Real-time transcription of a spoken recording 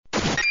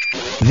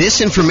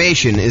This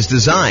information is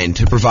designed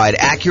to provide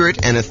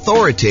accurate and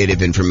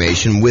authoritative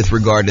information with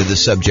regard to the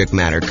subject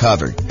matter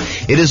covered.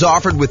 It is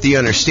offered with the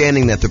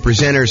understanding that the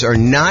presenters are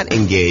not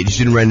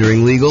engaged in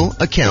rendering legal,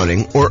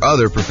 accounting, or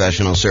other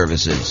professional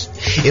services.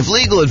 If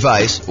legal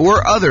advice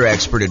or other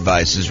expert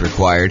advice is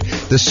required,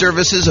 the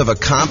services of a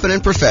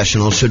competent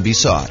professional should be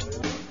sought.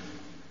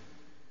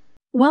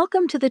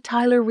 Welcome to the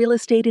Tyler Real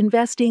Estate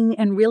Investing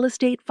and Real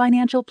Estate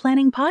Financial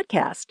Planning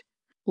Podcast.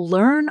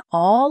 Learn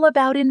all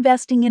about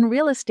investing in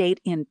real estate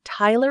in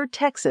Tyler,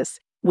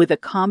 Texas, with a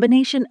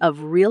combination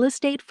of real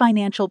estate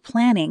financial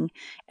planning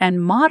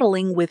and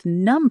modeling with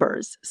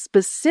numbers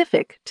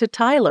specific to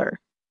Tyler,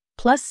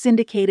 plus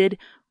syndicated,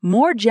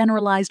 more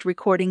generalized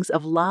recordings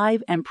of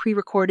live and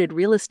pre-recorded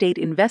real estate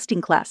investing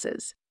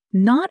classes,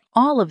 not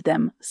all of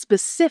them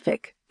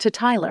specific to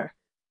Tyler.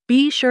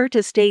 Be sure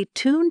to stay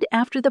tuned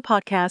after the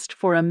podcast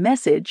for a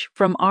message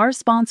from our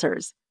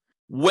sponsors.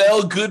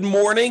 Well, good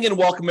morning and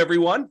welcome,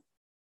 everyone.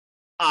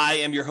 I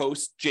am your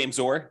host, James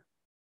Orr,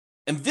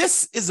 and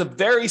this is a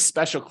very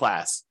special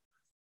class.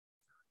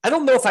 I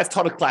don't know if I've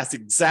taught a class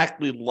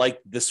exactly like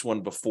this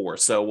one before,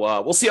 so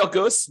we'll see how it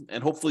goes,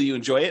 and hopefully you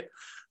enjoy it.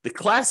 The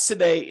class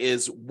today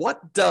is,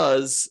 what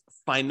does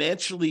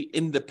financially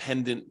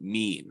independent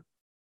mean?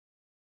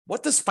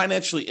 What does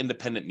financially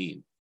independent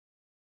mean?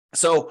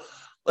 So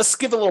let's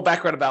give a little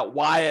background about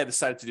why I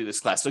decided to do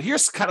this class. So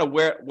here's kind of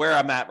where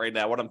I'm at right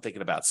now, what I'm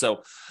thinking about.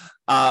 So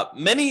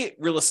many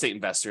real estate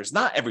investors,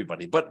 not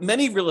everybody, but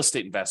many real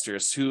estate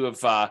investors who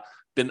have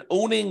been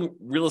owning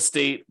real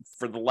estate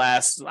for the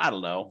last,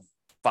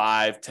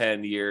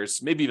 5-10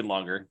 years, maybe even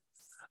longer,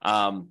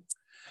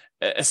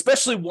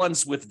 especially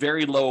ones with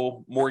very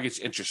low mortgage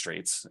interest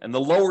rates. And the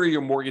lower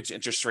your mortgage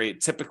interest rate,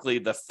 typically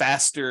the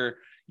faster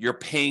you're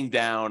paying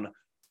down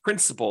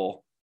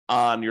principal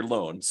on your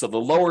loan. So the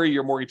lower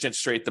your mortgage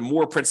interest rate, the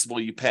more principal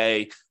you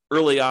pay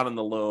early on in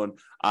the loan.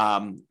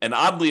 And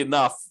oddly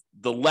enough,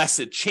 the less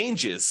it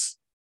changes,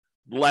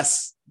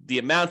 less the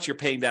amount you're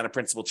paying down in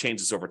principal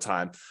changes over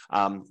time.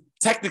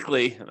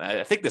 Technically,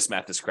 I think this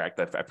math is correct.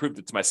 I proved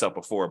it to myself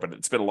before, but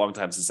it's been a long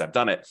time since I've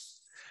done it.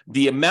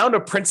 The amount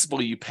of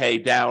principal you pay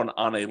down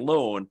on a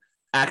loan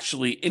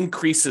actually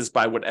increases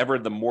by whatever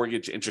the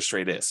mortgage interest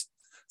rate is.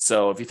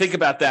 So if you think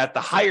about that,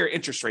 the higher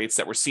interest rates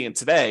that we're seeing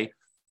today,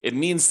 it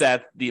means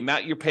that the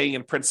amount you're paying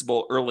in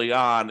principal early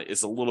on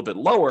is a little bit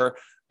lower,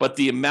 but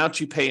the amount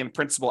you pay in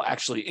principal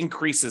actually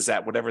increases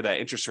at whatever that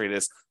interest rate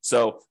is.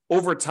 So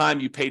over time,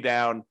 you pay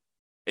down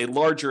a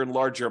larger and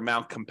larger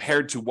amount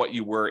compared to what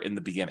you were in the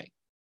beginning,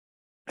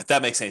 if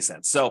that makes any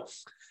sense. So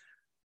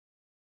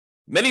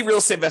many real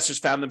estate investors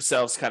found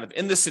themselves kind of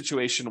in this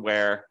situation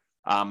where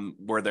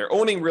they're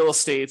owning real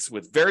estates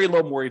with very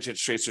low mortgage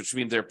interest rates, which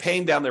means they're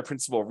paying down their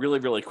principal really,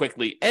 really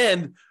quickly.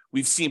 And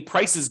we've seen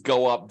prices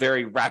go up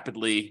very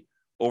rapidly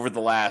over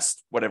the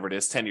last,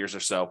 10 years or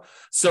so.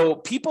 So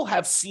people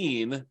have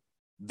seen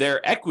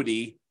their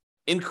equity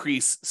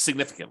increase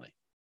significantly.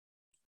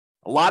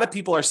 A lot of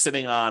people are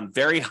sitting on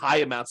very high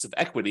amounts of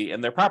equity in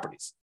their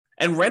properties.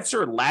 And rents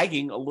are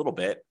lagging a little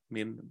bit. I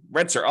mean,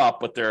 rents are up,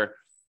 but they're,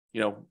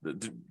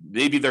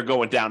 maybe they're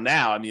going down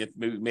now. I mean, it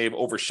may have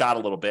overshot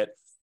a little bit.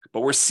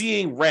 But we're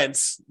seeing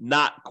rents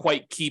not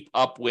quite keep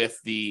up with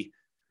the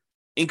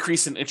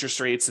increase in interest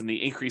rates and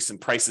the increase in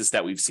prices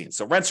that we've seen.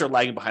 So rents are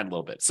lagging behind a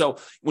little bit. So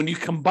when you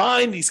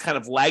combine these kind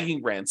of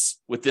lagging rents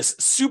with this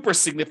super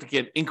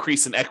significant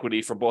increase in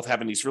equity from both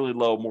having these really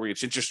low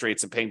mortgage interest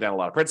rates and paying down a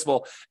lot of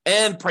principal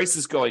and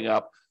prices going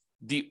up,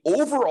 the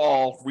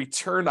overall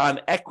return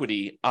on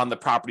equity on the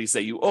properties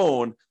that you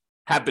own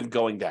have been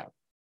going down.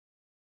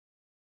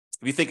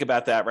 If you think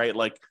about that, right?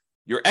 Like,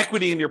 your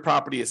equity in your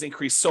property has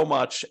increased so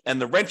much,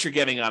 and the rent you're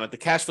getting on it, the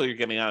cash flow you're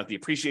getting on it, the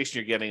appreciation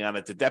you're getting on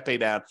it, the debt pay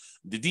down,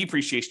 the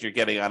depreciation you're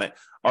getting on it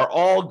are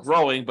all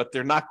growing, but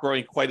they're not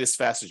growing quite as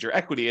fast as your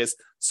equity is.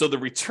 So the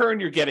return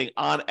you're getting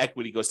on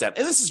equity goes down.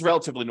 And this is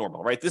relatively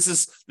normal, right? This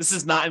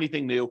is not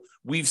anything new.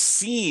 We've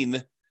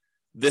seen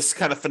this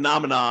kind of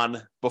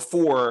phenomenon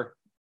before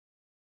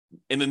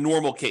in a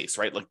normal case,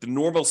 right? Like the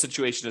normal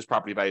situation is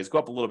property values go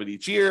up a little bit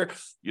each year.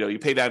 You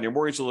pay down your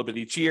mortgage a little bit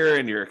each year,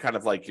 and you're kind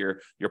of like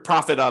your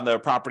profit on the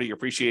property, your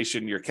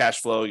appreciation, your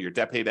cash flow, your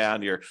debt pay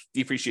down, your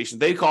depreciation,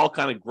 they all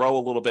kind of grow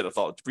a little bit. If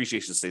all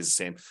depreciation stays the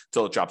same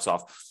until it drops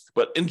off.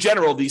 But in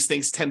general, these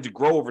things tend to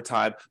grow over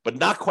time, but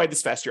not quite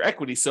as fast as your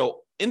equity. So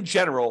in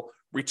general,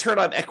 return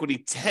on equity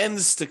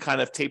tends to kind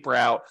of taper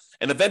out.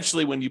 And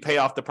eventually when you pay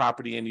off the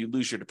property and you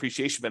lose your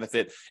depreciation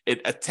benefit,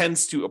 it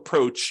tends to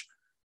approach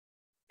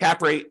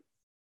cap rate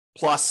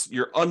plus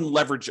your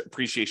unleveraged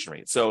appreciation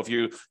rate. So if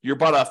you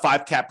bought a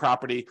 5 cap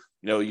property,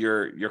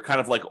 your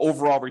kind of like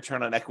overall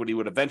return on equity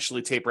would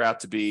eventually taper out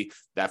to be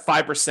that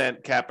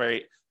 5% cap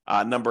rate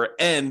number,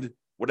 and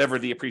whatever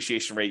the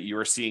appreciation rate you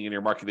are seeing in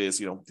your market is,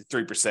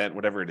 3%,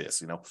 whatever it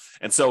is,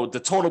 And so the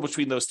total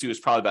between those two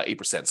is probably about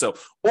 8%. So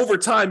over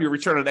time, your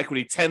return on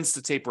equity tends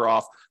to taper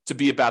off to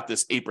be about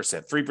this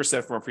 8%,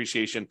 3% from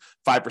appreciation,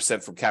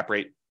 5% from cap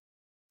rate.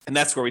 And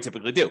that's where we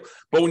typically do.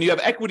 But when you have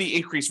equity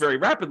increase very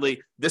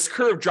rapidly, this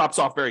curve drops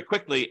off very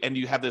quickly, and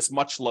you have this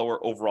much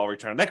lower overall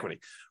return on equity,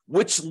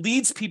 which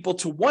leads people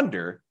to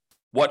wonder,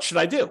 what should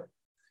I do?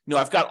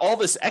 I've got all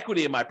this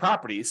equity in my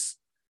properties,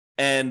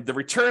 and the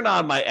return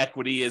on my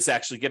equity is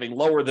actually getting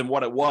lower than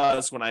what it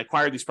was when I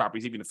acquired these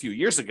properties even a few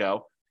years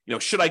ago.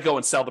 Should I go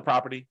and sell the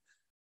property?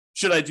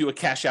 Should I do a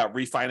cash out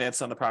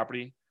refinance on the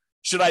property?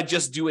 Should I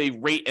just do a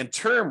rate and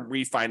term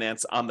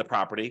refinance on the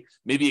property?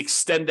 Maybe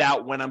extend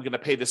out when I'm going to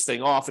pay this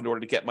thing off in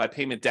order to get my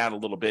payment down a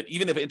little bit.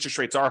 Even if interest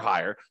rates are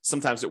higher,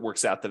 sometimes it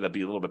works out that it'll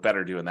be a little bit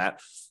better doing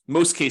that.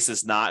 Most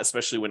cases not,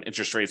 especially when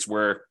interest rates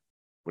were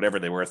whatever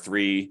they were,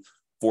 3%,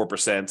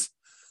 4%,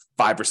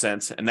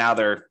 5%, and now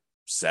they're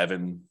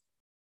 7%,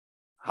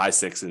 high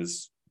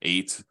 6s,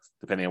 8%,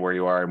 depending on where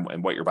you are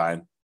and what you're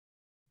buying.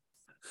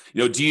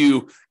 Do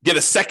you get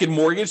a second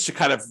mortgage to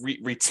kind of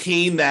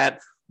retain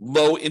that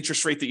low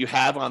interest rate that you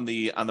have on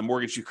the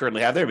mortgage you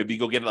currently have there? Maybe you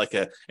go get like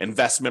a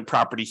investment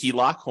property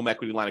HELOC, home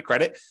equity line of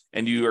credit,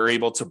 and you are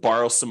able to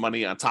borrow some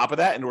money on top of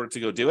that in order to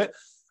go do it.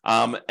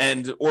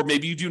 Or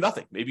maybe you do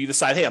nothing. Maybe you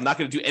decide, hey, I'm not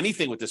going to do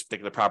anything with this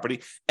particular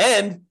property.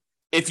 And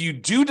if you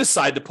do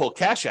decide to pull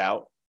cash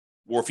out,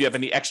 or if you have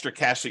any extra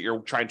cash that you're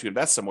trying to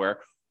invest somewhere,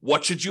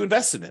 what should you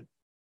invest it in?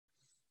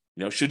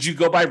 Should you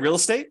go buy real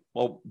estate?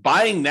 Well,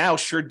 buying now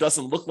sure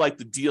doesn't look like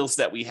the deals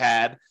that we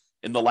had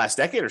in the last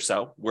decade or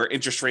so, where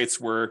interest rates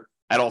were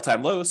at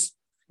all-time lows.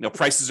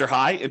 Prices are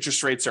high,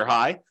 interest rates are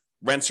high,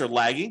 rents are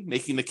lagging,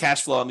 making the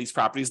cash flow on these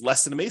properties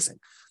less than amazing.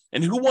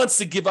 And who wants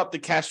to give up the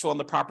cash flow on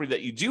the property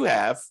that you do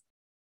have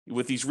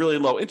with these really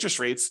low interest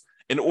rates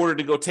in order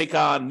to go take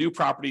on new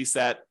properties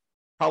that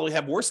probably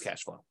have worse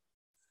cash flow?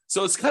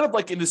 So it's kind of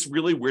like in this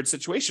really weird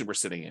situation we're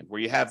sitting in, where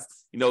you have,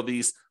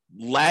 these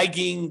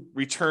lagging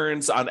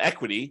returns on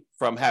equity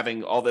from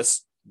having all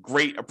this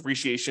great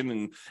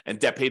appreciation and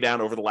debt pay down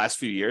over the last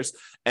few years.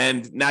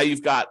 And now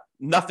you've got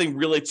nothing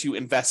really to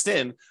invest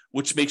in,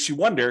 which makes you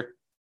wonder,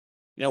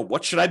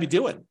 what should I be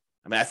doing?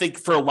 I think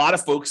for a lot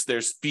of folks,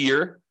 there's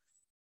fear.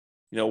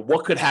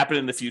 What could happen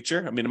in the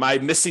future? Am I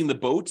missing the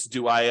boat?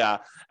 Do I,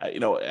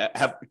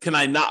 can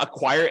I not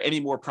acquire any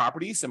more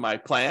properties in my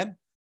plan?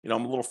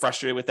 I'm a little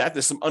frustrated with that.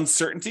 There's some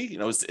uncertainty.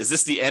 Is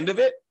this the end of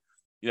it?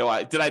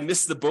 Did I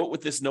miss the boat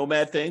with this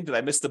nomad thing? Did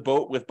I miss the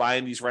boat with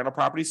buying these rental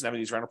properties and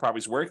having these rental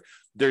properties work?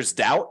 There's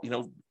doubt.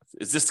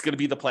 Is this going to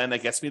be the plan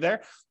that gets me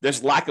there?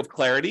 There's lack of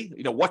clarity.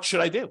 What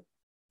should I do?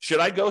 Should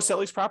I go sell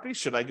these properties?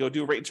 Should I go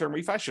do a rate and term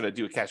refi? Should I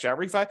do a cash out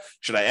refi?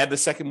 Should I add the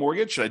second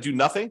mortgage? Should I do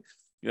nothing?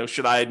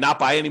 Should I not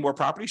buy any more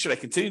properties? Should I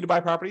continue to buy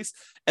properties?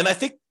 And I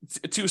think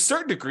to a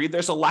certain degree,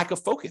 there's a lack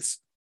of focus.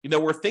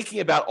 We're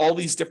thinking about all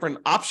these different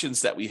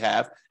options that we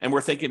have, and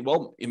we're thinking,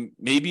 well,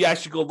 maybe I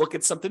should go look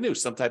at something new,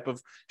 some type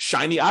of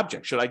shiny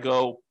object. Should I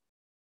go,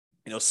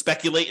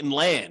 speculate in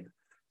land?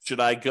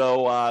 Should I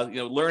go,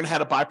 learn how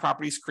to buy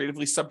properties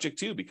creatively subject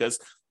to? Because,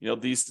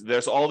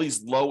 there's all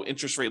these low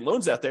interest rate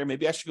loans out there.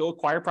 Maybe I should go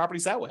acquire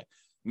properties that way.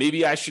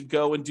 Maybe I should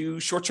go and do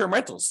short-term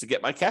rentals to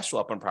get my cash flow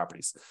up on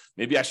properties.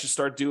 Maybe I should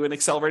start doing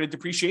accelerated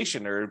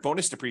depreciation or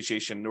bonus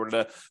depreciation in order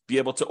to be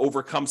able to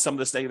overcome some of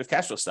this negative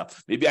cash flow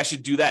stuff. Maybe I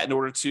should do that in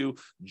order to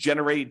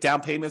generate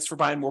down payments for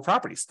buying more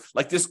properties.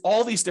 Like there's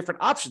all these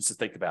different options to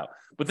think about.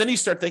 But then you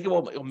start thinking,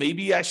 well,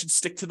 maybe I should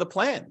stick to the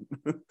plan.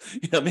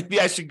 Maybe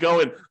I should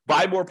go and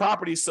buy more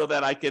properties so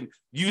that I can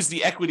use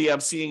the equity I'm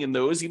seeing in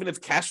those, even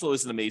if cash flow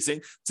isn't amazing,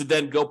 to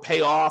then go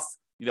pay off,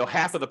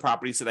 half of the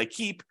properties that I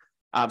keep.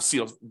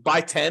 Buy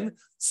 10,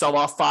 sell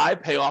off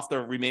 5, pay off the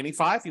remaining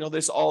 5.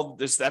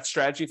 There's that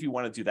strategy if you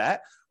want to do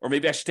that. Or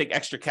maybe I should take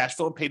extra cash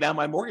flow and pay down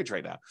my mortgage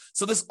right now.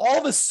 So there's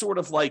all this sort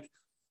of like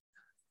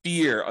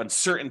fear,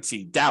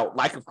 uncertainty, doubt,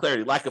 lack of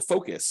clarity, lack of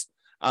focus.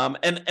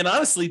 And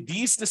honestly,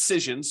 these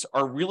decisions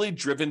are really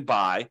driven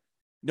by,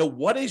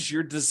 what is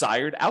your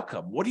desired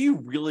outcome? What do you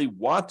really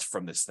want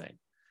from this thing?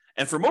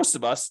 And for most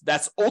of us,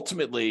 that's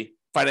ultimately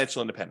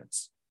financial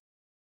independence.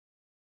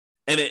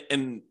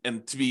 And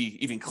to be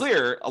even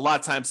clearer, a lot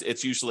of times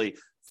it's usually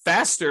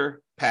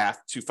faster path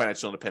to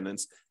financial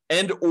independence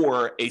and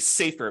or a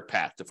safer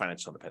path to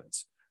financial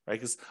independence, right?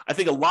 Because I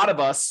think a lot of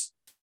us,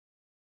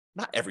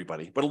 not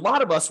everybody, but a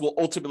lot of us will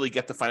ultimately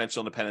get to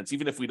financial independence,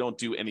 even if we don't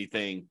do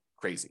anything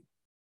crazy,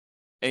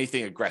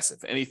 anything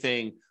aggressive,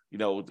 anything,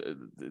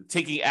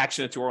 taking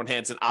action into our own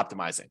hands and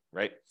optimizing,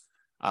 right?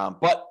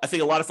 But I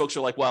think a lot of folks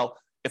are like, well,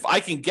 if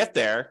I can get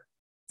there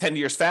 10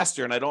 years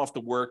faster and I don't have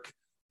to work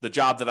the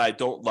job that I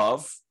don't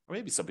love, or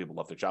maybe some people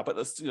love their job, but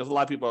a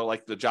lot of people are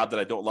like the job that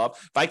I don't love.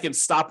 If I can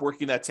stop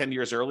working that 10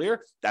 years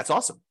earlier, that's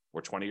awesome.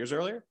 Or 20 years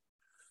earlier.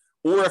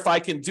 Or if I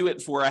can do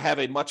it where I have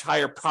a much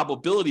higher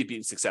probability of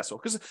being successful,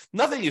 because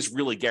nothing is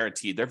really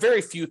guaranteed. There are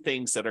very few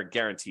things that are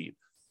guaranteed.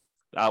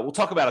 We'll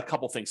talk about a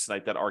couple things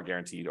tonight that are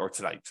guaranteed, or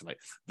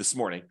this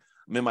morning.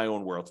 I'm in my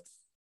own world.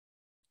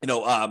 There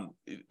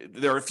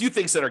are a few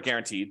things that are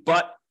guaranteed,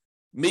 but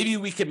maybe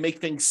we can make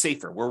things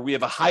safer where we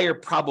have a higher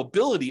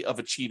probability of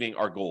achieving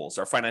our goals,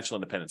 our financial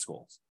independence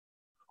goals.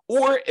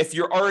 Or if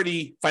you're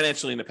already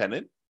financially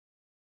independent,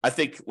 I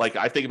think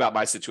about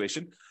my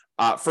situation.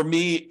 For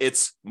me,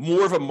 it's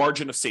more of a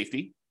margin of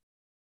safety.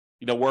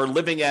 we're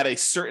living at a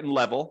certain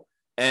level.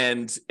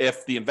 And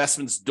if the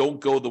investments don't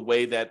go the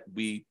way that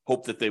we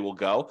hope that they will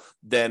go,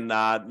 then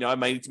I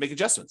might need to make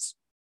adjustments.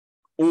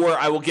 Or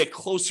I will get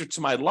closer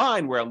to my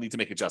line where I'll need to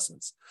make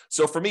adjustments.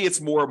 So for me, it's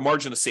more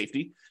margin of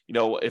safety.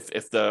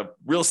 If the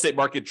real estate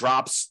market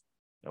drops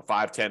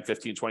 5, 10,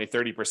 15, 20,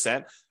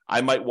 30%,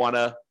 I might want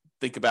to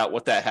think about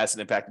what that has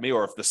an impact on me.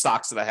 Or if the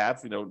stocks that I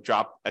have,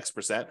 drop X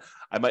percent,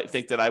 I might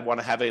think that I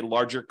want to have a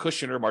larger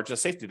cushion or margin of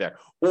safety there.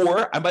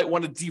 Or I might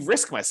want to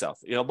de-risk myself,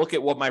 look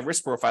at what my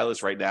risk profile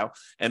is right now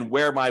and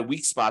where my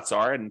weak spots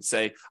are and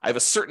say, I have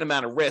a certain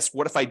amount of risk.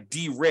 What if I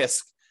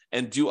de-risk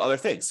and do other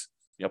things?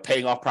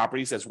 Paying off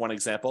properties as one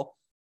example,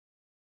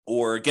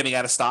 or getting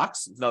out of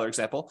stocks is another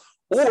example.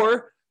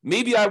 Or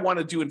maybe I want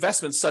to do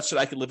investments such that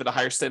I can live at a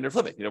higher standard of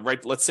living.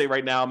 Let's say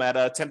right now I'm at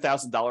a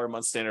 $10,000 a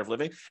month standard of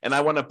living, and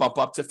I want to bump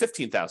up to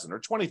 $15,000 or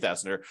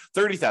 $20,000 or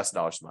 $30,000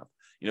 a month.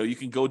 You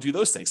can go do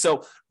those things.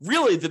 So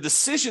really, the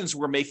decisions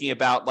we're making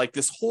about like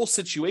this whole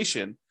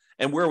situation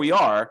and where we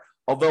are,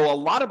 although a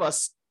lot of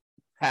us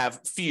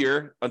have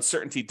fear,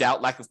 uncertainty,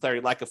 doubt, lack of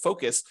clarity, lack of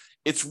focus,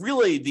 it's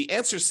really the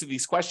answers to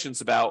these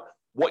questions about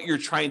what you're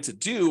trying to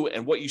do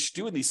and what you should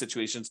do in these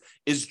situations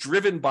is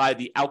driven by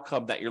the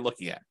outcome that you're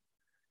looking at.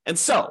 And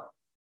so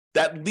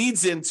that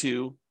leads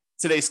into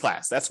today's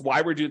class. That's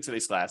why we're doing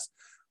today's class.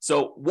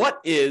 So what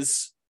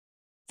is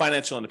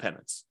financial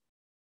independence?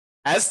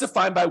 As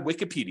defined by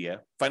Wikipedia,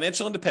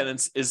 financial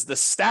independence is the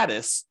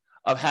status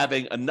of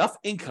having enough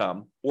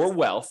income or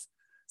wealth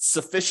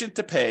sufficient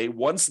to pay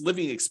one's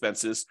living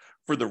expenses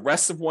for the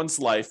rest of one's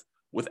life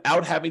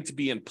without having to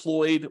be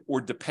employed or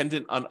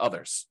dependent on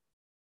others.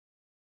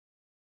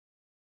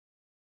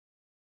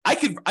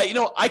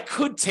 I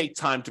could take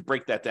time to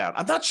break that down.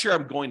 I'm not sure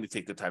I'm going to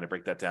take the time to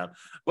break that down,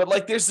 but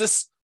like there's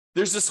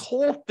this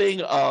whole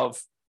thing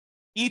of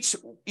each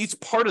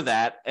part of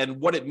that and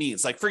what it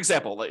means. Like, for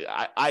example, like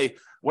I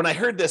when I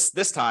heard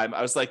this time,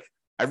 I was like,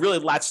 I really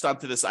latched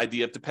onto this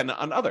idea of dependent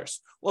on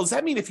others. Well, does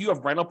that mean if you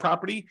have rental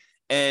property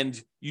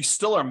and you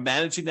still are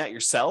managing that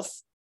yourself,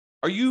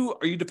 are you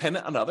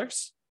dependent on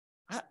others?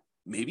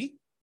 Maybe,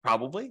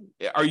 probably.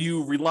 Are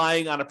you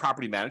relying on a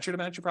property manager to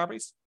manage your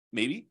properties?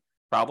 Maybe,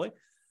 probably.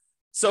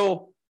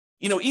 So,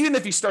 even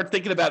if you start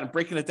thinking about it and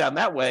breaking it down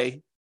that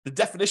way, the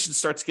definition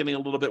starts getting a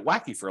little bit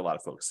wacky for a lot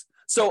of folks.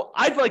 So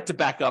I'd like to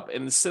back up,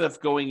 and instead of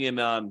going in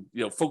on,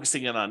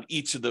 focusing in on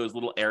each of those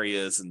little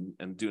areas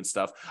and doing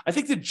stuff, I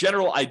think the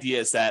general idea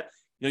is that,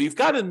 you've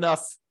got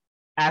enough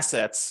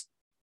assets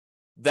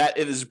that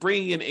it is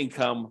bringing in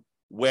income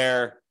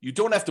where you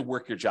don't have to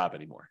work your job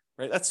anymore,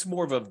 right? That's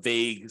more of a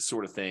vague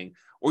sort of thing.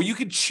 Or you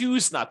could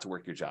choose not to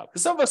work your job.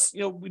 Because some of us,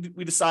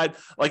 we decide,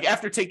 like I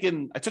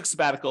took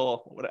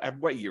sabbatical,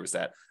 what year was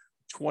that?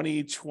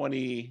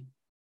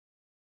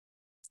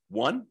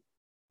 2021?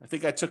 I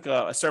think I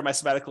started my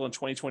sabbatical in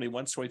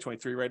 2021, it's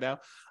 2023 right now.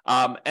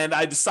 And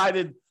I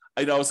decided,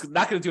 I was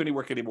not going to do any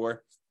work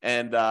anymore.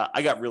 And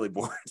I got really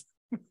bored,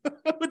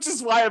 which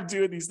is why I'm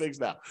doing these things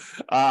now.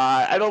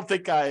 I don't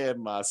think I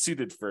am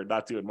suited for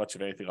not doing much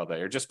of anything all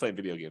day or just playing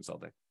video games all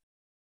day.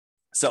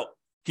 So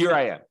here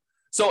I am.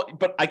 So,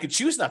 but I could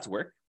choose not to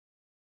work.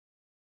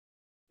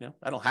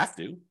 I don't have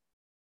to.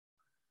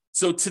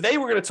 So today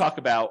we're going to talk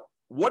about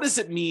what does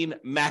it mean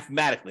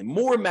mathematically,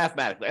 more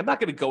mathematically. I'm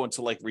not going to go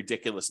into like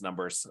ridiculous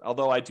numbers,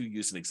 although I do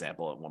use an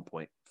example at one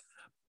point.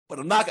 But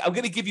I'm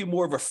going to give you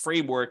more of a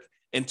framework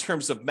in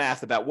terms of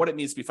math about what it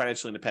means to be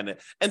financially independent.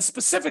 And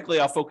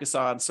specifically, I'll focus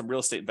on some real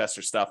estate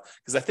investor stuff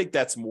because I think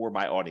that's more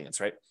my audience,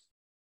 right?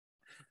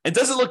 And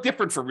does it look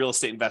different for real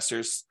estate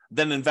investors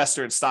than an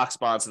investor in stocks,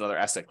 bonds, and other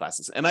asset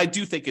classes? And I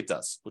do think it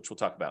does, which we'll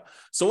talk about.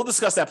 So we'll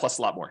discuss that plus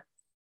a lot more.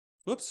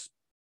 Whoops.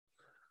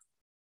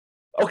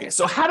 Okay,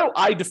 so how do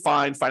I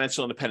define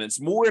financial independence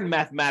more in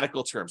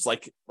mathematical terms?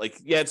 Like,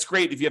 yeah, it's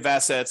great if you have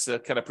assets to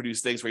kind of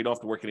produce things where you don't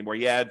have to work anymore.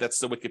 Yeah, that's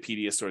the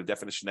Wikipedia sort of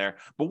definition there.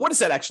 But what does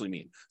that actually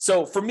mean?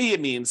 So for me, it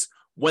means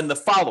when the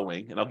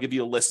following, and I'll give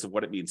you a list of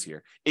what it means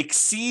here,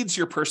 exceeds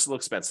your personal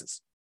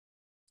expenses.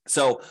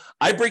 So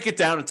I break it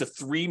down into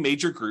three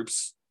major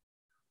groups.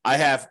 I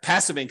have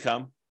passive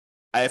income,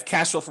 I have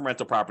cash flow from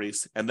rental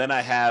properties, and then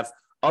I have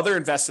other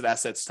invested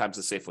assets times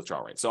the safe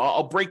withdrawal rate. So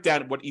I'll break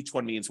down what each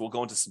one means. We'll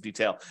go into some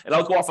detail, and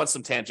I'll go off on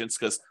some tangents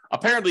because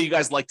apparently you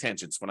guys like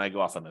tangents when I go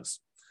off on this.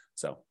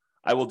 So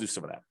I will do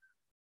some of that.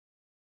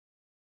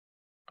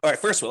 All right,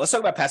 first of all, let's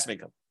talk about passive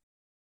income.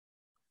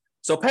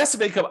 So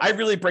passive income, I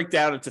really break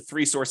down into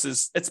three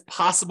sources. It's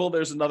possible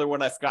there's another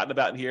one I've forgotten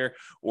about in here,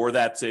 or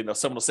that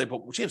someone will say,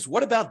 "But James,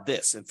 what about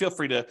this?" And feel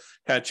free to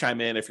kind of chime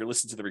in if you're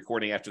listening to the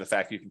recording after the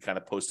fact. You can kind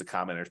of post a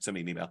comment or send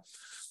me an email.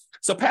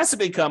 So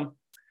passive income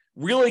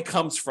really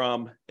comes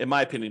from, in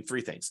my opinion, three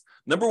things.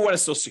 Number one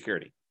is Social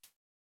Security.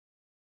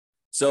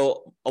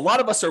 So a lot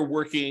of us are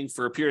working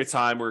for a period of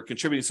time, we're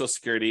contributing to Social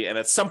Security, and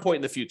at some point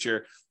in the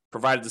future,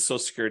 provided the Social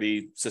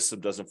Security system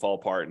doesn't fall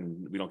apart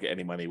and we don't get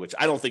any money, which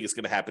I don't think is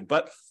going to happen,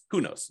 but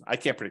who knows? I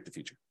can't predict the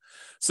future.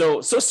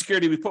 So Social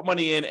Security, we put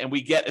money in and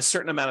we get a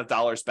certain amount of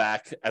dollars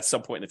back at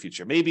some point in the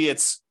future. Maybe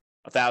it's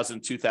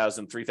 $1,000,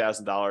 $2,000,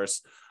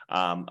 $3,000.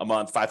 a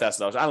month,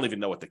 $5,000. I don't even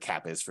know what the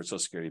cap is for Social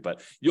Security,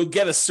 but you'll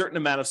get a certain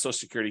amount of Social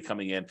Security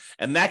coming in,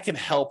 and that can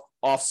help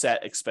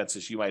offset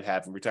expenses you might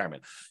have in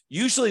retirement.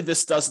 Usually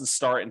this doesn't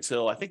start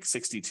until I think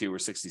 62 or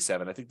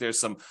 67. I think there's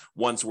some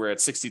ones where at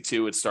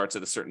 62 it starts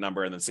at a certain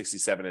number, and then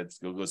 67 it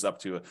goes up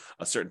to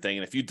a certain thing.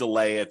 And if you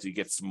delay it, you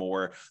get some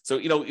more. So,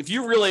 if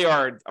you really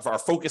are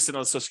focusing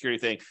on the Social Security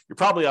thing, you're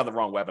probably on the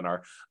wrong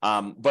webinar.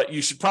 But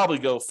you should probably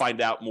go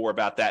find out more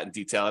about that in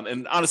detail.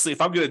 And honestly, if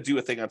I'm going to do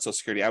a thing on Social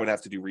Security, I would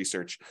have to do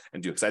research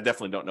and do it, because I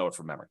definitely don't know it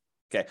from memory.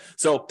 Okay.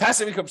 So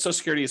passive income Social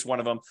Security is one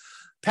of them.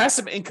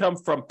 Passive income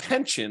from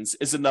pensions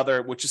is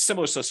another, which is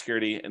similar to Social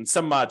Security. In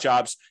some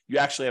jobs, you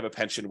actually have a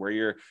pension where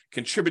you're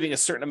contributing a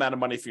certain amount of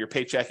money for your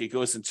paycheck. It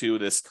goes into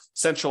this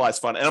centralized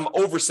fund. And I'm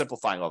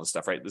oversimplifying all this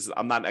stuff, right?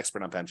 I'm not an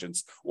expert on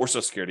pensions or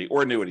Social Security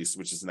or annuities,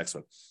 which is the next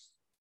one.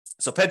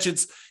 So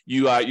pensions,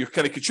 you're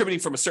kind of contributing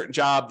from a certain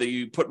job that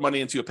you put money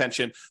into a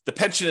pension. The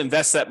pension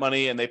invests that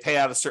money and they pay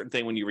out a certain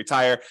thing when you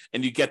retire,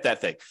 and you get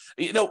that thing.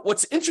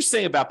 What's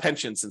interesting about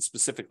pensions, and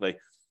specifically,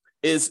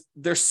 is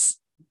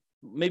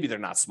maybe they're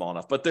not small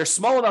enough, but they're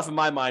small enough in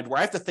my mind where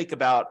I have to think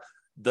about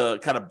the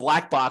kind of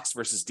black box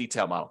versus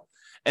detail model.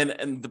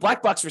 And the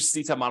black box versus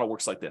detail model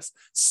works like this.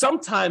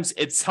 Sometimes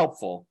it's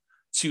helpful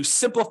to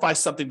simplify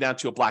something down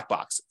to a black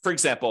box. For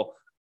example,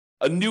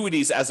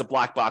 annuities as a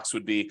black box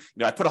would be,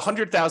 I put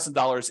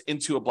 $100,000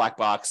 into a black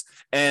box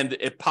and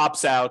it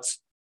pops out,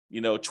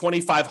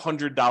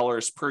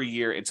 $2,500 per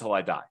year until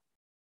I die.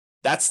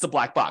 That's the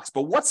black box.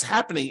 But what's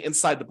happening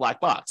inside the black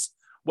box?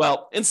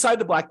 Well, inside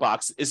the black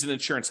box is an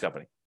insurance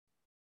company.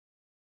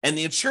 And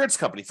the insurance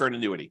company for an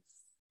annuity,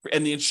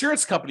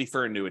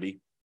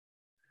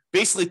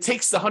 basically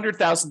takes the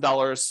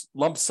 $100,000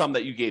 lump sum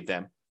that you gave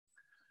them,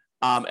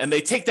 and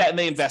they take that and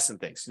they invest in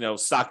things,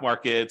 stock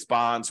markets,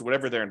 bonds,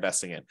 whatever they're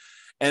investing in.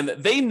 And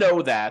they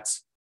know that,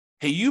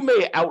 hey, you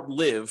may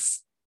outlive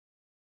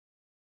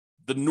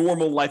the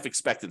normal life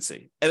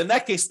expectancy. And in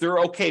that case, they're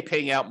okay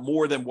paying out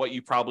more than what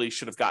you probably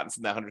should have gotten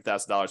from that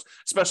 $100,000,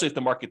 especially if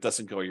the market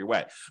doesn't go your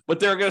way. But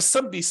there are going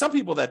to be some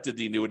people that did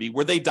the annuity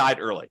where they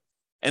died early.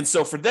 And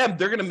so for them,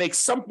 they're going to make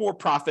some more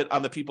profit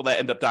on the people that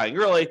end up dying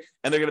early,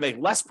 and they're going to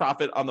make less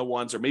profit on the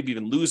ones, or maybe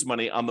even lose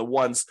money on the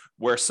ones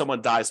where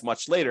someone dies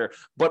much later.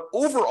 But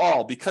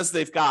overall, because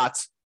they've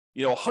got,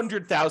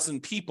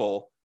 100,000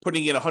 people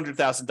putting in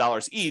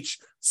 $100,000 each,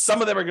 some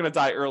of them are going to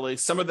die early.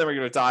 Some of them are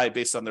going to die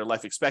based on their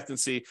life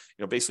expectancy,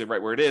 basically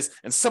right where it is.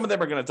 And some of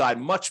them are going to die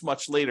much,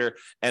 much later,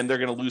 and they're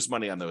going to lose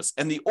money on those.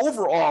 And the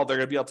overall, they're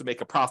going to be able to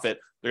make a profit.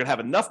 They're going to have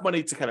enough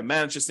money to kind of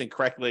manage this thing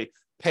correctly,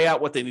 pay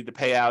out what they need to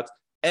pay out,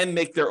 and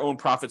make their own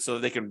profit so that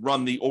they can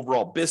run the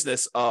overall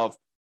business of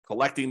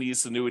collecting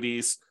these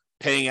annuities,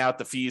 paying out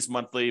the fees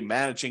monthly,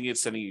 managing it,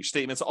 sending you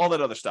statements, all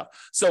that other stuff.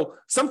 So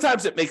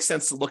sometimes it makes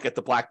sense to look at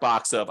the black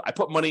box of, I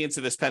put money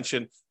into this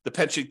pension, the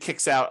pension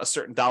kicks out a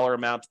certain dollar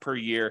amount per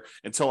year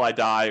until I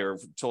die, or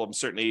until I'm a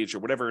certain age, or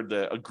whatever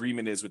the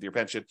agreement is with your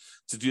pension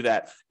to do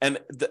that. And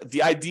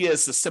the idea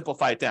is to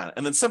simplify it down.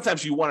 And then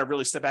sometimes you want to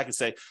really step back and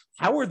say,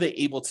 how are they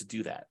able to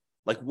do that?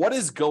 Like, what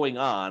is going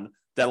on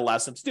that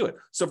allows them to do it?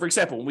 So for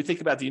example, when we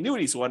think about the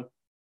annuities one,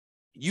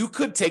 you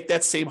could take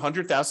that same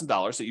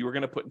 $100,000 that you were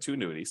going to put into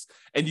annuities,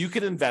 and you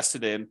could invest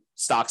it in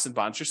stocks and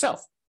bonds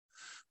yourself.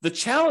 The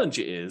challenge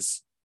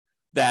is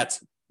that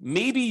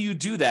maybe you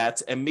do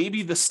that, and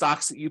maybe the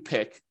stocks that you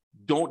pick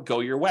don't go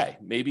your way.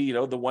 Maybe,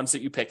 the ones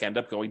that you pick end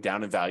up going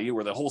down in value,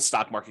 or the whole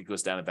stock market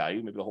goes down in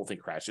value. Maybe the whole thing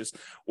crashes,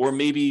 or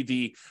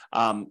maybe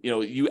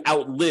you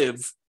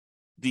outlive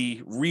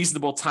the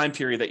reasonable time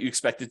period that you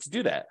expected to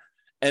do that.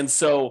 And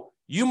so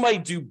you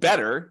might do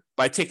better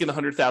by taking the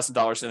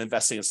 $100,000 and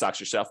investing in stocks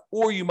yourself,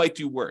 or you might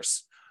do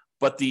worse.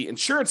 But the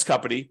insurance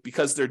company,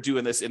 because they're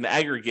doing this in the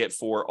aggregate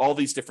for all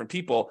these different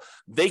people,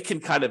 they can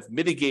kind of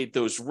mitigate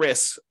those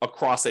risks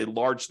across a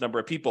large number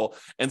of people.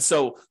 And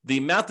so the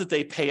amount that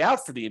they pay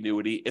out for the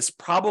annuity is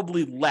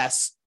probably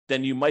less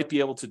than you might be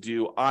able to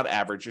do on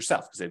average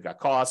yourself, because they've got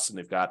costs and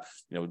they've got,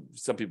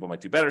 some people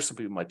might do better, some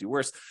people might do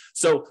worse.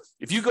 So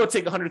if you go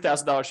take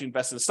 $100,000, you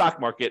invest in the stock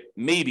market,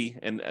 maybe,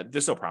 and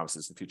there's no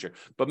promises in the future,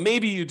 but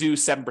maybe you do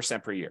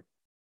 7% per year.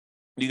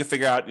 You can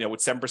figure out, with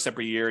 7%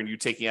 per year and you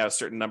taking out a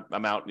certain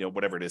amount,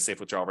 whatever it is, safe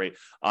withdrawal rate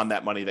on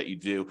that money that you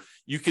do,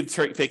 you can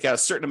take out a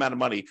certain amount of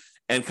money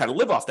and kind of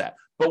live off that.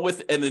 But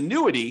with an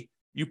annuity,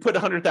 you put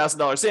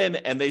 $100,000 in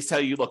and they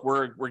tell you, look,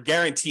 we're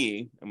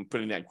guaranteeing, I'm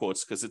putting that in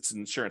quotes because it's an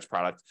insurance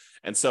product.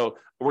 And so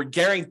we're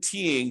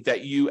guaranteeing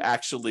that you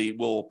actually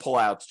will pull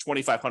out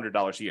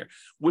 $2,500 a year,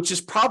 which is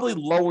probably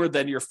lower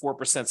than your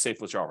 4% safe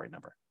withdrawal rate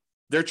number.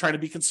 They're trying to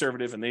be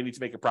conservative and they need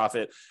to make a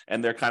profit.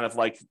 And they're kind of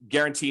like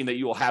guaranteeing that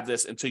you will have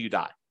this until you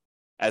die,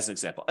 as an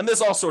example. And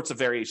there's all sorts of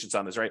variations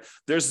on this, right?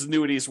 There's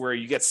annuities where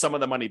you get some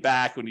of the money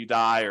back when you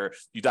die, or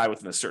you die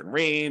within a certain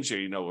range,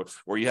 or,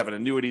 or you have an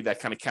annuity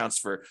that kind of counts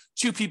for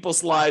two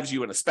people's lives,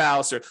 you and a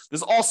spouse, or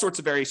there's all sorts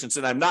of variations.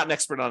 And I'm not an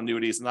expert on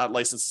annuities, I'm not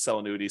licensed to sell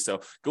annuities.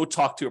 So go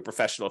talk to a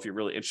professional if you're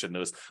really interested in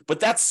those. But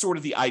that's sort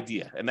of the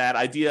idea. And that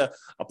idea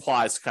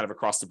applies kind of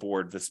across the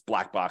board, this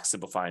black box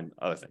simplifying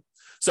other thing.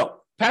 So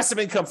passive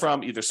income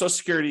from either Social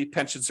Security,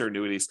 pensions, or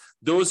annuities.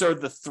 Those are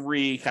the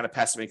three kind of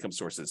passive income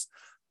sources.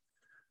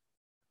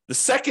 The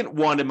second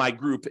one in my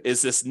group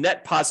is this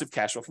net positive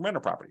cash flow from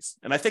rental properties.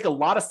 And I think a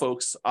lot of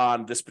folks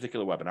on this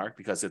particular webinar,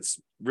 because it's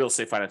Real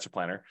Estate Financial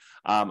Planner,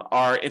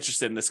 are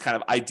interested in this kind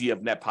of idea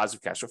of net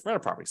positive cash flow from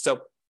rental properties.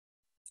 So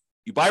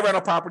you buy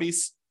rental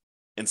properties.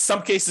 In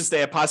some cases,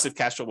 they have positive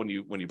cash flow when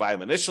you buy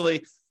them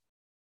initially,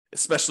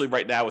 especially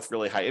right now with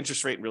really high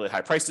interest rate and really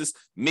high prices.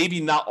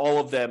 Maybe not all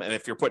of them, and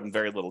if you're putting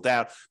very little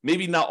down,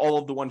 maybe not all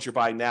of the ones you're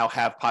buying now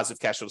have positive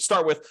cash flow to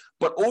start with,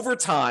 but over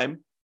time,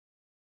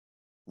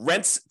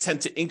 rents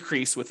tend to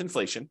increase with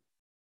inflation,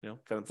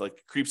 kind of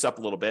like creeps up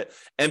a little bit.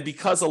 And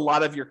because a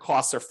lot of your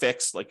costs are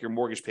fixed, like your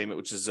mortgage payment,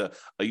 which is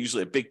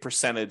usually a big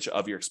percentage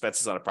of your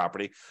expenses on a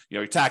property,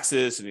 your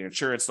taxes and your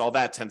insurance and all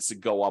that tends to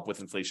go up with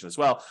inflation as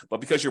well.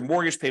 But because your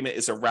mortgage payment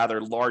is a rather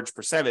large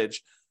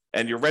percentage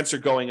and your rents are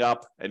going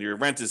up and your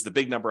rent is the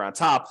big number on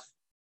top,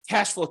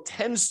 cash flow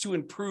tends to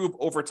improve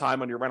over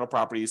time on your rental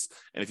properties.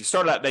 And if you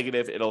start out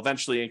negative, it'll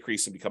eventually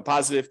increase and become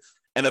positive.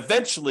 And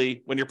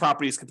eventually, when your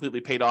property is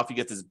completely paid off, you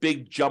get this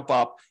big jump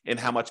up in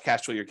how much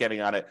cash flow you're getting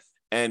on it,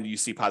 and you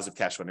see positive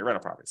cash flow on your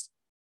rental properties.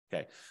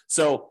 Okay,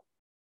 so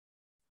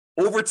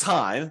over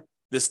time,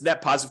 this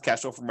net positive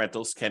cash flow from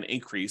rentals can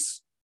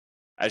increase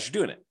as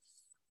you're doing it.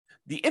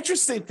 The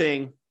interesting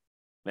thing,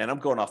 man, I'm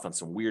going off on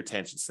some weird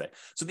tangents today.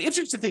 So the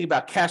interesting thing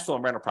about cash flow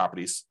and rental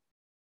properties,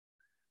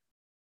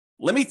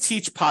 let me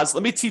teach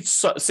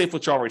safe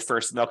withdrawal rate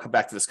first, and I'll come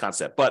back to this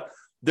concept. But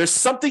there's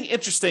something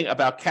interesting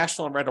about cash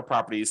flow and rental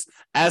properties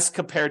as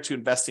compared to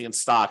investing in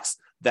stocks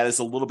that is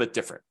a little bit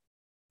different.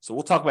 So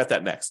we'll talk about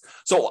that next.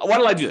 So why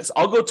don't I do this?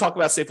 I'll go talk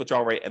about safe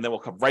withdrawal rate, and then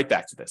we'll come right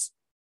back to this.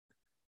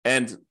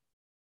 And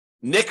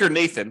Nick or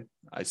Nathan,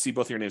 I see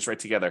both your names right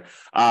together.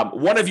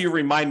 One of you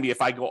remind me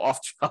if I go off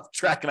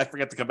track and I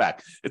forget to come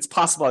back. It's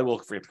possible I will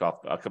forget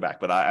to come back,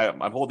 but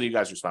I'm holding you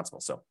guys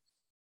responsible. So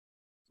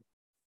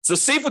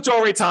safe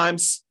withdrawal rate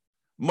times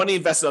money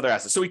invested in other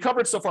assets. So we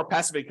covered so far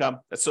passive income,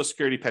 that's Social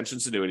Security,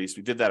 pensions, annuities.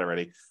 We did that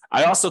already.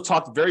 I also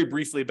talked very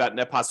briefly about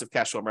net positive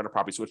cash flow and rental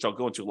properties, which I'll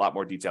go into a lot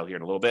more detail here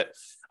in a little bit.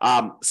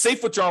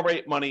 Safe withdrawal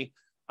rate money,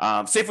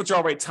 safe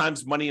withdrawal rate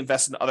times money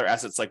invested in other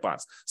assets like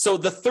bonds. So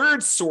the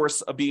third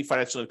source of being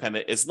financially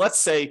independent is, let's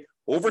say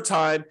over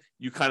time,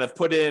 you kind of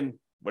put in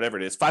whatever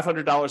it is,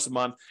 $500 a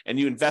month, and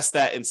you invest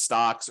that in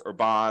stocks or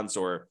bonds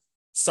or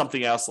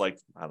something else like,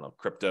 I don't know,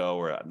 crypto,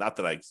 or not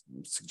that I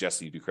suggest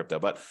you do crypto,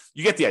 but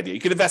you get the idea. You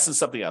can invest in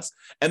something else.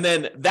 And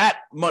then that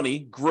money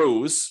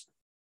grows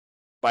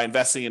by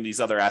investing in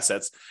these other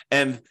assets.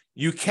 And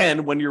you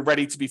can, when you're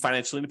ready to be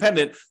financially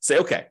independent, say,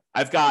 okay,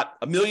 I've got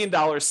 $1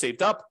 million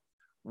saved up.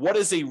 What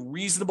is a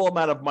reasonable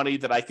amount of money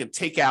that I can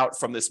take out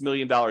from this $1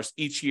 million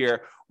each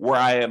year where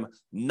I am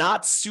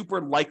not super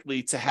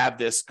likely to have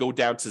this go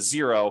down to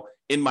zero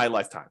in my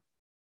lifetime?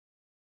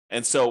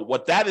 And so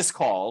what that is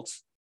called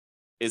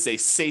is a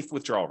safe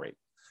withdrawal rate.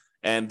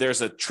 And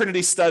there's a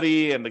Trinity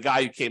study, and the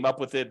guy who came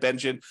up with it,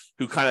 Benjamin,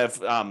 who kind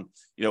of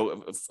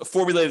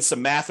formulated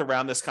some math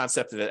around this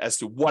concept as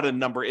to what a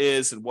number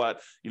is and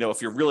what,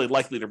 if you're really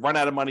likely to run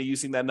out of money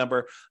using that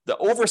number. The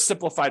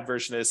oversimplified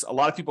version is, a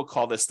lot of people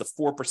call this the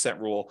 4%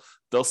 rule.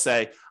 They'll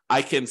say,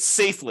 I can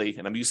safely,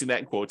 and I'm using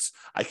that in quotes,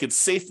 I can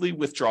safely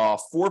withdraw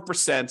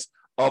 4%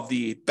 of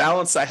the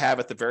balance I have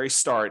at the very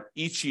start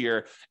each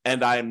year,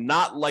 and I am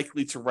not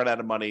likely to run out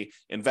of money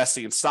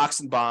investing in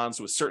stocks and bonds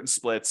with certain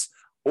splits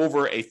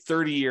over a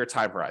 30-year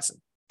time horizon.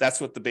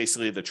 That's what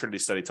basically the Trinity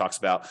study talks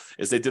about,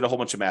 is they did a whole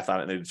bunch of math on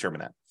it and they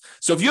determined that.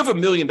 So if you have $1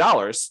 million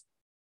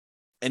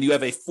and you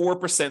have a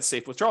 4%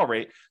 safe withdrawal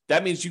rate,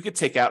 that means you could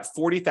take out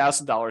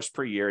 $40,000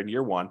 per year in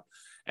year one.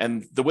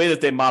 And the way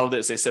that they modeled it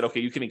is they said,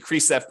 okay, you can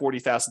increase that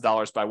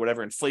 $40,000 by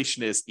whatever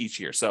inflation is each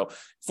year. So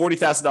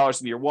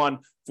 $40,000 in year one,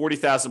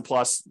 40,000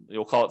 plus,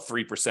 you'll call it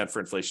 3% for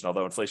inflation,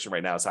 although inflation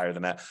right now is higher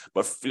than that.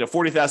 But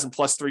 40,000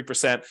 plus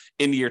 3%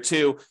 in year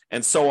two,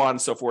 and so on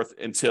and so forth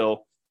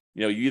until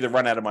you either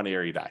run out of money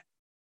or you die.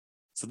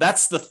 So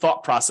that's the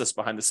thought process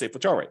behind the safe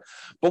withdrawal rate.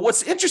 But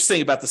what's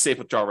interesting about the safe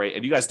withdrawal rate,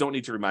 and you guys don't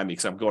need to remind me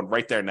because I'm going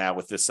right there now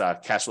with this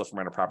cash flow from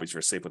rental properties for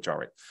a safe withdrawal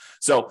rate.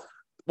 So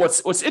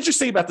what's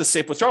interesting about the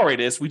safe withdrawal rate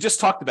is, we just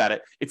talked about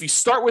it. If you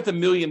start with $1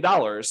 million,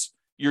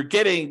 you're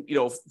getting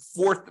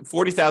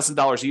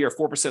 $40,000 a year,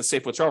 4%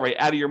 safe withdrawal rate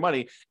out of your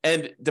money.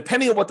 And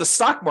depending on what the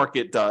stock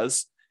market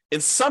does, in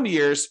some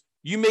years,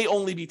 you may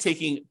only be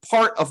taking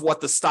part of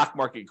what the stock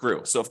market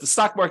grew. So if the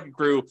stock market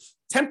grew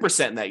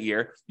 10% in that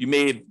year, you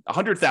made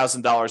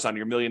 $100,000 on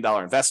your $1 million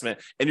investment,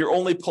 and you're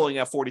only pulling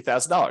out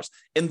 $40,000.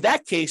 In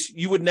that case,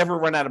 you would never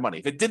run out of money.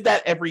 If it did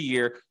that every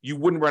year, you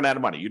wouldn't run out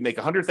of money. You'd make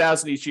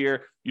 $100,000 each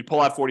year, you'd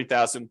pull out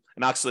 $40,000, and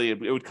actually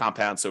it would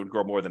compound, so it would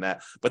grow more than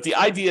that. But the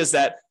idea is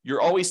that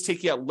you're always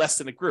taking out less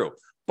than it grew.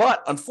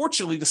 But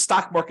unfortunately, the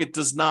stock market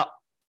does not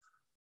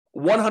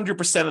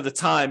 100% of the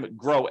time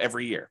grow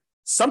every year.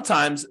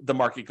 Sometimes the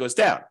market goes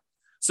down.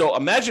 So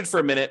imagine for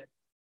a minute,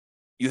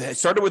 you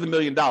started with $1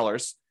 million.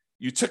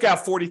 You took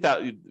out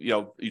 40,000,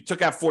 you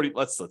took out 40,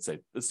 let's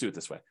do it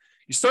this way.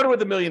 You started with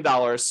 $1 million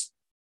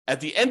At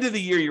the end of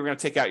the year, you're going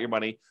to take out your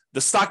money.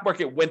 The stock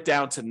market went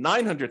down to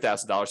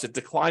 $900,000. It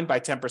declined by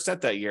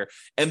 10% that year.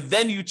 And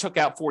then you took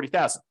out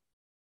 $40,000.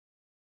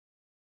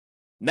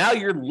 Now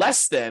you're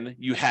less than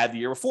you had the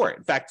year before.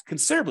 In fact,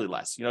 considerably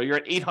less. You're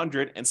at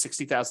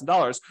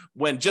 $860,000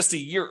 when just a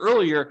year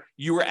earlier,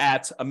 you were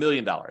at $1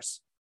 million.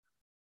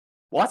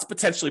 Well, that's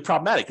potentially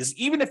problematic because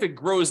even if it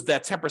grows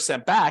that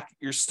 10% back,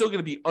 you're still going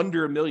to be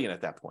under $1 million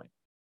at that point.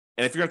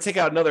 And if you're going to take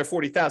out another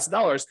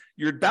 $40,000,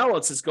 your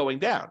balance is going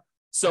down.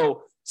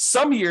 So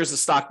some years the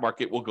stock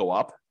market will go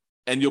up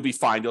and you'll be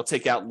fine. You'll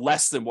take out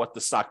less than what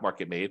the stock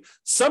market made.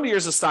 Some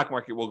years the stock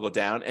market will go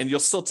down and you'll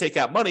still take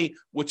out money,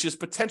 which is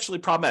potentially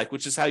problematic,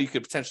 which is how you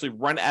could potentially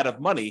run out of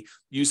money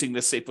using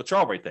this safe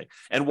withdrawal rate thing.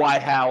 And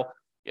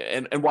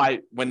why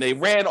when they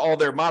ran all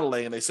their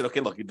modeling and they said, okay,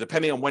 look,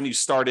 depending on when you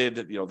started,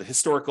 the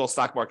historical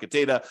stock market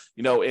data,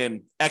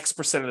 in X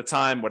percent of the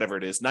time, whatever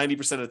it is,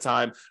 90% of the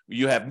time,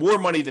 you have more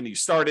money than you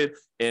started.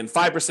 And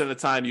 5% of the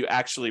time, you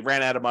actually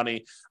ran out of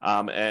money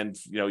and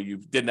you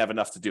didn't have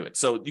enough to do it.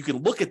 So you can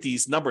look at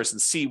these numbers and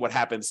see what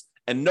happens.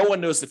 And no one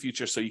knows the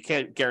future, so you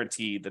can't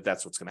guarantee that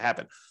that's what's going to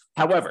happen.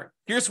 However,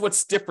 here's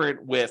what's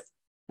different with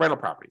rental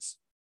properties.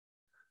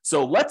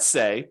 So let's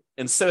say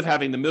instead of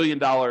having the $1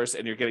 million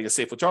and you're getting a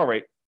safe withdrawal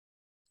rate,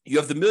 you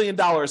have the $1 million,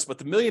 but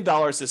the $1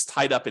 million is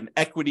tied up in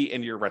equity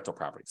in your rental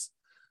properties,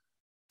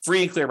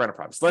 free and clear rental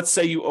properties. Let's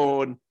say you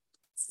own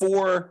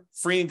 4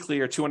 free and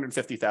clear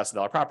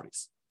 $250,000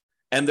 properties,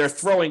 and they're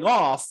throwing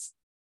off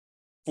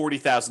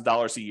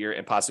 $40,000 a year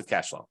in positive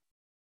cash flow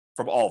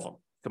from all of them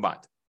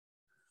combined.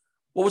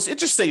 Well, what's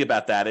interesting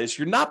about that is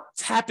you're not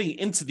tapping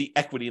into the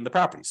equity in the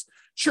properties.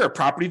 Sure,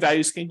 property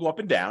values can go up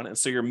and down, and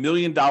so your $1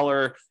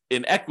 million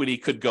in equity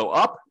could go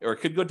up or it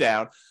could go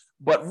down.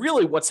 But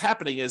really what's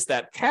happening is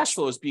that cash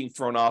flow is being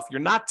thrown off. You're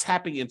not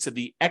tapping into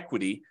the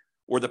equity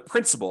or the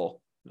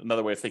principal,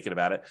 another way of thinking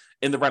about it,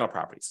 in the rental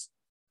properties.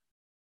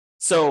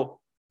 So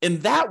in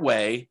that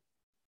way,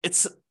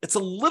 it's a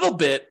little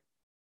bit,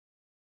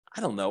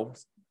 I don't know,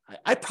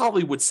 I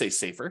probably would say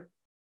safer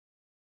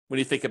when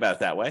you think about it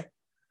that way.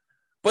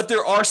 But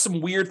there are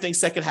some weird things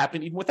that could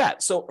happen even with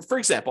that. So for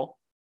example,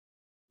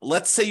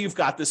 let's say you've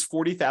got this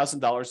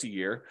 $40,000 a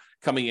year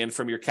coming in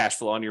from your cash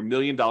flow on your $1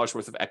 million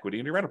worth of equity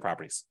in your rental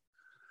properties.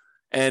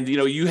 And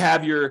you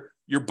have your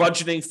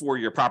budgeting for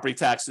your property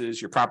taxes,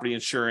 your property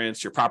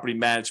insurance, your property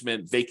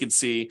management,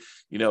 vacancy,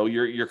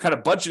 you're kind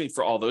of budgeting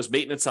for all those,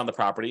 maintenance on the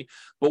property.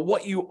 But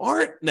what you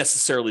aren't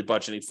necessarily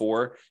budgeting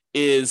for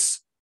is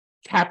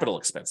capital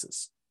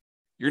expenses.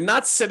 You're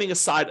not setting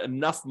aside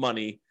enough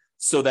money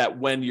so that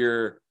when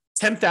your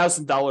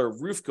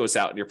 $10,000 roof goes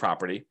out in your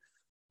property,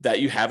 that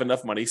you have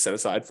enough money set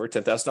aside for a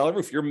 $10,000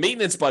 roof. Your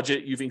maintenance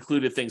budget, you've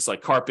included things like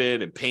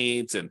carpet and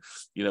paint and,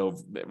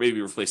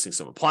 maybe replacing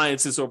some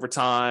appliances over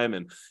time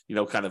and,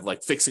 kind of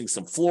like fixing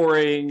some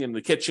flooring in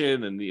the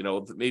kitchen and,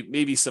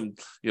 maybe some,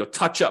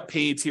 touch up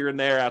paint here and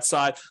there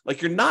outside.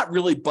 Like you're not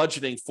really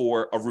budgeting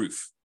for a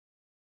roof.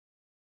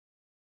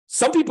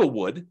 Some people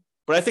would,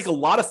 but I think a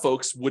lot of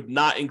folks would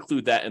not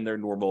include that in their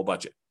normal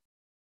budget.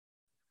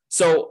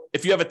 So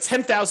if you have a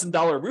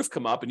 $10,000 roof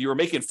come up and you were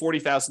making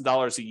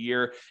 $40,000 a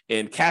year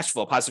in cash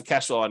flow, positive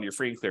cash flow on your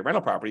free and clear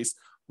rental properties,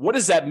 what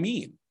does that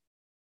mean?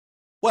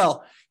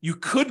 Well, you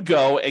could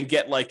go and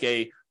get like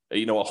a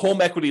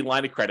home equity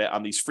line of credit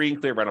on these free and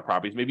clear rental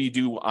properties. Maybe you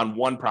do on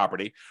one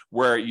property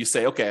where you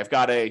say, okay,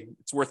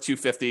 it's worth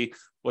 $250.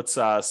 What's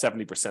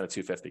 70% of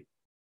 $250?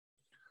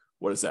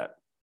 What is that?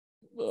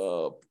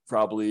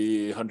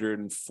 Probably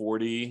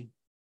 140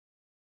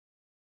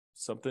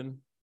 something.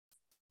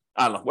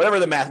 I don't know, whatever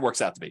the math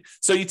works out to be.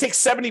 So you take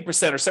 70% or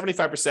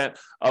 75%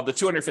 of the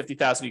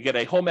 $250,000, you get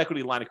a home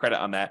equity line of credit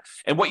on that.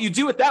 And what you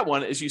do with that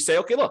one is you say,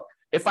 okay, look,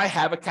 if I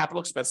have a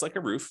capital expense like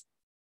a roof,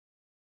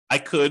 I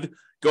could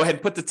go ahead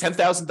and put the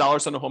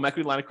 $10,000 on the home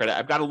equity line of credit.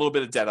 I've got a little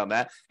bit of debt on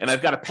that, and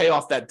I've got to pay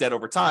off that debt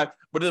over time,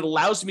 but it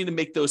allows me to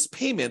make those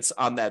payments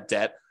on that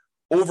debt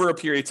over a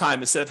period of time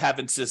instead of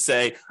having to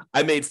say,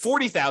 I made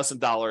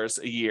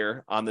 $40,000 a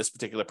year on this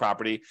particular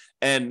property,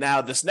 and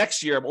now this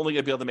next year I'm only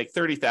going to be able to make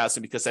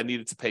 $30,000 because I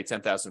needed to pay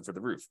 $10,000 for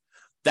the roof.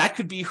 That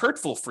could be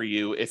hurtful for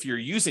you if you're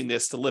using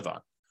this to live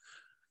on.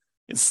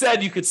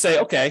 Instead, you could say,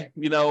 okay,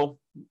 I'm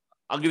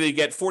going to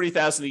get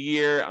 $40,000 a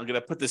year. I'm going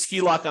to put this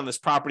HELOC on this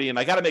property, and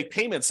I got to make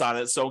payments on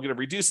it, so I'm going to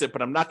reduce it,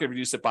 but I'm not going to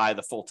reduce it by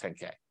the full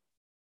 $10K.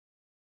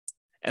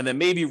 And then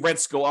maybe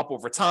rents go up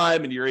over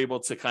time, and you're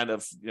able to kind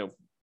of,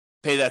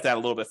 pay that down a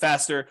little bit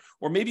faster,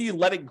 or maybe you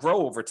let it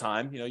grow over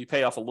time. You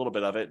pay off a little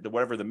bit of it,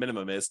 whatever the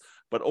minimum is,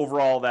 but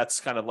overall that's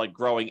kind of like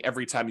growing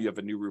every time you have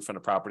a new roof on a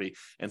property.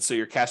 And so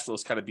your cash flow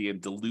is kind of being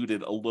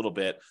diluted a little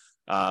bit,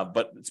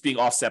 but it's being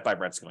offset by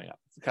rents going up.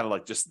 It's kind of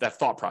like just that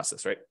thought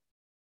process, right?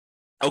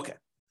 Okay.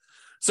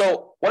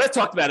 So what I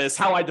talked about is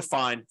how I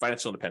define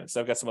financial independence.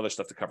 I've got some other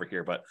stuff to cover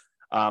here, but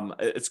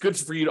it's good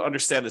for you to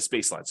understand this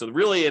baseline. So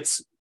really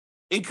it's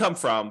income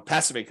from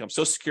passive income,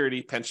 Social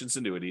Security, pensions,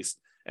 annuities.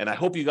 And I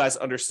hope you guys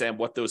understand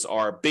what those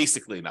are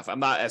basically enough. I'm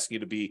not asking you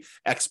to be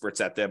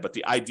experts at them, but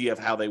the idea of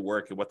how they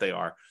work and what they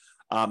are.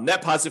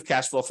 Net positive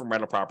cash flow from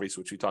rental properties,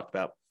 which we talked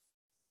about.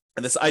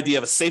 And this idea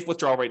of a safe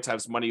withdrawal rate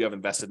times money you have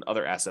invested in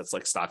other assets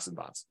like stocks and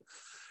bonds.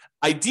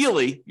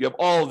 Ideally, you have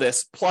all of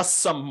this plus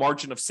some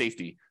margin of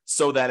safety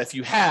so that if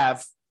you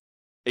have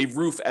a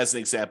roof, as an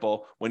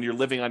example, when you're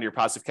living on your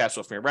positive cash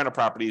flow from your rental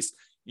properties,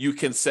 you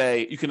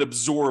can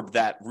absorb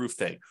that roof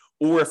thing.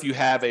 Or if you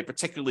have a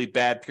particularly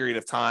bad period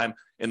of time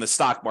in the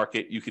stock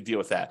market, you could deal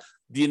with that.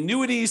 The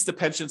annuities, the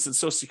pensions, and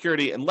Social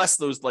Security, unless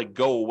those like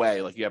go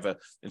away, like you have an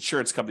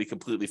insurance company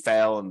completely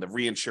fail and the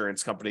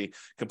reinsurance company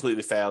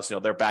completely fails,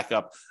 their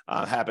backup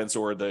happens,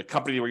 or the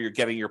company where you're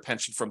getting your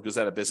pension from goes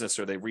out of business,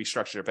 or they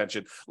restructure your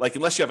pension. Like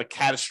unless you have a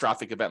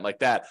catastrophic event like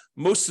that,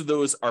 most of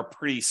those are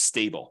pretty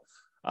stable.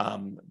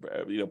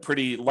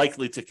 Pretty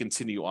likely to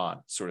continue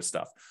on, sort of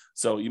stuff.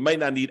 So you might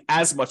not need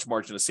as much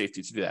margin of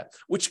safety to do that,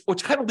 which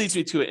kind of leads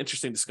me to an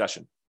interesting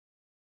discussion.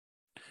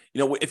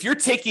 If you're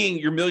taking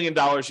your $1 million,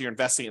 you're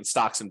investing in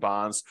stocks and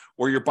bonds,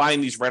 or you're buying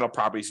these rental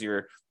properties,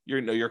 you're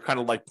kind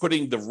of like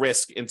putting the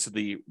risk into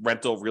the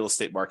rental real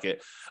estate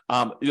market.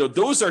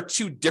 Those are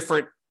two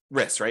different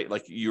risks, right?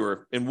 Like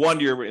you're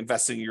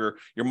investing your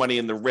money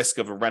in the risk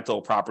of a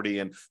rental property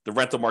and the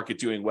rental market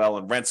doing well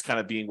and rents kind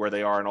of being where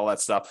they are and all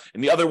that stuff.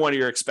 And the other one,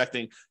 you're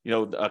expecting,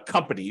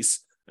 companies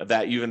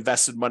that you've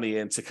invested money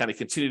in to kind of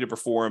continue to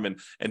perform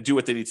and do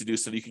what they need to do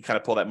so that you can kind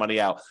of pull that money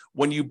out.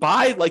 When you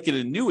buy like an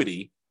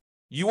annuity,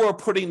 you are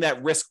putting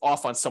that risk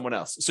off on someone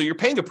else. So you're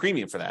paying a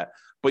premium for that,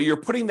 but you're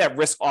putting that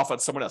risk off on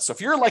someone else. So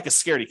if you're like a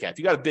scaredy cat, if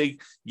you got a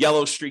big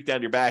yellow streak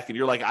down your back and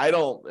you're like, I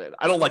don't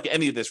like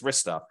any of this risk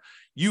stuff,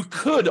 you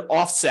could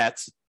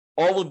offset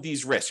all of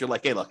these risks. You're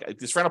like, hey, look,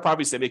 these rental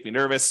properties, they make me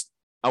nervous.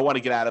 I want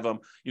to get out of them.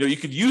 You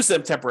could use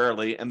them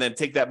temporarily and then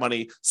take that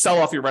money, sell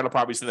off your rental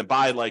properties, and then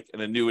buy like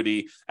an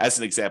annuity as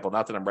an example.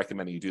 Not that I'm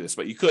recommending you do this,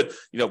 but you could,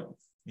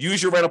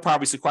 use your rental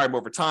properties to acquire them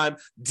over time,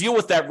 deal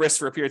with that risk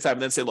for a period of time,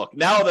 and then say, look,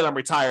 now that I'm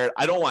retired,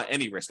 I don't want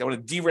any risk. I want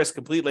to de-risk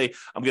completely.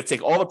 I'm going to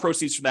take all the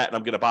proceeds from that and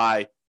I'm going to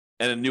buy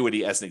an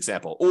annuity as an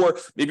example. Or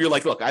maybe you're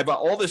like, look, I've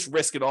got all this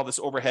risk and all this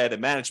overhead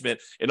and management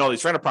and all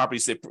these rental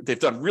properties. They've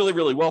done really,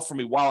 really well for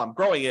me while I'm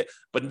growing it.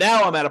 But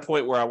now I'm at a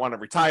point where I want to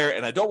retire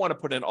and I don't want to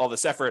put in all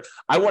this effort.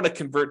 I want to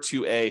convert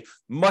to a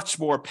much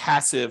more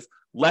passive,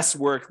 less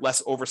work,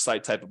 less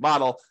oversight type of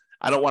model.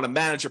 I don't want to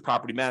manage a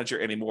property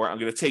manager anymore. I'm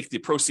going to take the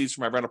proceeds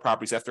from my rental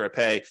properties after I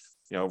pay,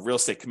 real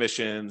estate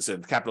commissions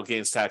and capital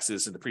gains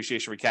taxes and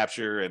depreciation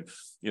recapture and,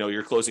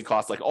 your closing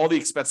costs, like all the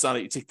expenses on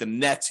it. You take the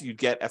net you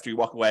get after you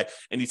walk away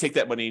and you take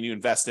that money and you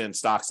invest in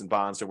stocks and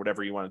bonds or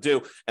whatever you want to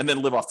do, and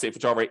then live off safe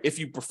withdrawal rate if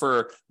you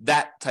prefer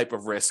that type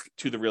of risk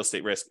to the real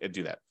estate risk, and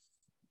do that.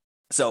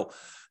 So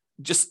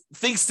just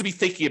things to be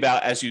thinking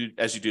about as you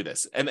do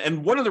this.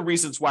 And one of the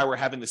reasons why we're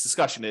having this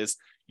discussion is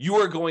you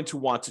are going to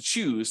want to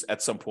choose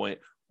at some point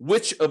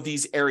which of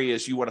these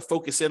areas you want to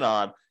focus in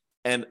on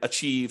and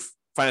achieve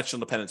financial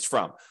independence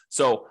from.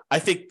 So I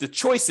think the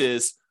choice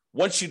is,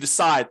 once you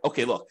decide,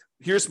 okay, look,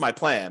 here's my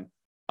plan.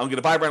 I'm going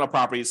to buy rental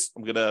properties.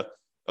 I'm going to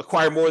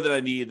acquire more than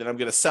I need. Then I'm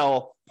going to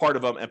sell part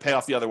of them and pay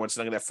off the other ones.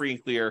 And I'm going to have free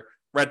and clear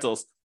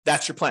rentals.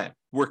 That's your plan.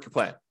 Work your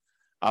plan.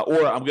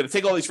 Or I'm going to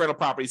take all these rental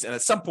properties, and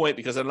at some point,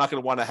 because I'm not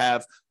going to want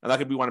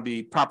to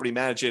be property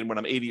managing when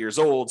I'm 80 years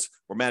old,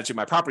 or managing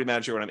my property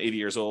manager when I'm 80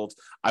 years old,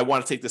 I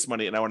want to take this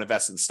money and I want to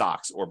invest in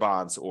stocks or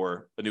bonds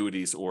or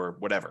annuities or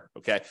whatever.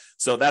 Okay.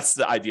 So that's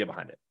the idea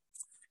behind it.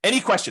 Any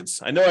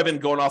questions? I know I've been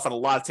going off on a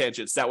lot of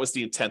tangents. That was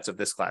the intent of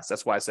this class.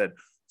 That's why I said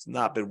it's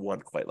not been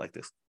one quite like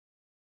this.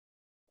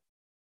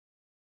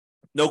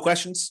 No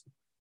questions?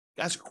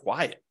 You guys are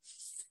quiet.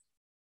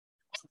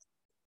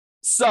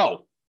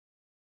 So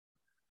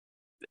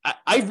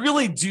I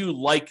really do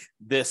like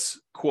this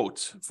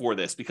quote for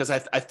this, because I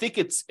think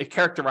it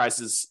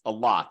characterizes a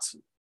lot.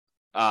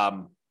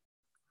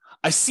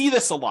 I see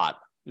this a lot.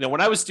 When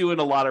I was doing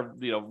a lot of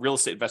real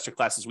estate investor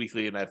classes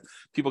weekly, and I have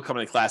people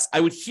coming to class, I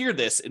would hear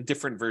this in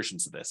different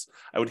versions of this.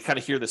 I would kind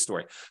of hear this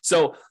story.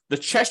 So the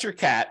Cheshire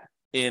Cat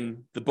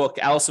in the book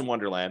Alice in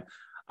Wonderland,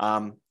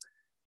 I'll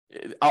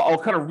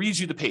kind of read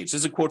you the page.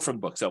 This is a quote from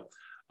the book. So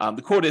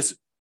the quote is,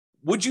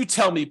 "Would you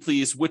tell me,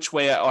 please, which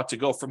way I ought to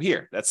go from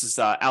here?" That's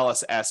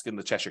Alice asking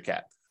the Cheshire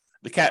Cat.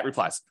 The cat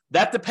replies,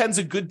 "That depends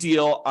a good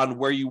deal on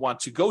where you want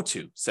to go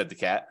to," said the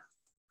cat.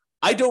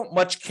 "I don't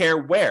much care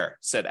where,"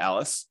 said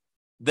Alice.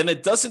 "Then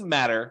it doesn't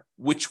matter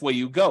which way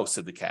you go,"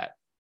 said the cat.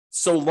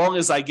 "So long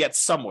as I get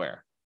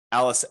somewhere,"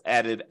 Alice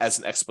added as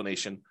an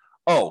explanation.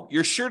 "Oh,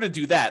 you're sure to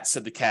do that,"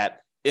 said the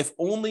cat, if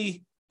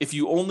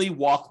you only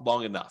walk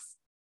long enough."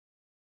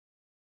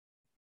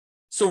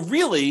 So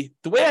really,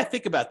 the way I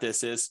think about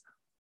this is,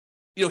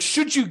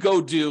 should you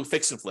go do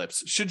fix and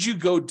flips? Should you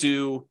go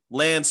do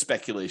land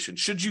speculation?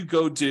 Should you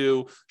go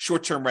do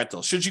short-term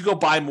rentals? Should you go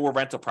buy more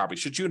rental property?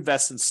 Should you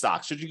invest in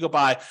stocks? Should you go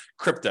buy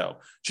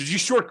crypto? Should you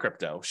short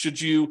crypto? Should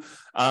you,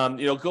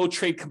 go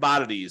trade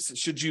commodities?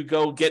 Should you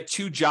go get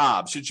 2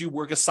 jobs? Should you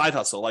work a side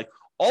hustle? Like,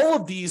 all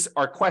of these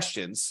are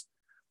questions,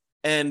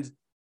 and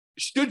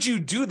should you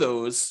do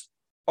those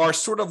are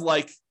sort of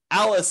like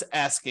Alice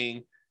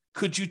asking,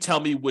 could you tell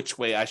me which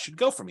way I should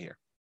go from here?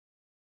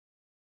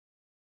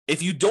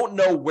 If you don't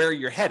know where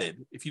you're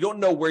headed, if you don't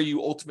know where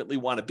you ultimately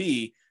want to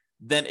be,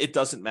 then it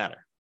doesn't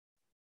matter.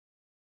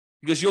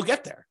 because you'll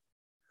get there.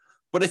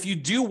 But if you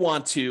do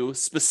want to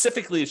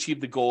specifically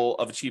achieve the goal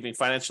of achieving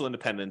financial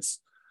independence,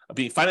 of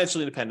being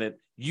financially independent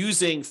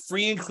using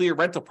free and clear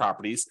rental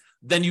properties,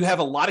 then you have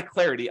a lot of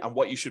clarity on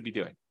what you should be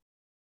doing.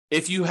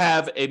 If you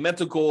have a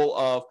mental goal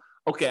of,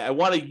 okay, I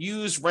want to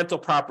use rental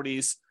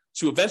properties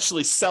to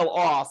eventually sell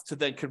off to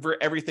then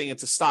convert everything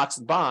into stocks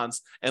and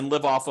bonds and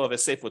live off of a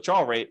safe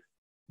withdrawal rate,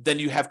 then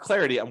you have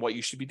clarity on what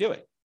you should be doing.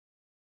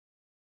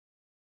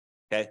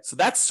 Okay, so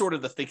that's sort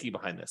of the thinking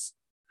behind this.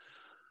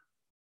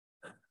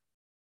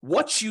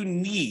 What you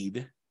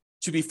need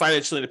to be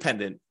financially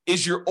independent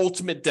is your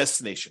ultimate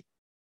destination.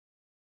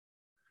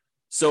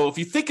 So if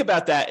you think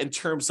about that in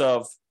terms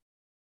of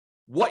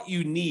what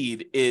you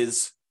need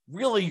is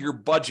really your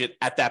budget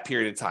at that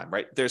period of time,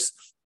 right?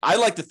 I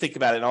like to think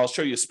about it, and I'll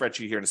show you a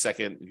spreadsheet here in a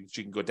second,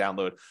 you can go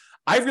download.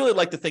 I really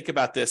like to think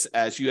about this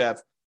as you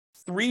have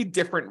 3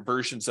 different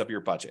versions of your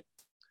budget.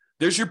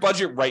 There's your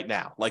budget right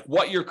now, like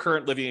what your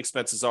current living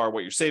expenses are,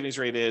 what your savings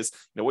rate is,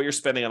 what you're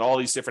spending on all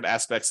these different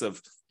aspects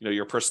of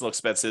your personal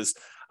expenses.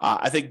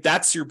 I think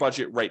that's your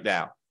budget right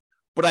now.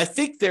 But I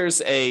think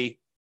there's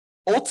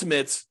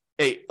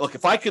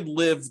if I could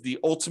live the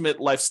ultimate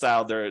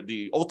lifestyle,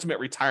 the ultimate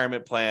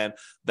retirement plan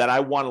that I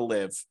want to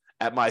live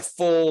at my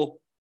full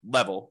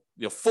level,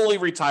 fully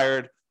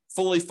retired,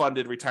 fully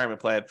funded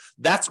retirement plan,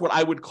 that's what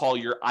I would call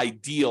your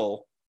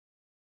ideal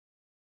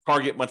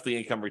target monthly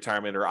income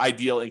retirement or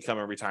ideal income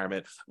in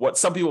retirement, what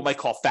some people might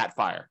call Fat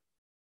FIRE.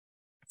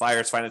 FIRE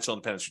is financial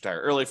independence,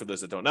 retire early, for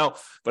those that don't know.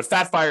 But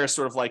Fat FIRE is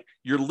sort of like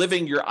you're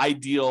living your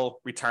ideal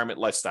retirement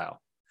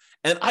lifestyle.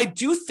 And I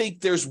do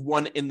think there's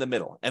one in the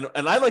middle. And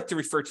I like to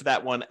refer to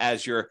that one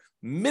as your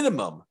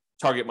minimum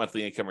target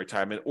monthly income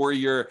retirement, or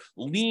your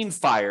lean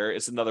FIRE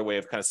is another way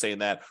of kind of saying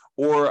that.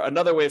 Or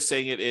another way of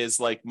saying it is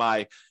like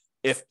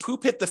if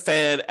poop hit the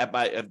fan at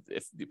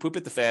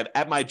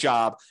my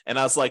job and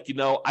I was like,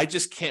 I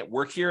just can't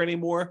work here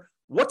anymore.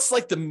 What's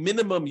like the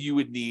minimum you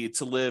would need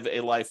to live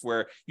a life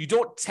where you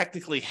don't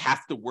technically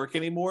have to work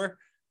anymore?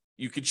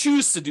 You could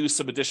choose to do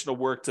some additional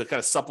work to kind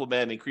of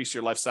supplement and increase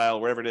your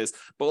lifestyle, whatever it is.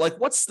 But like,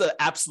 what's the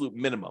absolute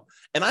minimum?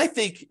 And I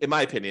think, in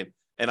my opinion,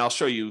 and I'll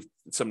show you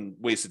some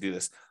ways to do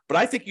this, but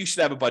I think you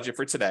should have a budget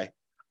for today.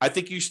 I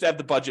think you should have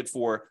the budget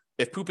for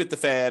if poop hit the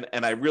fan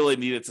and I really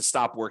needed to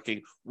stop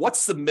working,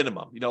 what's the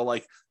minimum?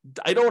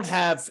 I don't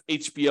have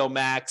HBO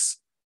Max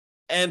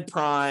and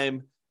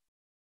Prime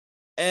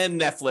and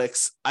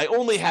Netflix. I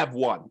only have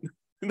one.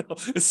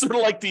 It's sort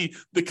of like the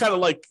kind of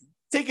like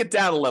take it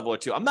down a level or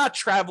two. I'm not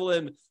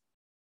traveling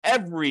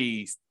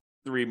every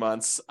 3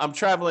 months. I'm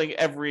traveling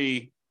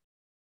every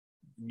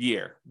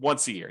year,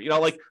 once a year,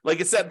 like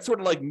it's that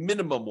sort of like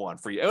minimum one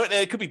for you. And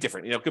it could be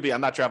different, it could be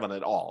I'm not traveling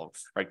at all,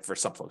 right? For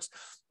some folks,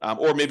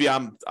 or maybe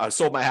I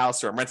sold my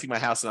house or I'm renting my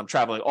house and I'm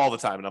traveling all the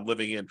time and I'm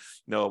living in,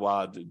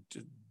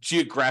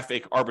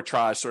 geographic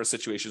arbitrage sort of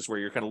situations where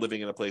you're kind of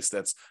living in a place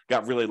that's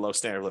got really low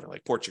standard of living,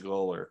 like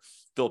Portugal or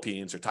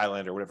Philippines or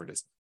Thailand or whatever it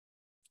is.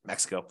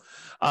 Mexico.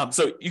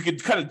 So you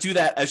could kind of do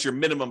that as your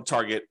minimum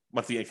target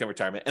monthly income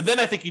retirement. And then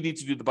I think you need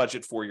to do the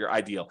budget for your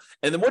ideal.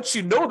 And then once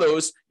you know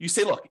those, you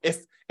say, look,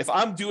 if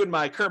I'm doing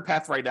my current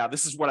path right now,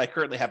 this is what I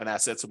currently have in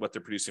assets and what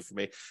they're producing for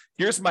me.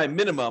 Here's my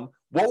minimum.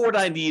 What would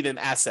I need in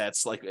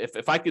assets? Like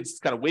if I could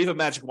kind of wave a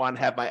magic wand,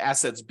 have my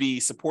assets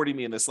be supporting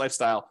me in this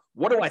lifestyle,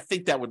 what do I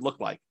think that would look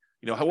like?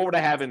 What would I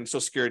have in Social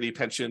Security,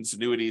 pensions,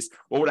 annuities?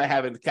 What would I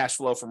have in cash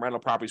flow from rental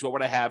properties? What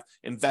would I have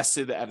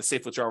invested at a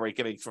safe withdrawal rate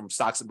getting from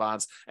stocks and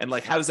bonds? And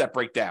how does that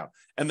break down?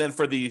 And then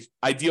for the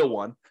ideal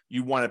one,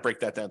 you want to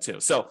break that down too.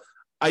 So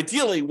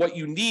ideally, what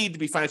you need to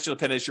be financially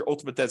independent is your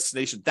ultimate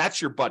destination.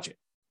 That's your budget.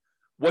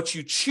 What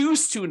you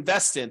choose to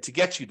invest in to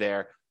get you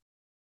there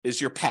is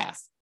your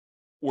path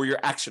or your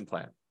action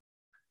plan.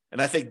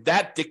 And I think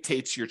that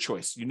dictates your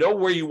choice. You know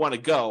where you want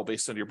to go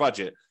based on your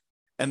budget.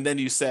 And then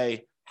you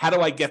say, how do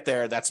I get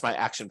there? That's my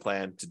action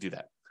plan to do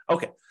that.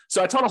 Okay,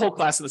 so I taught a whole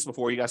class on this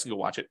before. You guys can go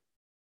watch it.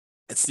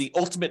 It's the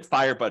ultimate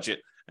FIRE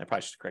budget. I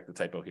probably should correct the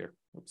typo here.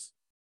 Oops.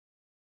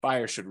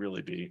 FIRE should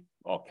really be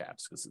all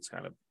caps because it's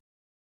kind of,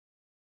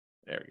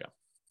 there we go.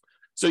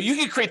 So you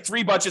can create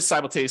 3 budgets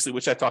simultaneously,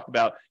 which I talked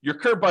about. Your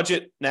current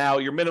budget now,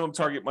 your minimum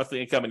target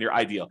monthly income, and your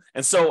ideal.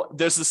 And so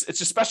there's this, it's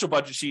a special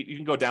budget sheet. You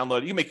can go download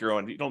it. You can make your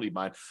own. You don't need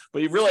mine.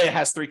 But it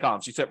has 3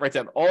 columns. You write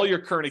down all your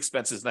current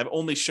expenses. And I've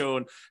only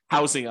shown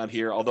housing on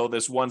here, although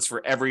there's ones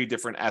for every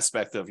different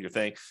aspect of your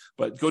thing.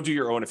 But go do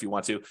your own if you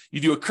want to. You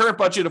do a current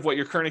budget of what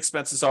your current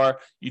expenses are.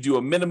 You do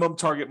a minimum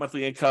target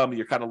monthly income.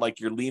 You're kind of like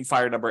your lean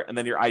FIRE number, and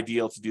then your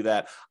ideal to do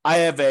that. I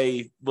have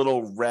a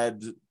little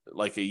red,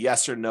 like a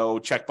yes or no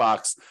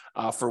checkbox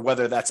for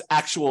whether that's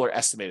actual or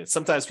estimated.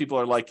 Sometimes people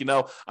are like,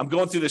 I'm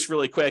going through this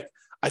really quick.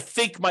 I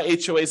think my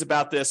HOA is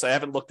about this. I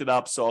haven't looked it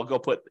up, so I'll go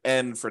put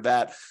N for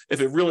that.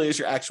 If it really is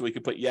your actual, you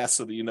can put yes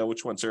so that you know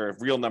which ones are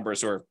real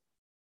numbers or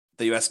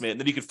that you estimate, and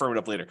then you can firm it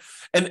up later.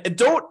 And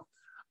don't,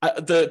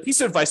 the piece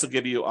of advice I'll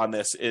give you on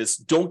this is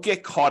don't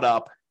get caught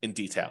up in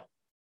detail,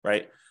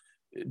 right?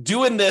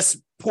 Doing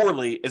this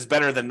poorly is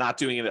better than not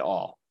doing it at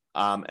all.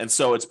 And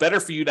so it's better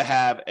for you to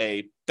have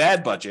a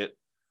bad budget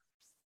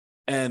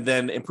and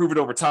then improve it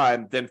over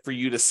time than for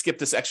you to skip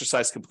this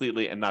exercise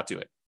completely and not do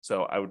it.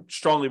 So I would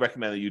strongly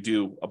recommend that you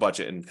do a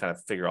budget and kind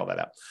of figure all that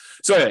out.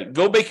 So anyway,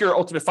 go make your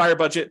ultimate fire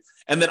budget.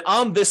 And then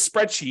on this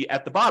spreadsheet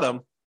at the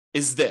bottom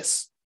is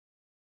this.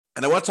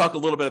 And I want to talk a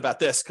little bit about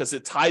this because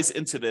it ties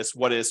into this,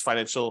 what is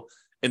financial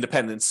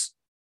independence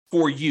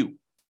for you.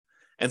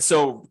 And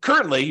so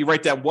currently you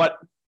write down what,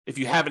 if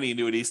you have any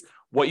annuities,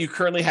 what you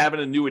currently have in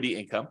annuity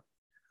income.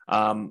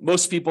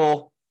 Most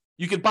people,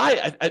 you can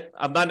buy,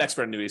 I'm not an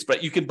expert in annuities,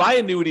 but you can buy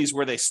annuities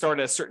where they start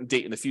at a certain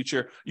date in the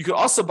future. You can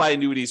also buy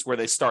annuities where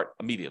they start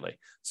immediately.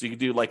 So you can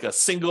do like a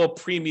single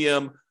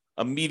premium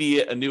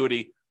immediate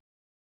annuity.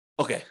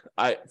 Okay,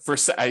 I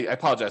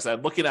apologize.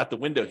 I'm looking out the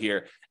window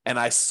here and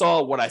I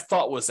saw what I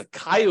thought was a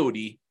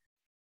coyote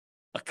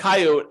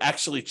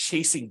actually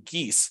chasing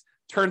geese.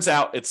 Turns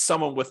out it's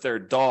someone with their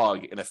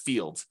dog in a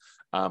field.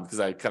 Because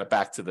I kind of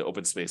back to the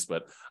open space,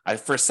 but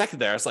for a second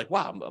there, I was like,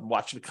 wow, I'm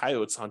watching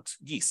coyotes hunt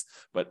geese,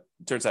 but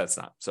it turns out it's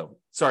not. So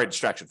sorry,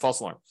 distraction,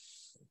 false alarm.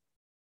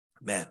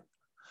 Man,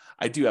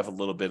 I do have a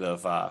little bit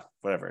of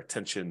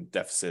attention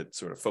deficit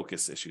sort of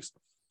focus issues.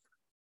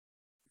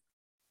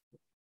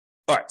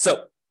 All right,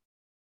 so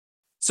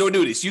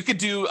annuities. You could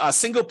do a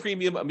single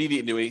premium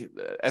immediate annuity,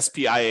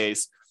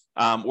 SPIAs,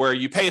 where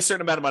you pay a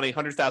certain amount of money,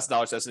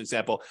 $100,000 as an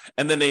example,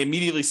 and then they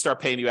immediately start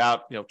paying you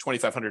out,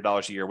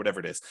 $2,500 a year, whatever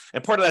it is.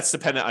 And part of that's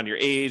dependent on your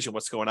age and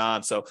what's going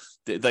on. So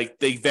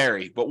they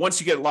vary, but once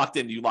you get locked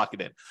in, you lock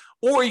it in.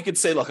 Or you could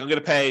say, look, I'm going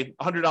to pay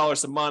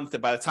 $100 a month,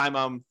 and by the time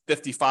I'm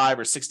 55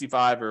 or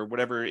 65 or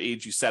whatever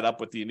age you set up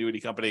with the annuity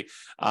company,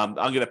 I'm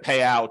going to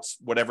pay out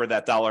whatever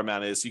that dollar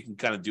amount is. You can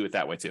kind of do it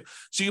that way too.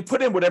 So you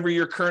put in whatever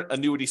your current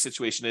annuity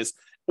situation is,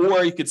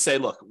 or you could say,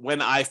 look,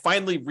 when I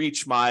finally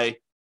reach my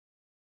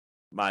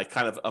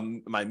kind of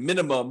my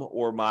minimum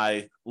or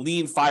my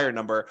lean fire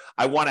number,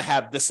 I want to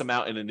have this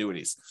amount in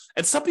annuities.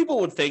 And some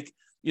people would think,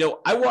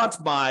 I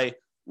want my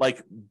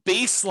like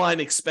baseline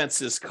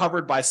expenses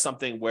covered by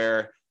something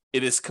where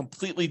it is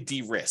completely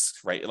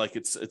de-risked, right? Like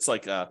it's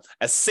like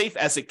as safe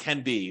as it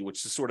can be,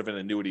 which is sort of an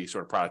annuity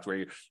sort of product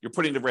where you're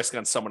putting the risk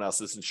on someone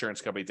else's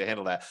insurance company to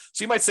handle that.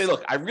 So you might say,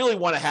 look, I really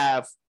want to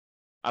have,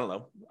 I don't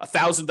know,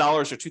 $1,000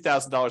 or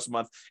 $2,000 a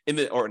month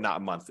or not a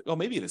month. Oh,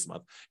 maybe it is a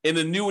month in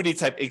annuity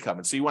type income.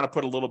 And so you want to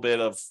put a little bit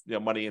of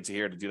money into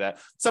here to do that.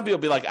 Some people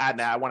will be like,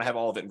 I want to have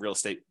all of it in real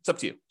estate. It's up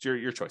to you. It's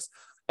your choice.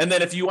 And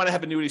then if you want to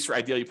have annuities for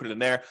ideal, you put it in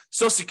there.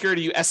 Social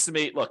Security, you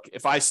estimate, look,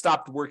 if I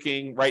stopped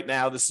working right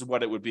now, this is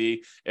what it would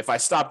be. If I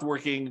stopped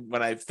working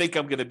when I think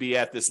I'm going to be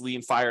at this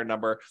lean fire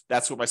number,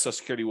 that's what my Social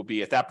Security will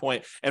be at that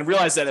point. And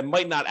realize that it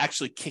might not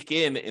actually kick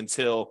in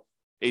until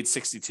age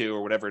 62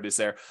 or whatever it is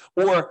there.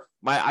 Or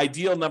my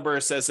ideal number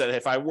says that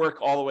if I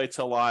work all the way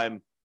till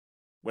I'm,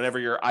 whatever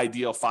your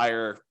ideal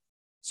fire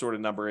sort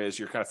of number is,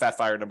 your kind of fat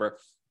fire number,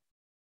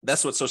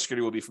 that's what Social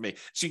Security will be for me.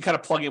 So you can kind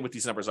of plug in what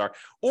these numbers are.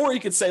 Or you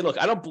could say, look,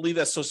 I don't believe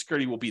that Social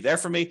Security will be there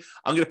for me.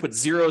 I'm going to put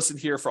zeros in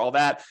here for all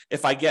that.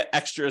 If I get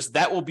extras,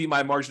 that will be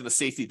my margin of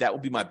safety. That will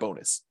be my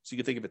bonus. So you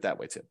can think of it that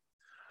way too.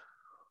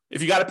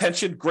 If you got a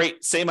pension,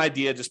 great. Same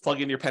idea. Just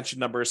plug in your pension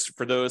numbers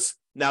for those.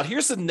 Now,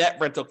 here's the net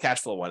rental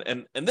cash flow one.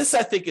 And this,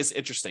 I think, is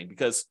interesting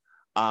because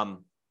let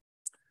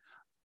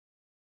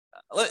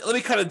me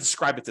kind of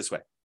describe it this way.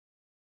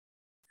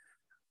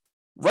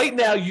 Right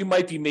now, you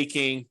might be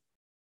making,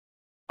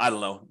 I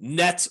don't know,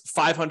 net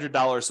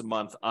 $500 a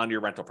month on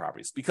your rental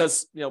properties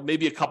because,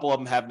 maybe a couple of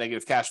them have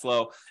negative cash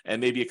flow and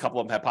maybe a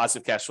couple of them have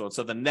positive cash flow. And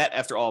so the net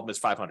after all of them is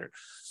 500.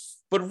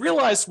 But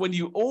realize when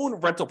you own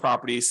rental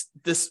properties,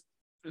 this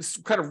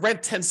kind of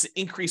rent tends to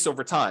increase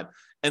over time.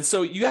 And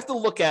so you have to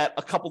look at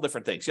a couple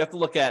different things. You have to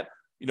look at,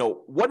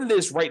 what it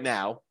is right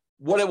now,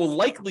 what it will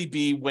likely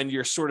be when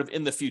you're sort of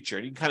in the future.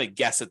 And you can kind of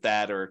guess at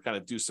that or kind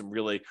of do some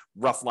really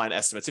rough line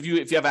estimates. If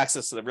you have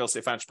access to the Real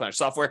Estate Financial Planner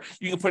software,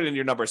 you can put it in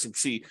your numbers and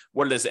see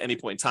what it is at any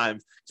point in time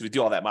because we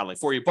do all that modeling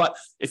for you. But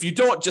if you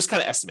don't, just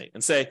kind of estimate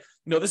and say,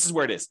 this is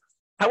where it is.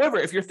 However,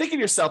 if you're thinking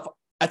to yourself,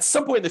 at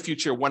some point in the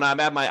future, when I'm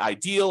at my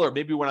ideal or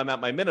maybe when I'm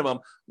at my minimum,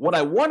 what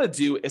I want to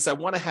do is I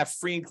want to have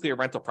free and clear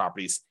rental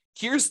properties.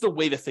 Here's the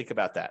way to think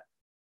about that.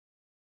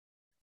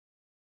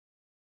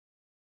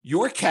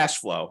 Your cash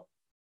flow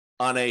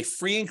on a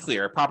free and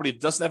clear property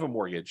that doesn't have a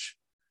mortgage,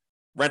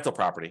 rental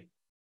property,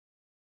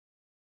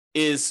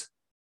 is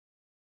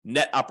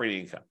net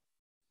operating income.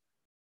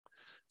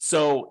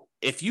 So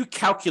if you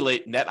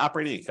calculate net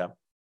operating income,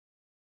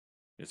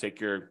 you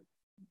take your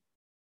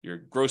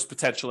gross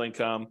potential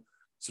income,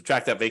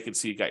 subtract that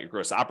vacancy, you got your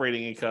gross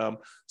operating income,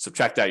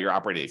 subtract out your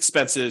operating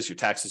expenses, your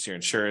taxes, your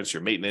insurance,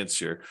 your maintenance,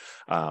 your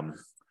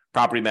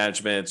property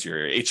management,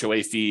 your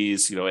HOA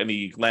fees,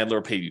 any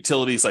landlord paid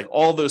utilities, like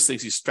all those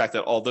things, you subtract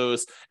out all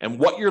those. And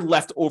what you're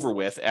left over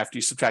with after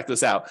you subtract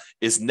those out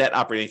is net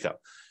operating income.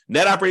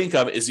 Net operating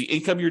income is the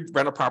income your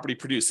rental property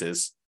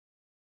produces,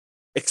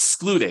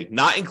 excluding,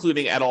 not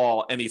including at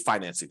all, any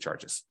financing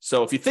charges.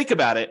 So if you think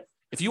about it,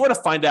 if you want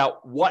to find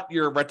out what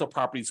your rental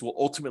properties will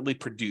ultimately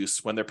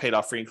produce when they're paid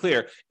off free and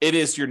clear, it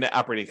is your net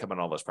operating income on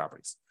all those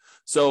properties.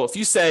 So if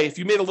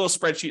you made a little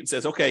spreadsheet and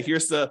says, okay,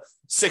 here's the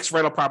 6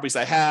 rental properties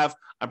I have,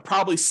 I'm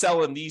probably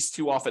selling these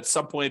two off at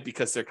some point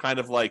because they're kind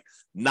of like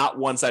not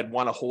ones I'd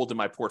want to hold in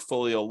my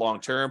portfolio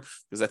long-term,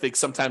 because I think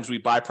sometimes we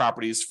buy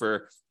properties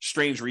for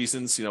strange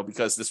reasons,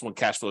 because this one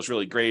cash flow is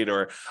really great,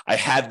 or I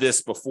had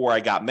this before I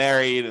got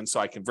married and so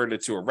I converted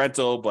it to a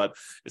rental, but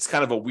it's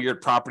kind of a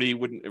weird property.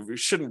 It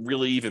shouldn't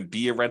really even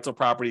be a rental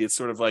property. It's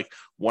sort of like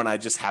one I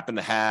just happen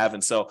to have.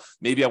 And so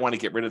maybe I want to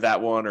get rid of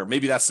that one, or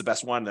maybe that's the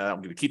best one and I'm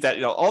going to keep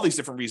that, all these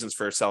different reasons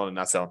for selling and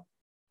not selling.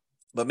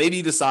 But maybe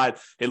you decide,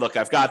 hey, look,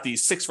 I've got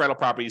these 6 rental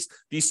properties.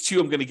 These 2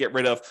 I'm going to get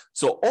rid of.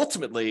 So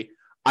ultimately,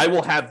 I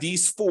will have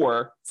these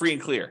 4 free and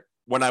clear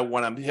when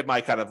I hit my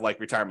kind of like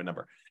retirement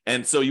number.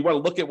 And so you want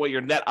to look at what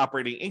your net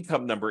operating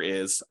income number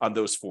is on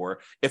those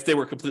 4, if they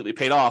were completely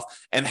paid off,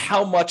 and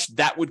how much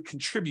that would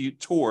contribute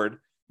toward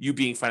you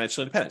being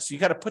financially independent. So you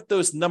got to put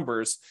those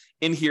numbers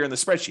in here in the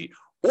spreadsheet.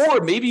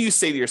 Or maybe you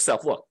say to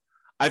yourself, look,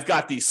 I've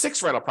got these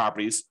 6 rental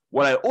properties.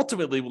 What I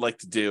ultimately would like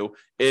to do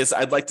is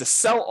I'd like to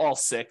sell all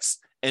 6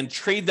 and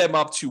trade them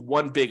up to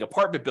one big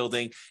apartment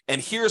building.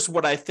 And here's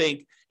what I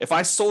think, if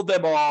I sold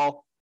them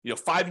all,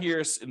 5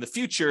 years in the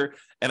future,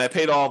 and I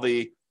paid all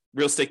the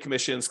real estate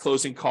commissions,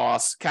 closing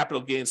costs,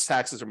 capital gains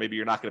taxes, or maybe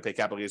you're not going to pay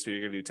capital gains, maybe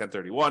you're going to do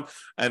 1031,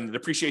 and the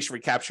depreciation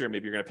recapture,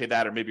 maybe you're going to pay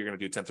that, or maybe you're going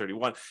to do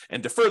 1031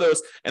 and defer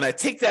those. And I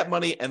take that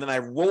money and then I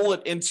roll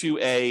it into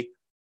a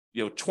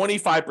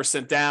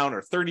 25% down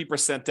or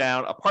 30%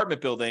 down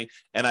apartment building,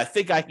 and I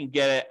think I can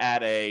get it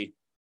at a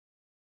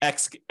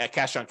X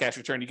cash on cash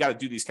return. You got to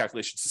do these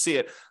calculations to see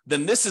it.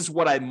 Then this is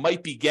what I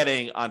might be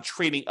getting on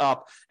trading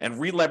up and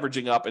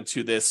re-leveraging up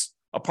into this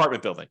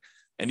apartment building.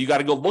 And you got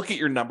to go look at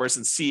your numbers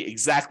and see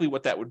exactly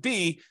what that would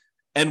be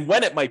and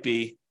when it might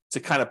be to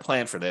kind of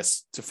plan for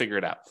this, to figure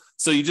it out.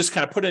 So you just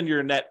kind of put in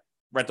your net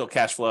rental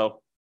cash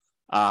flow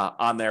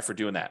on there for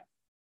doing that.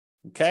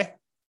 Okay.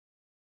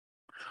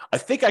 I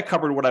think I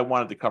covered what I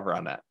wanted to cover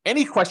on that.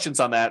 Any questions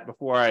on that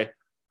before I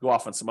go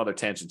off on some other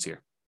tangents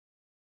here?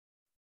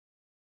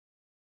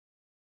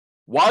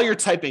 While you're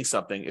typing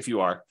something, if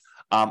you are,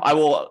 I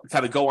will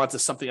kind of go on to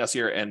something else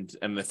here, and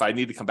if I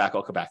need to come back,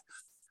 I'll come back.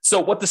 So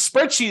what the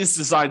spreadsheet is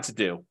designed to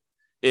do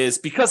is,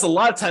 because a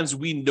lot of times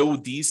we know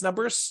these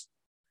numbers,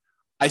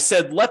 I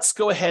said, let's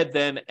go ahead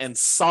then and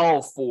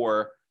solve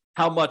for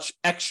how much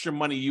extra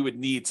money you would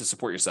need to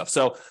support yourself.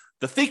 So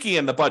the thinking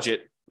in the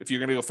budget, if you're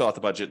going to go fill out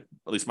the budget,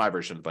 at least my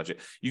version of the budget,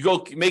 you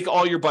go make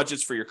all your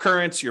budgets for your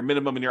current, your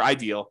minimum, and your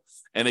ideal,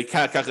 and it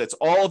kind of calculates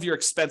all of your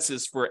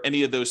expenses for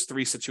any of those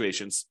 3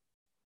 situations.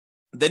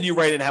 Then you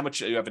write in how much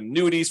you have in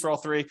annuities for all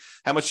 3,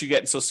 how much you get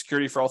in Social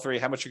Security for all 3,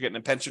 how much you're getting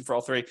in pension for all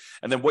 3,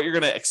 and then what you're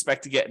going to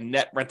expect to get in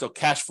net rental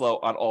cash flow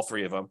on all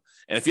 3 of them.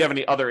 And if you have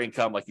any other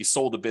income, like you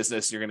sold a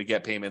business, you're going to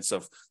get payments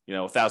of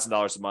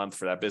 $1,000 a month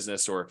for that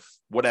business or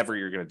whatever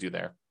you're going to do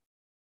there.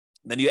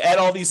 Then you add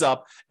all these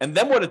up, and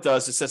then what it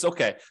does, it says,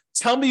 okay,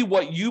 tell me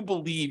what you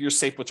believe your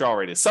safe withdrawal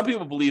rate is. Some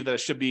people believe that it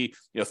should be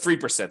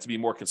 3% to be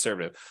more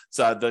conservative.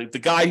 So the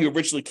guy who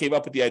originally came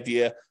up with the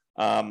idea,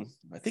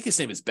 I think his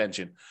name is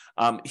Benjamin.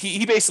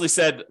 He basically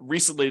said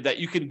recently that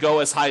you can go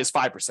as high as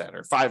 5%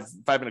 or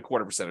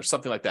 5.25% or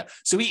something like that.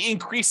 So he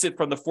increased it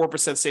from the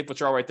 4% safe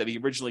withdrawal rate that he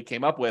originally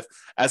came up with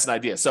as an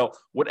idea. So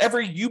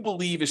whatever you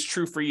believe is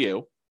true for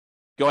you,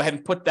 go ahead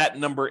and put that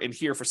number in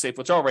here for safe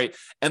withdrawal rate.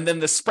 And then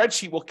the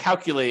spreadsheet will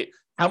calculate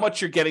how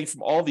much you're getting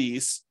from all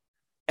these,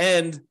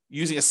 and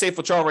using a safe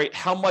withdrawal rate,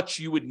 how much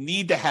you would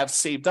need to have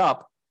saved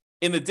up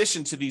in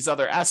addition to these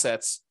other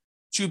assets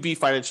to be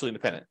financially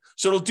independent.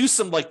 So it'll do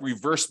some like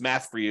reverse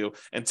math for you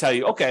and tell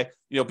you, okay,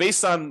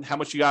 based on how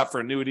much you got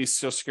for annuities,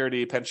 Social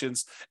Security,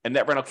 pensions, and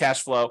net rental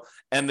cash flow,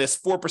 and this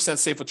 4%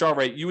 safe withdrawal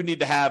rate, you would need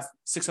to have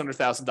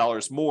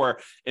 $600,000 more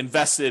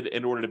invested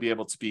in order to be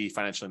able to be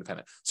financially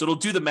independent. So it'll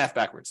do the math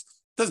backwards.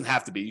 It doesn't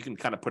have to be. You can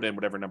kind of put in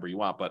whatever number you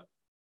want, but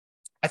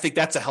I think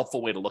that's a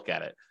helpful way to look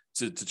at it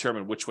to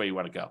determine which way you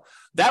want to go.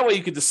 That way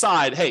you can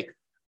decide, hey,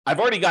 I've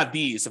already got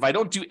these. If I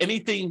don't do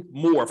anything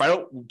more, if I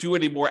don't do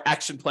any more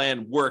action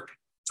plan work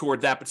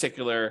toward that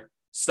particular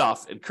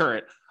stuff in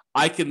current,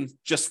 I can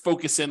just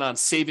focus in on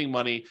saving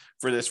money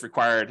for this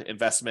required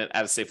investment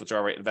at a safe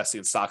withdrawal rate, investing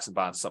in stocks and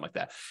bonds, something like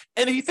that.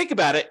 And if you think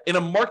about it, in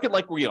a market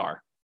like we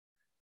are,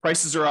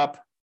 prices are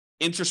up,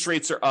 interest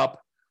rates are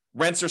up,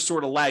 rents are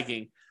sort of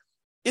lagging.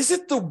 Is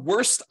it the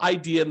worst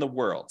idea in the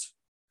world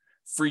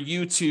for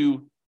you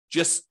to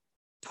just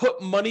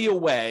put money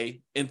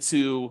away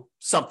into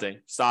something,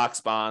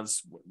 stocks,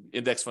 bonds,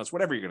 index funds,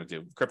 whatever you're going to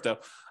do, crypto?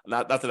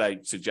 Not that I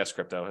suggest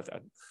crypto.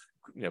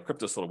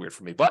 Crypto's a little weird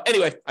for me. But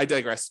anyway, I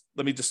digress.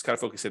 Let me just kind of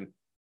focus in.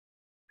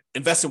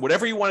 Invest in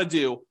whatever you want to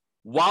do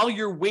while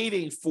you're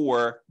waiting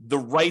for the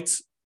right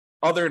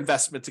other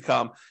investment to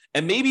come.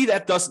 And maybe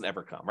that doesn't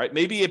ever come, right?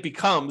 Maybe it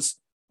becomes,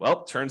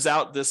 well, turns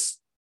out this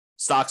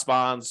stocks,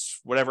 bonds,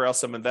 whatever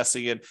else I'm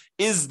investing in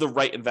is the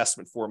right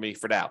investment for me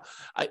for now.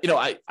 I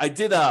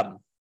did,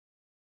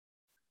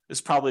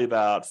 this probably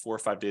about 4 or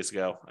 5 days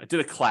ago, I did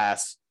a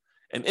class,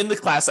 and in the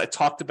class, I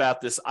talked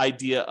about this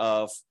idea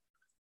of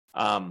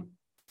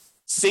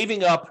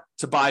saving up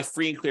to buy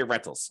free and clear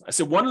rentals. I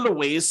said, one of the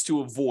ways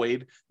to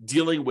avoid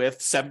dealing with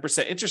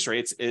 7% interest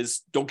rates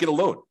is don't get a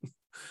loan.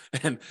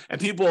 And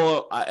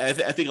people, I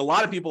think a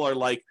lot of people are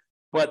like,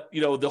 but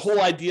the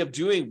whole idea of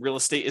doing real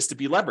estate is to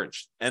be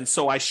leveraged. And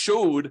so I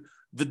showed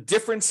the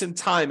difference in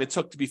time it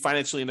took to be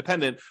financially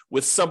independent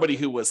with somebody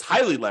who was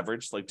highly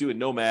leveraged, like doing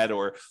Nomad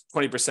or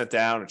 20%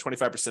 down or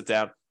 25%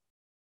 down,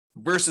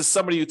 versus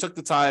somebody who took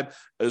the time,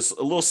 is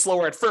a little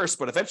slower at first,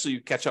 but eventually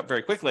you catch up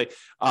very quickly.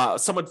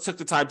 Someone took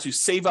the time to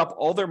save up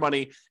all their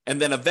money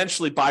and then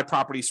eventually buy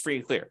properties free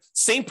and clear.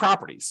 Same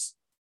properties,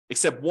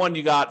 except one,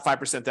 you got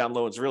 5% down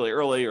loans really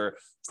early, or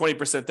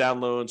 20% down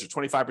loans, or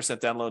 25%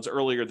 down loans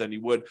earlier than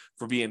you would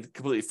for being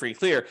completely free and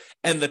clear.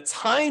 And the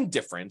time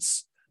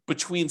difference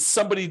between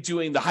somebody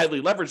doing the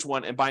highly leveraged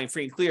one and buying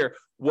free and clear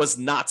was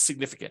not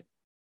significant.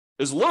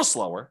 It was a little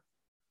slower,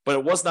 but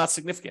it was not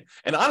significant.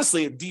 And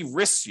honestly, it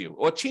de-risks you,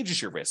 or it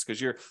changes your risk,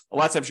 because a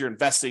lot of times you're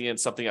investing in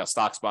something else,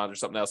 stocks, bonds, or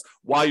something else,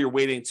 while you're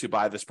waiting to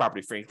buy this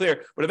property free and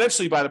clear. But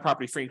eventually you buy the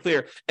property free and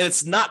clear, and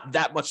it's not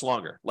that much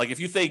longer. Like if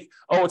you think,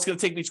 oh, it's going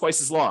to take me twice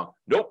as long.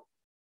 Nope.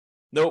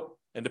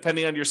 And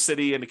depending on your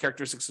city and the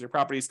characteristics of your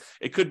properties,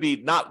 it could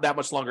be not that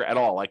much longer at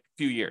all, like a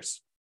few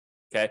years.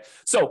 Okay.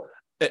 So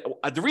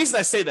the reason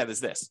I say that is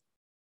this.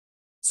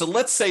 So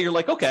let's say you're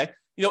like, okay,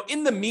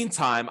 in the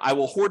meantime, I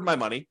will hoard my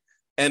money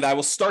and I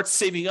will start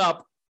saving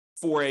up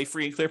for a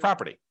free and clear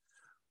property.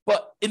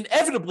 But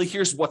inevitably,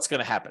 here's what's going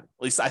to happen.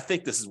 At least I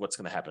think this is what's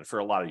going to happen for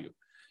a lot of you,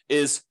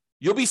 is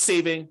you'll be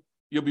saving,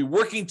 you'll be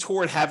working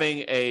toward having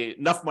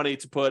enough money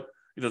to put,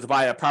 to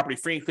buy a property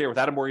free and clear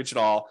without a mortgage at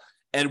all.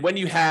 And when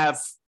you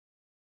have,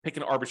 pick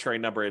an arbitrary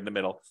number in the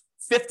middle,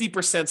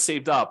 50%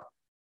 saved up,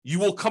 you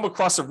will come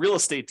across a real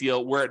estate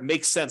deal where it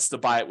makes sense to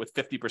buy it with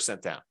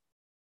 50% down.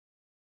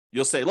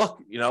 You'll say,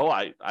 look,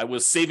 I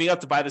was saving up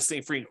to buy this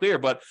thing free and clear,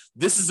 but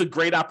this is a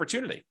great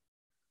opportunity.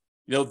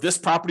 This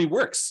property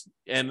works.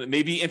 And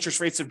maybe interest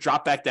rates have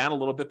dropped back down a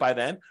little bit by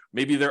then.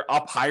 Maybe they're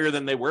up higher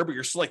than they were, but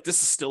you're still like,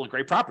 this is still a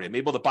great property. I'm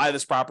able to buy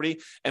this property.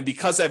 And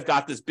because I've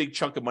got this big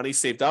chunk of money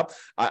saved up,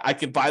 I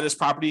can buy this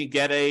property and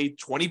get a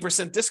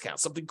 20% discount,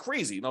 something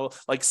crazy,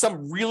 like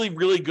some really,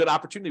 really good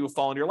opportunity will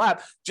fall in your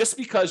lap just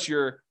because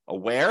you're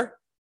aware,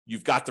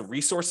 you've got the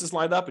resources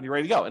lined up and you're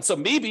ready to go. And so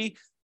maybe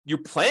you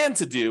plan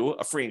to do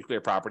a free and clear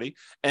property.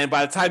 And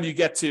by the time you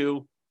get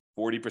to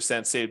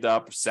 40% saved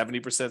up,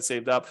 70%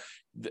 saved up,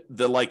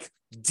 the like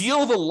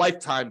deal of a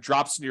lifetime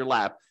drops in your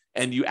lap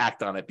and you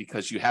act on it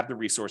because you have the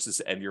resources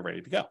and you're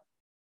ready to go.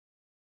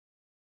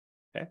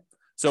 Okay.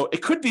 So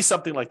it could be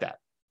something like that.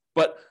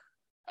 But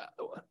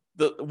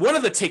one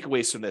of the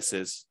takeaways from this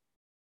is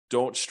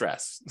don't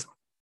stress,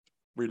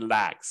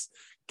 relax,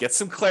 get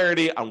some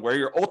clarity on where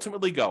you're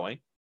ultimately going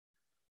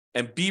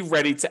and be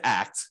ready to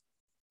act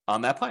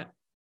on that plan.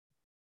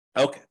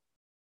 Okay.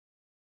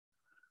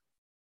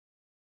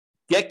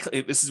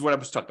 This is what I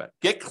was talking about.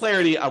 Get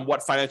clarity on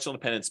what financial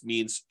independence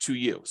means to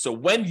you. So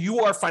when you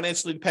are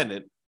financially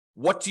independent,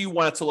 what do you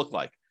want it to look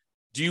like?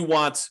 Do you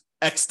want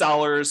X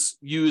dollars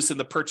used in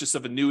the purchase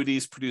of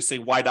annuities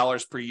producing Y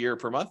dollars per year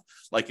per month?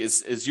 Like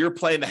is your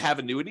plan to have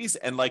annuities,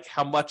 and like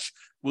how much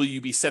will you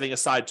be setting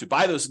aside to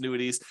buy those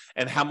annuities,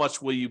 and how much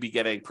will you be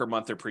getting per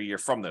month or per year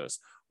from those?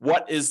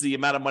 What is the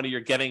amount of money you're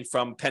getting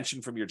from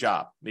pension from your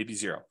job? Maybe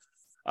zero.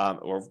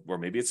 Or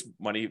maybe it's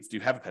money if you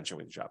have a pension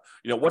with your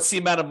job. What's the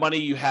amount of money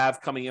you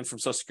have coming in from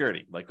Social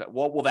Security? Like,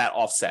 what will that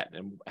offset,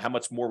 and how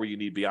much more will you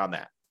need beyond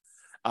that?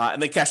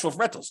 And then cash flow from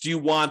rentals. Do you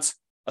want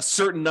a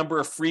certain number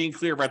of free and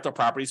clear rental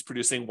properties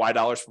producing Y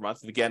dollars per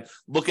month? And again,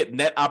 look at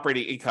net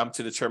operating income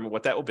to determine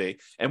what that will be.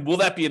 And will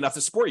that be enough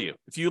to support you?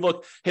 If you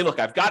look, hey, look,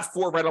 I've got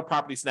 4 rental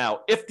properties now.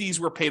 If these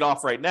were paid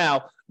off right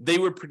now, they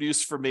would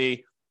produce for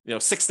me,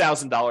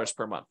 $6,000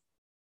 per month.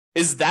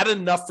 Is that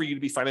enough for you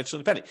to be financially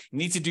independent? You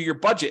need to do your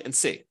budget and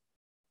see,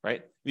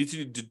 right? You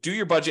need to do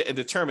your budget and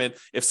determine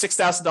if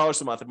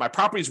 $6,000 a month, if my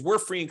properties were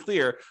free and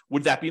clear,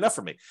 would that be enough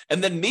for me?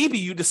 And then maybe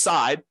you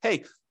decide,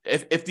 hey,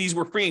 if these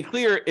were free and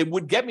clear, it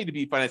would get me to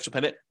be financially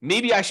independent.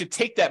 Maybe I should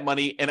take that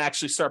money and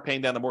actually start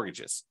paying down the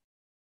mortgages.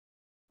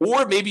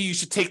 Or maybe you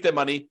should take that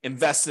money,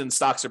 invest in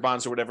stocks or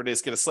bonds or whatever it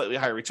is, get a slightly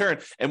higher return.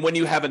 And when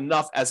you have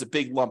enough as a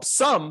big lump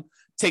sum,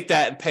 take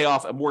that and pay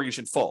off a mortgage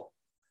in full.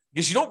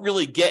 Because you don't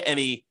really get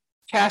any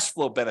cash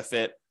flow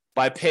benefit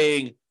by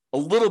paying a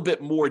little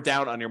bit more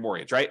down on your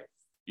mortgage, right?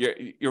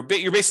 You're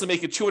basically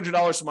making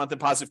 $200 a month in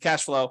positive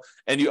cash flow,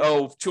 and you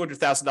owe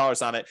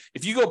 $200,000 on it.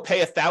 If you go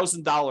pay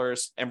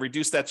 $1,000 and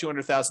reduce that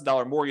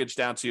 $200,000 mortgage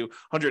down to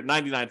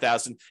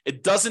 $199,000,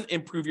 it doesn't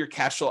improve your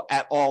cash flow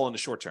at all in the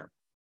short term.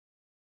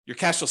 Your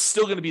cash flow is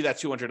still going to be that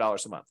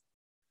 $200 a month.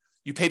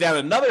 You pay down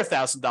another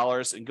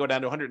 $1,000 and go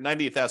down to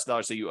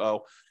 $198,000 that you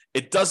owe.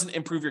 It doesn't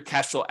improve your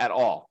cash flow at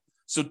all.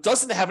 So it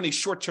doesn't have any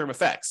short-term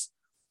effects.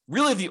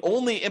 Really, the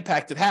only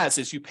impact it has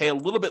is you pay a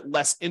little bit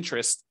less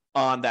interest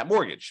on that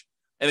mortgage.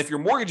 And if your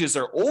mortgages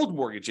are old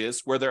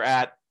mortgages where they're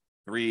at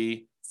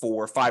 3,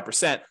 4,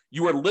 5%,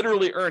 you are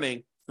literally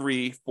earning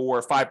 3,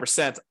 4,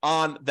 5%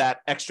 on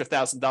that extra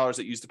 $1,000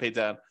 that you used to pay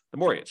down the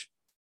mortgage.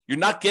 You're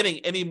not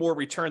getting any more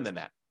return than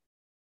that.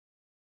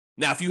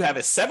 Now, if you have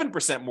a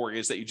 7%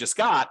 mortgage that you just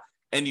got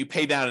and you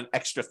pay down an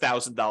extra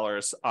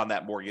 $1,000 on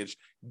that mortgage,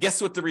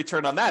 guess what the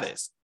return on that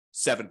is?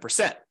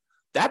 7%.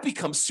 that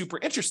becomes super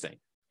interesting.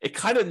 It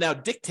kind of now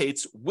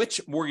dictates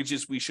which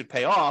mortgages we should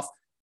pay off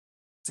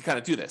to kind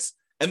of do this.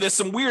 And there's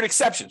some weird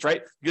exceptions,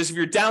 right? Because if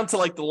you're down to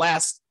like the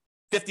last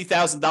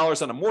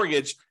 $50,000 on a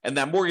mortgage and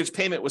that mortgage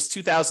payment was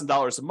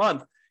 $2,000 a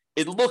month,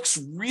 it looks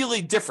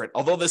really different.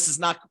 Although this is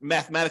not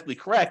mathematically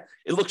correct,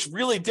 it looks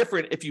really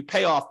different if you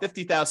pay off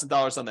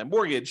 $50,000 on that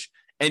mortgage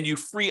and you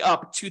free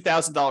up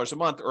 $2,000 a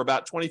month, or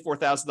about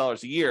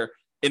 $24,000 a year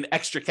in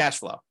extra cash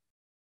flow,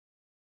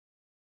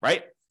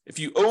 right? If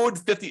you owed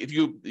if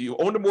you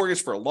owned a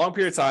mortgage for a long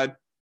period of time,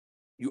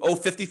 you owe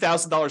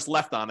 $50,000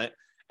 left on it,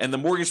 and the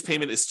mortgage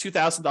payment is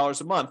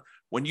 $2,000 a month.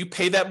 When you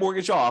pay that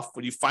mortgage off,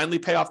 when you finally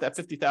pay off that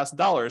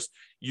 $50,000,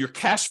 your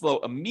cash flow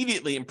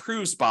immediately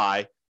improves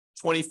by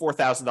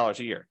 $24,000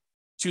 a year,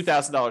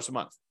 $2,000 a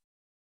month.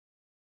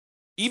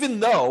 Even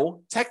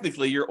though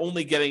technically you're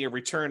only getting a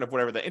return of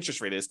whatever the interest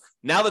rate is,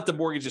 now that the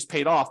mortgage is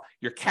paid off,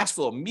 your cash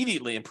flow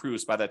immediately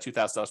improves by that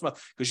 $2,000 a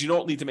month because you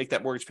don't need to make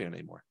that mortgage payment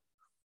anymore.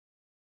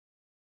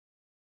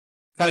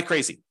 Kind of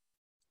crazy.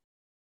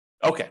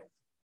 Okay.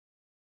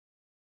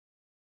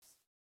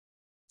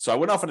 So I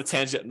went off on a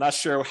tangent. I'm not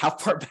sure how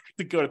far back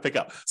to go to pick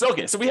up. So,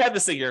 okay. So we had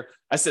this thing here.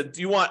 I said,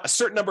 do you want a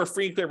certain number of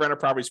free and clear rental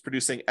properties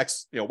producing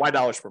X, Y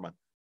dollars per month?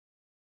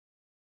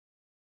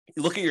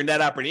 You look at your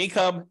net operating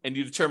income and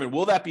you determine,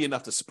 will that be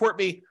enough to support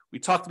me? We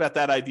talked about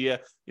that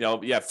idea. You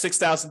have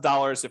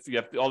 $6,000. If you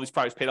have all these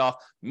properties paid off,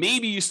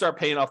 maybe you start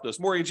paying off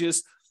those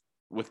mortgages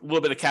with a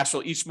little bit of cash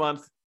flow each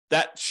month.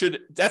 That should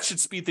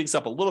speed things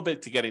up a little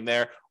bit to getting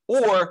there.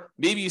 Or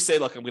maybe you say,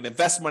 look, I'm going to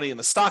invest money in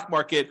the stock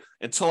market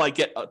until I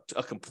get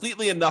a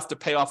completely enough to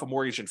pay off a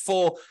mortgage in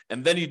full.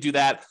 And then you do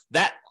that.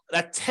 That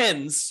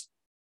tends,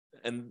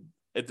 and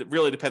it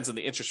really depends on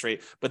the interest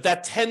rate, but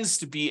that tends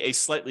to be a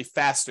slightly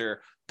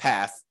faster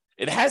path.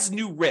 It has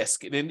new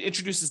risk. It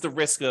introduces the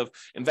risk of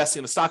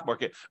investing in the stock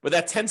market, but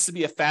that tends to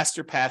be a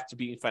faster path to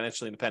being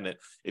financially independent.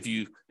 If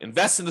you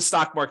invest in the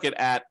stock market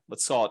at,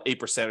 let's call it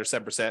 8% or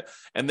 7%,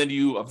 and then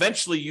you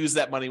eventually use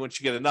that money once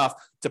you get enough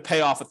to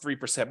pay off a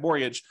 3%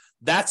 mortgage,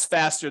 that's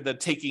faster than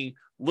taking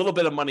a little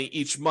bit of money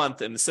each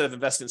month, and instead of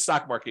investing in the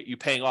stock market, you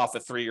paying off a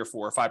 3 or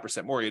 4 or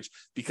 5% mortgage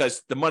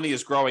because the money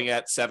is growing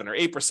at 7 or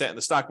 8% in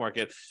the stock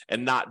market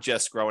and not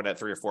just growing at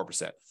 3 or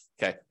 4%.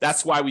 Okay,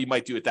 that's why we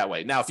might do it that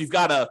way. Now, if you've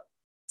got a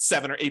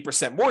 7 or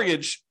 8%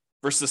 mortgage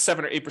versus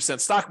 7 or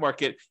 8% stock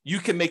market, you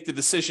can make the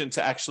decision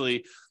to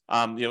actually,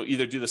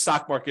 either do the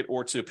stock market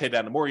or to pay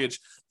down the mortgage.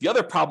 The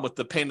other problem with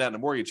the paying down the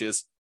mortgage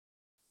is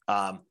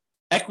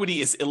equity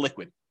is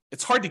illiquid.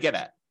 It's hard to get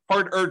at.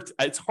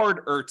 It's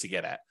harder to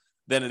get at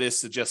than it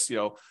is to just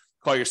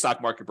call your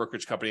stock market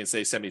brokerage company and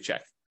say, send me a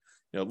check.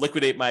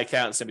 Liquidate my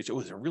account and send me a check. Oh,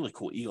 there's a really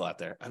cool eagle out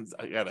there.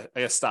 I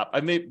gotta stop.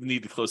 I may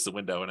need to close the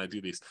window when I do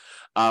these.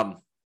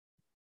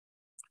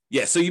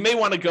 Yeah, so you may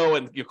want to go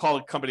and you call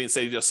a company and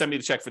say, send me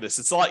the check for this.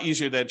 It's a lot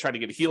easier than trying to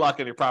get a HELOC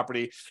on your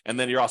property, and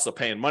then you're also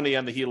paying money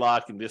on the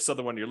HELOC, and this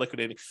other one you're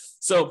liquidating.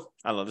 So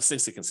I don't know, there's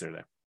things to consider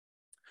there.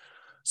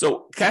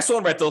 So cash flow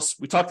and rentals,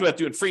 we talked about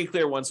doing free and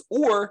clear ones,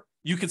 or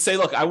you could say,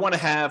 look, I want to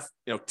have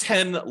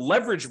 10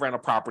 leverage rental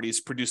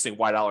properties producing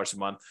Y dollars a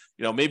month.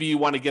 Maybe you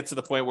want to get to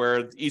the point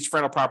where each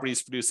rental property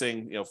is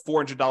producing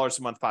 $400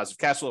 a month positive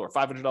cash flow or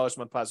 $500 a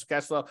month positive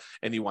cash flow,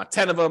 and you want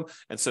 10 of them.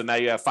 And so now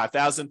you have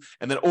 5,000.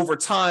 And then over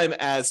time,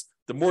 as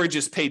the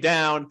mortgages pay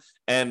down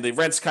and the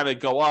rents kind of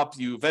go up,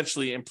 you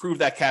eventually improve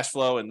that cash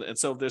flow. And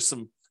so there's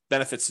some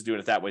benefits to doing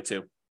it that way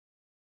too.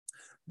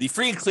 The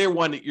free and clear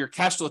one, your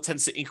cash flow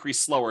tends to increase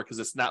slower because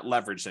it's not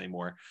leveraged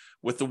anymore.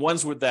 With the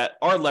ones that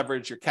are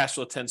leveraged, your cash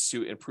flow tends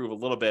to improve a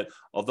little bit,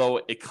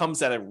 although it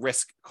comes at a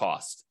risk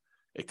cost.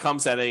 It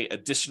comes at an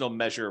additional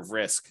measure of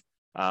risk.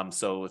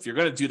 So if you're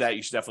going to do that,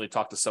 you should definitely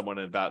talk to someone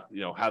about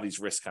how these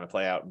risks kind of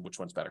play out and which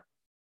one's better.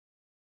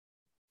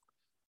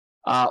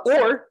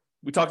 Or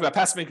we talked about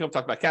passive income,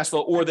 talked about cash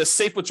flow, or the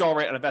safe withdrawal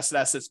rate on invested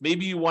assets.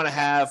 Maybe you want to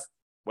have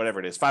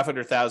whatever it is,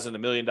 $500,000, $1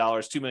 million,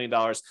 $2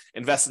 million,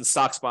 invest in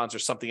stocks, bonds, or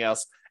something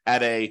else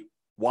at a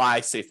Y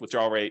safe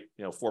withdrawal rate,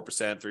 4%,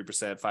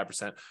 3%,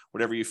 5%,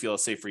 whatever you feel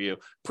is safe for you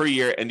per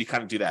year, and you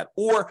kind of do that,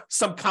 or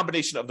some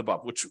combination of the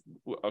above, which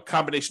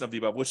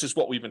is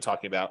what we've been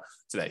talking about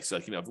today. So,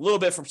 a little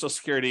bit from Social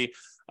Security.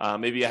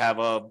 Maybe I have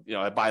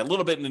I buy a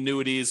little bit in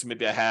annuities.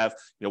 Maybe I have,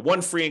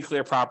 one free and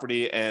clear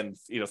property and,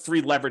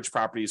 3 leverage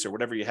properties or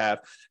whatever you have.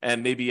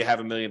 And maybe you have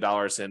 $1 million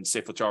in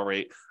safe withdrawal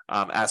rate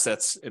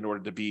assets in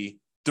order to be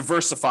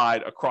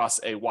diversified across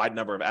a wide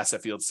number of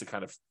asset fields to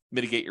kind of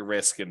mitigate your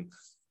risk and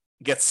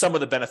get some of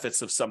the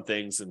benefits of some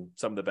things and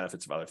some of the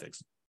benefits of other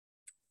things.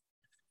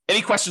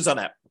 Any questions on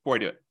that before I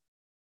do it?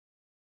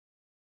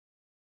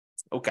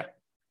 Okay.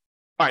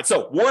 All right.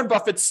 So Warren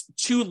Buffett's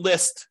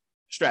 2-list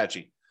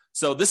strategy.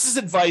 So this is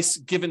advice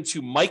given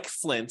to Mike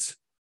Flint,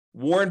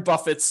 Warren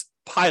Buffett's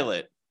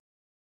pilot,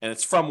 and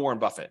it's from Warren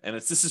Buffett. And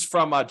this is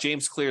from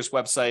James Clear's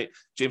website,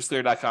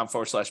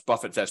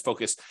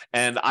 jamesclear.com/Buffett-focus.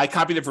 And I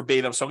copied it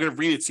verbatim, so I'm going to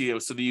read it to you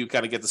so that you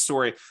kind of get the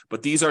story.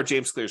 But these are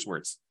James Clear's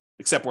words,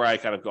 except where I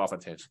kind of go off on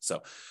tangent.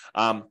 So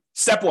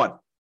step 1,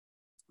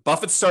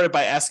 Buffett started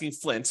by asking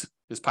Flint,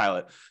 his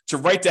pilot, to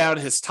write down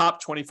his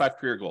top 25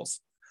 career goals.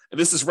 And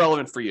this is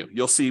relevant for you.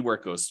 You'll see where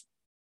it goes.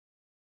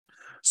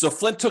 So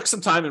Flint took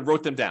some time and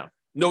wrote them down.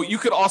 No, you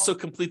could also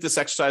complete this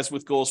exercise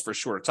with goals for a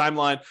shorter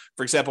timeline.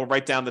 For example,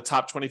 write down the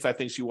top 25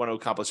 things you want to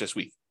accomplish this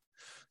week.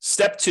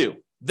 Step 2.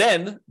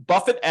 Then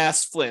Buffett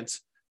asked Flint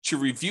to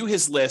review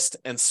his list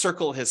and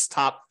circle his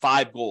top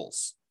 5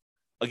 goals.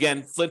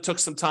 Again, Flint took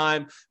some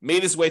time,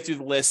 made his way through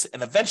the list,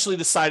 and eventually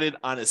decided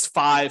on his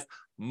 5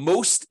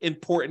 most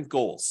important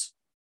goals.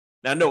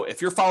 Now, note,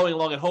 if you're following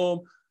along at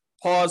home,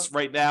 pause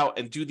right now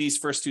and do these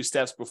first 2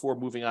 steps before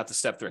moving on to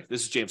step 3.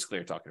 This is James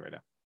Clear talking right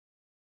now.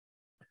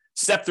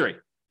 Step 3.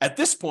 At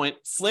this point,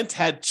 Flint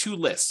had 2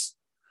 lists.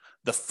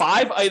 The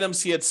 5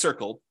 items he had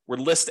circled were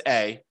list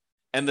A,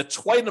 and the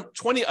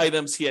 20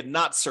 items he had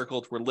not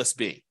circled were list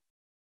B.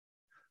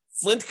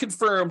 Flint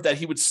confirmed that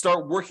he would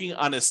start working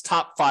on his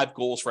top 5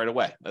 goals right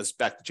away. That's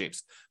back to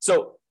James.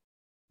 So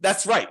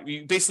that's right.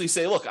 You basically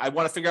say, look, I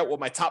want to figure out what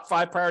my top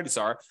 5 priorities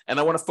are, and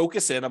I want to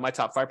focus in on my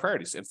top 5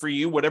 priorities. And for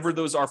you, whatever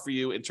those are for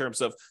you in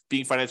terms of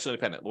being financially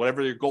independent,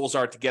 whatever your goals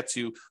are to get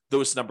to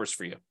those numbers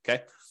for you.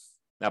 Okay.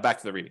 Now back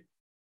to the reading.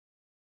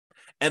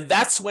 And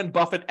that's when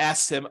Buffett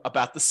asked him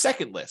about the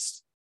second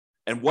list.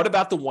 And what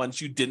about the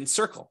ones you didn't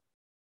circle?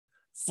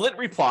 Flint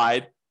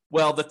replied,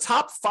 well, the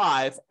top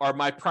 5 are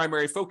my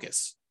primary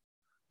focus,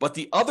 but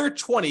the other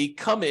 20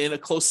 come in a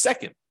close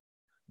second.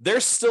 They're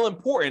still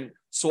important,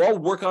 so I'll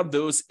work on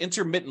those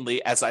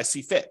intermittently as I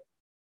see fit.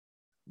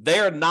 They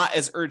are not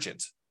as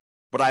urgent,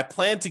 but I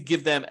plan to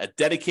give them a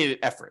dedicated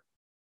effort.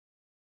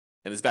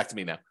 And it's back to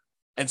me now.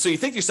 And so you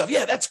think to yourself,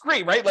 yeah, that's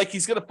great, right? Like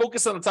he's going to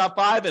focus on the top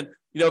 5. And,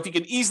 if he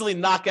can easily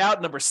knock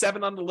out number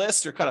 7 on the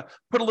list or kind of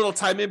put a little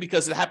time in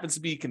because it happens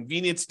to be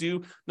convenient to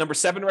do number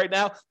 7 right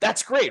now,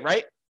 that's great,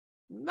 right?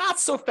 Not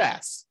so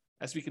fast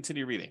as we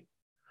continue reading.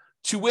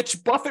 To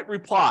which Buffett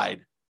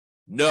replied,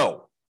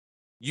 no,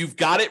 you've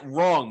got it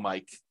wrong,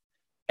 Mike.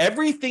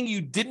 Everything you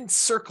didn't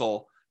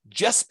circle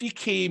just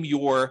became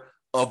your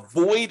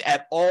avoid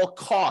at all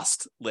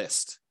cost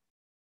list.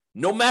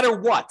 No matter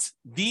what,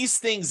 these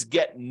things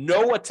get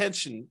no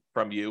attention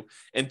from you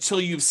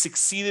until you've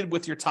succeeded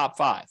with your top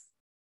 5.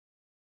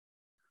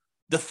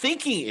 The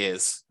thinking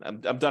is, I'm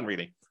done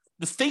reading.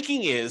 The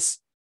thinking is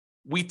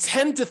we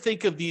tend to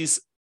think of these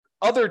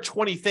other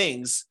 20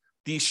 things,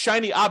 these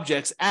shiny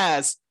objects,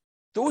 as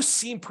those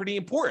seem pretty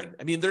important.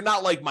 I mean, they're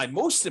not like my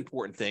most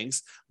important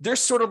things. They're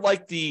sort of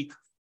like the,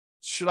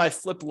 should I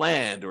flip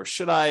land, or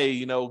should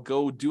I,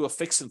 go do a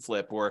fix and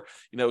flip, or,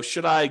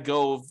 should I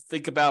go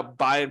think about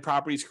buying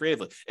properties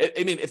creatively?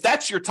 I mean, if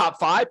that's your top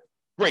 5,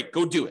 great,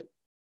 go do it.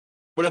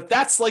 But if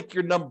that's like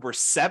your number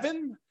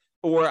 7,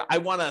 or I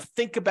want to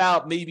think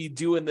about maybe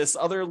doing this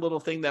other little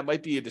thing that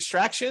might be a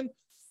distraction,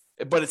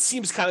 but it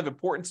seems kind of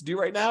important to do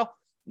right now,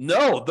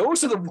 no,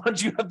 those are the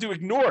ones you have to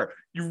ignore.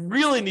 You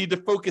really need to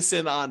focus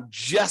in on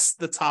just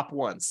the top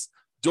ones.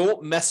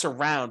 Don't mess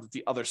around with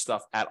the other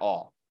stuff at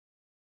all.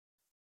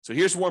 So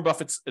here's Warren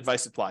Buffett's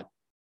advice applied.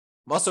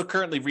 I'm also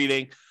currently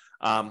reading,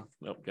 got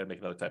to make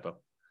another typo.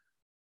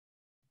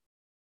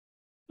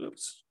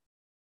 Oops.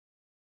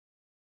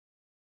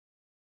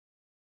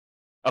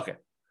 Okay.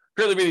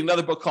 Currently reading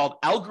another book called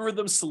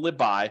Algorithms to Live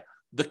By,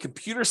 The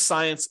Computer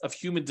Science of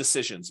Human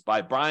Decisions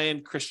by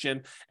Brian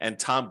Christian and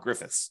Tom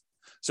Griffiths.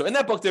 So in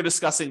that book, they're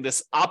discussing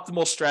this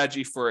optimal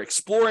strategy for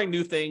exploring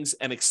new things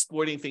and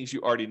exploiting things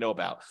you already know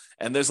about.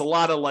 And there's a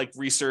lot of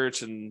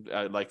research and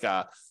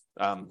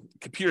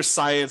computer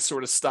science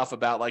sort of stuff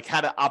about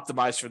how to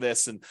optimize for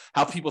this and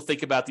how people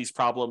think about these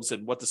problems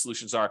and what the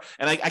solutions are.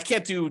 And I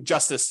can't do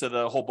justice to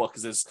the whole book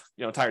because there's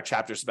entire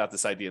chapters about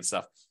this idea and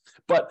stuff.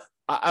 But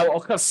I'll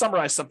kind of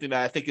summarize something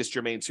that I think is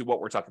germane to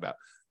what we're talking about.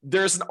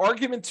 There's an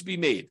argument to be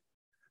made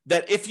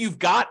that if you've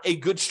got a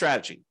good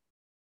strategy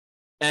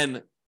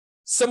and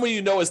someone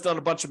has done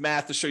a bunch of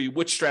math to show you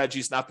which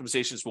strategies and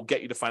optimizations will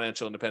get you to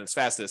financial independence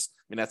fastest,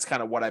 I mean, that's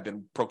kind of what I've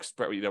been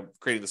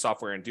creating the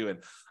software and doing,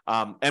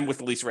 and with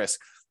the least risk,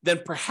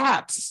 then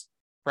perhaps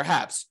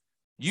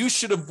you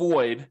should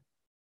avoid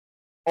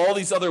all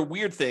these other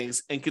weird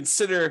things and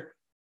consider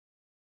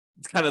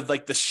kind of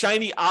like the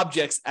shiny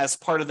objects as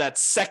part of that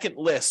second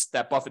list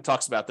that Buffett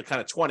talks about, the kind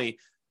of 20,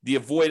 the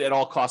avoid at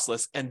all cost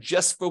list, and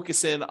just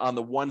focus in on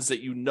the ones that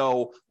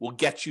will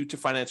get you to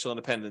financial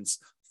independence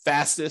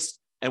fastest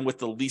and with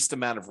the least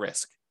amount of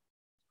risk.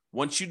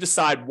 Once you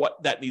decide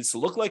what that needs to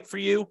look like for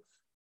you,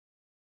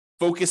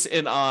 focus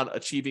in on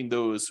achieving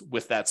those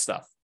with that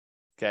stuff,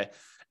 okay?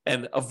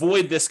 And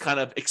avoid this kind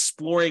of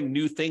exploring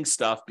new things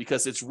stuff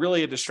because it's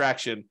really a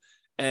distraction.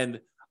 And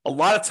a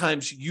lot of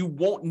times you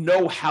won't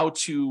know how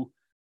to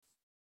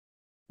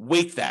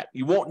weight that.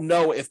 You won't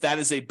know if that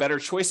is a better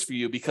choice for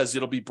you because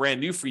it'll be brand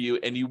new for you,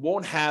 and you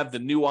won't have the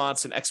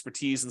nuance and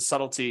expertise and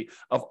subtlety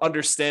of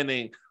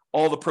understanding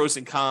all the pros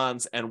and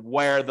cons and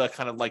where the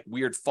kind of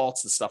weird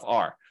faults and stuff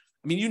are.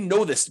 I mean,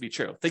 this to be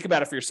true. Think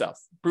about it for yourself.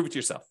 Prove it to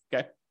yourself,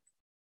 okay?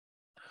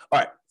 All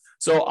right,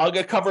 so I want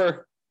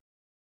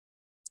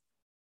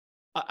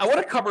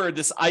to cover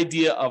this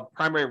idea of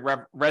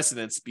primary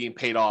residence being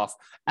paid off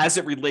as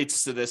it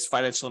relates to this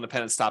financial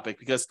independence topic,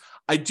 because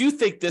I do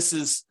think this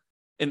is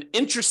an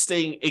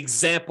interesting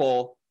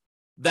example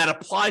that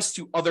applies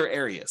to other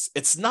areas.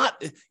 It's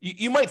not,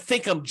 you might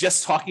think I'm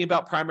just talking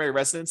about primary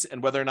residence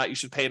and whether or not you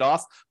should pay it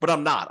off, but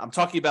I'm not. I'm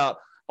talking about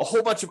a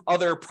whole bunch of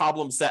other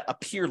problems that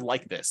appear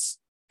like this.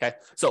 Okay,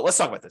 so let's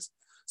talk about this.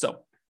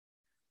 So,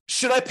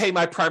 should I pay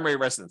my primary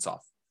residence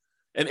off?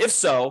 And if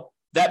so,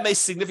 that may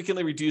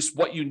significantly reduce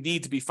what you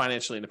need to be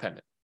financially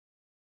independent.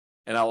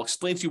 And I'll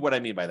explain to you what I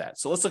mean by that.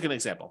 So let's look at an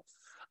example.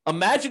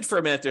 Imagine for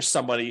a minute there's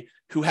somebody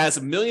who has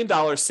 $1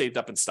 million saved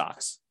up in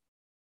stocks.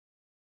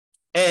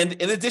 And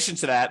in addition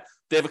to that,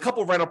 they have a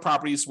couple of rental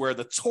properties where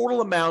the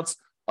total amount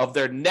of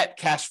their net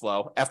cash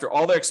flow after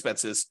all their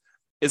expenses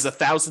is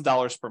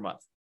 $1,000 per month.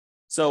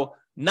 So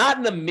not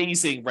an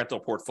amazing rental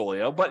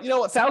portfolio, but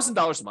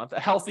 $1,000 a month, a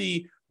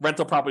healthy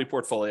rental property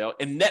portfolio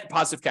and net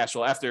positive cash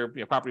flow after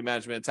property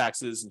management,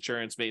 taxes,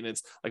 insurance,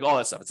 maintenance, like all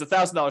that stuff. It's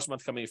 $1,000 a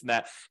month coming in from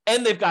that.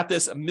 And they've got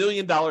this $1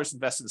 million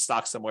invested in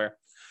stock somewhere.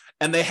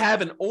 And they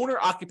have an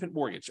owner-occupant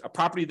mortgage, a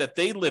property that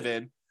they live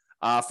in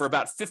for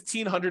about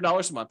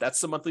 $1,500 a month. That's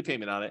the monthly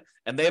payment on it.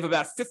 And they have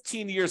about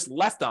 15 years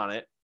left on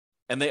it.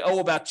 And they owe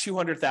about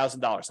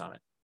 $200,000 on it.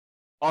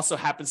 Also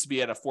happens to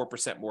be at a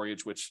 4%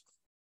 mortgage, which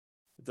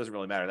it doesn't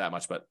really matter that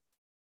much, but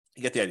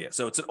you get the idea.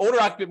 So it's an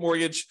owner-occupant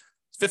mortgage,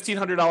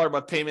 $1,500 a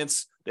month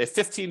payments. They have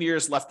 15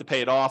 years left to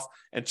pay it off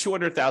and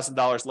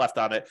 $200,000 left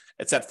on it.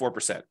 It's at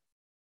 4%.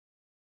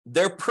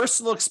 Their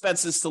personal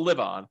expenses to live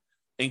on,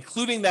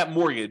 including that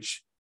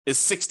mortgage, is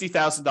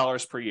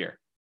 $60,000 per year.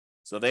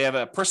 So they have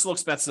a personal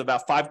expense of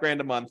about $5,000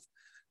 a month.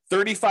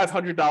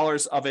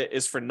 $3,500 of it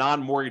is for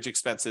non-mortgage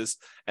expenses.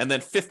 And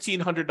then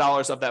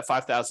 $1,500 of that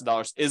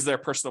 $5,000 is their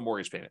personal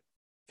mortgage payment.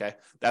 Okay,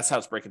 that's how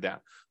it's breaking down.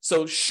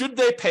 So should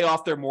they pay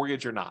off their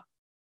mortgage or not?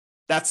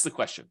 That's the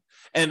question.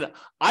 And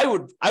I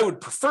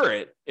would prefer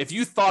it if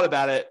you thought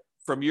about it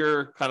from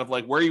your kind of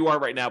like where you are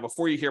right now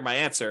before you hear my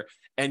answer,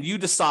 and you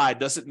decide,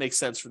 does it make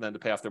sense for them to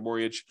pay off their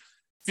mortgage?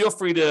 Feel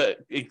free to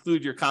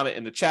include your comment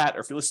in the chat, or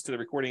if you listen to the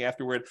recording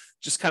afterward,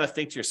 just kind of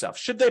think to yourself,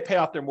 should they pay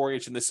off their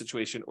mortgage in this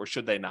situation or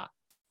should they not?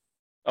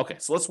 Okay,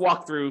 so let's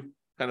walk through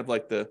kind of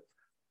like the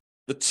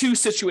two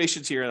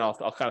situations here, and I'll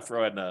kind of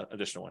throw in an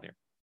additional one here.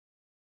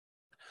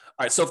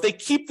 All right, so if they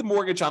keep the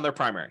mortgage on their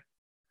primary,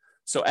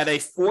 so at a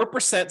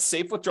 4%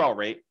 safe withdrawal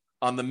rate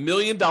on the $1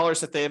 million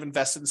that they have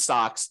invested in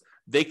stocks,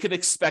 they could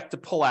expect to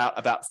pull out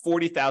about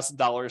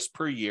 $40,000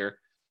 per year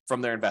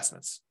from their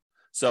investments.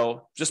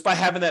 So just by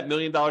having that $1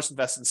 million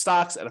invested in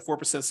stocks at a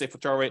 4% safe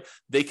withdrawal rate,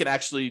 they can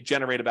actually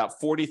generate about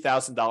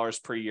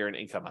 $40,000 per year in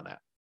income on that.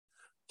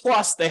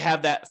 Plus, they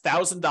have that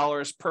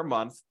 $1,000 per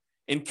month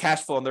in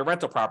cash flow on their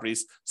rental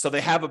properties. So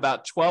they have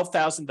about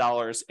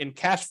 $12,000 in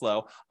cash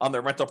flow on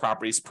their rental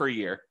properties per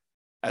year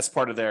as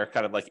part of their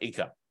kind of like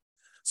income.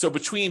 So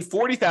between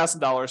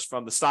 $40,000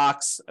 from the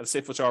stocks at a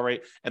safe withdrawal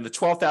rate and the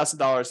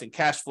 $12,000 in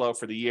cash flow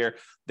for the year,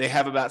 they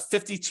have about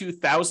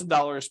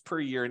 $52,000 per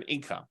year in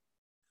income.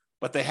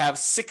 But they have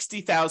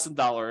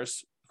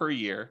 $60,000 per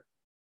year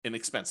in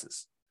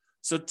expenses.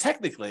 So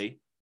technically,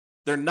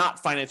 they're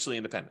not financially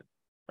independent,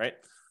 right?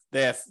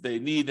 They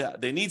need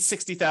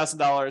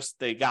 $60,000.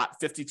 They got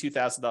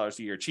 $52,000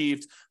 a year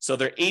achieved. So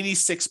they're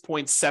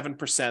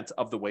 86.7%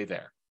 of the way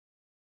there.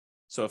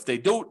 So if they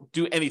don't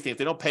do anything, if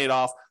they don't pay it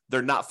off,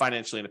 they're not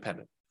financially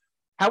independent.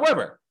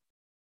 However,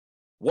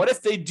 what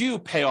if they do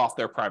pay off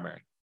their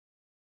primary?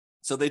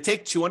 So they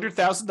take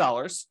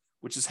 $200,000,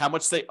 which is how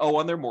much they owe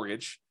on their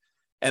mortgage,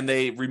 and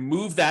they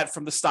remove that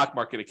from the stock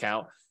market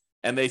account.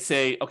 And they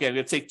say, okay, I'm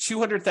going to take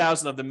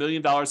 $200,000 of the $1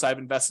 million I've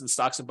invested in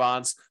stocks and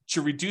bonds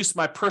to reduce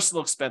my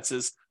personal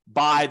expenses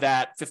by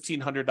that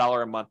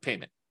 $1,500 a month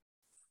payment.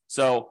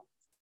 So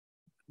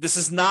this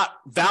is not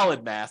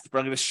valid math, but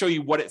I'm going to show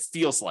you what it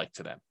feels like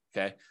to them.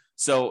 Okay.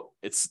 So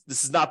this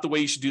is not the way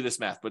you should do this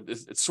math, but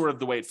it's sort of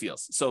the way it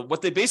feels. So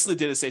what they basically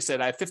did is they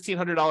said, I have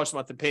 $1,500 a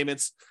month in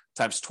payments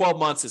times 12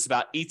 months. It's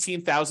about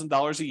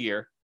 $18,000 a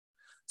year.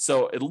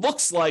 So it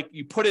looks like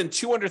you put in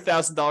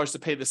 $200,000 to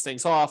pay this thing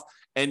off,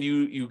 and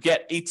you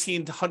get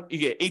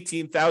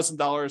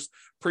 $18,000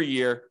 per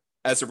year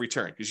as a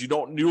return, because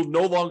you'll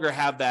no longer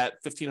have that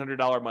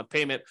 $1,500 a month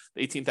payment,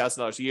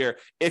 $18,000 a year.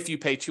 If you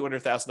pay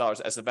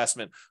 $200,000 as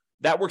investment,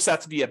 that works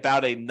out to be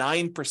about a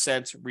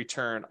 9%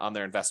 return on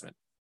their investment.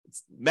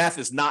 Math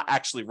is not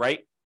actually right,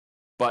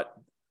 but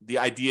the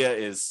idea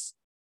is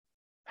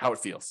how it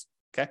feels.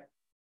 Okay.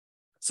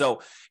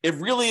 So it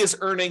really is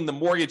earning the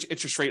mortgage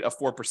interest rate of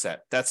 4%.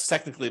 That's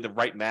technically the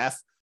right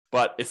math,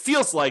 but it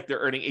feels like they're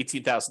earning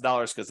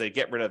 $18,000 because they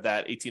get rid of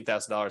that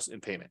 $18,000 in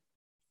payment.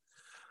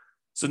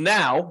 So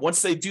now,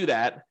 once they do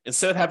that,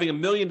 instead of having $1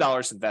 million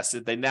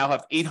invested, they now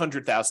have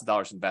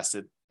 $800,000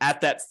 invested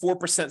at that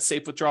 4%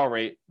 safe withdrawal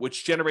rate,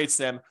 which generates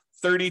them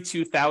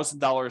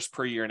 $32,000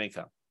 per year in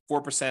income.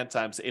 4%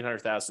 times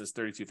 800,000 is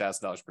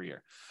 $32,000 per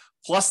year.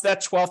 Plus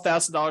that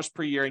 $12,000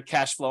 per year in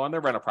cash flow on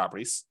their rental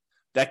properties.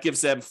 That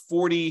gives them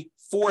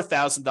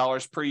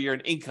 $44,000 per year in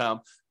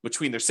income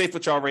between their safe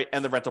withdrawal rate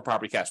and the rental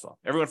property cash flow.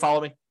 Everyone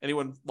follow me?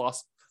 Anyone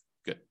lost?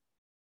 Good.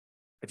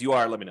 If you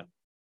are, let me know.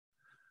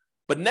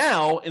 But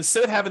now,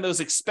 instead of having those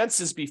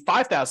expenses be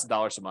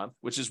 $5,000 a month,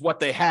 which is what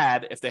they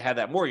had if they had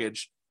that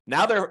mortgage,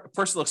 Now their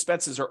personal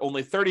expenses are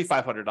only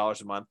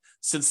 $3,500 a month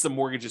since the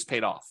mortgage is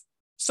paid off.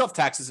 Still have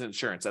taxes and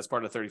insurance. That's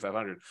part of the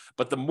 $3,500.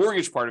 But the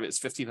mortgage part of it is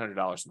 $1,500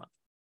 a month.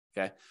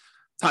 Okay.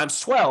 Times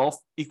 12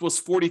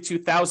 equals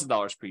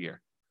 $42,000 per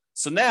year.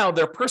 So now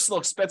their personal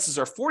expenses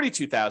are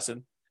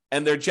 $42,000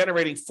 and they're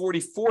generating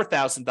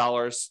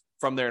 $44,000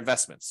 from their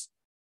investments.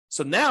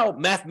 So now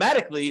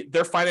mathematically,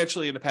 they're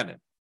financially independent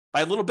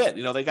by a little bit.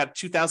 They got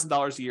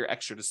 $2,000 a year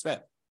extra to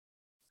spend,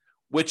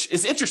 which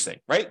is interesting,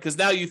 right? Because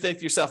now you think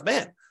to yourself,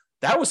 man,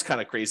 that was kind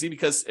of crazy,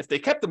 because if they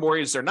kept the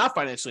mortgage, they're not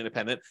financially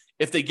independent.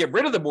 If they get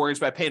rid of the mortgage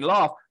by paying it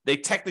off, they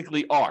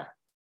technically are.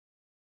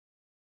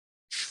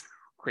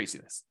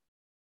 Craziness.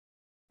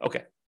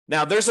 Okay.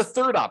 Now there's a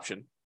third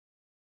option.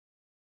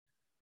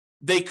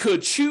 They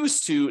could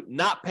choose to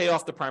not pay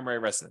off the primary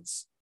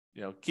residence,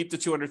 keep the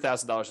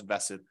 $200,000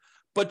 invested,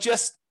 but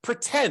just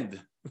pretend,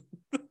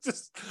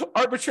 just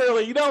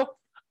arbitrarily,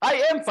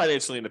 I am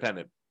financially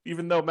independent,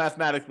 even though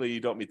mathematically you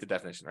don't meet the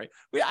definition, right?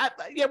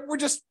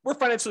 We're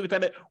financially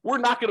independent. We're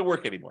not going to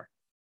work anymore.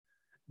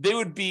 They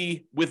would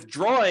be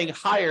withdrawing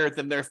higher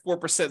than their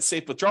 4%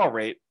 safe withdrawal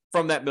rate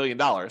from that $1 million,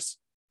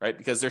 right?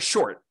 Because they're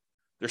short.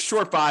 They're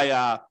short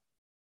by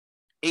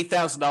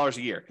 $8,000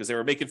 a year because they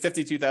were making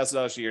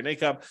 $52,000 a year in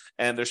income,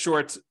 and they're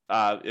short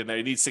and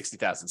they need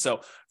 $60,000.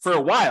 So for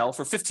a while,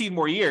 for 15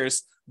 more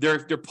years, they're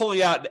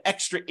pulling out an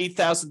extra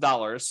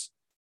 $8,000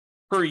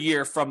 per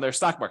year from their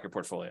stock market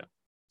portfolio.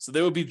 So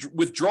they would be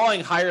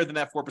withdrawing higher than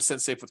that 4%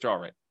 safe withdrawal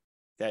rate.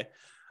 Okay.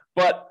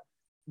 But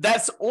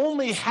that's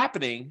only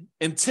happening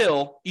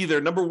until either,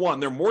 number one,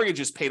 their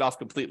mortgage is paid off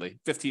completely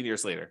 15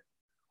 years later,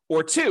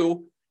 or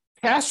two,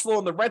 cash flow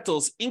in the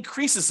rentals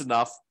increases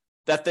enough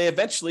that they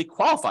eventually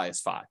qualify as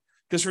FI.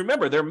 Because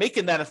remember, they're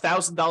making that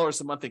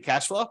 $1,000 a month in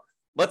cash flow.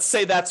 Let's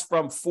say that's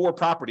from 4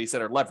 properties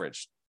that are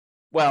leveraged.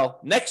 Well,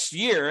 next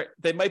year,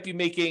 they might be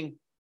making,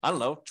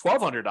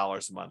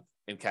 $1,200 a month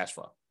in cash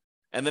flow.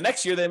 And the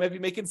next year, they might be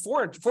making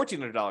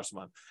 $1,400 a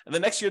month. And the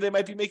next year, they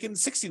might be making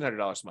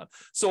 $1,600 a month.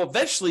 So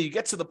eventually, you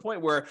get to the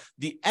point where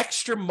the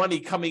extra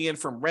money coming in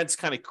from rents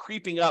kind of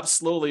creeping up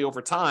slowly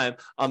over time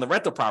on the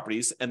rental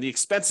properties, and the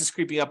expenses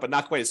creeping up, but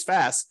not quite as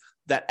fast.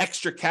 That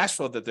extra cash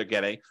flow that they're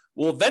getting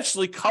will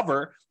eventually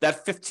cover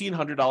that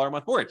 $1,500 a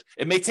month mortgage.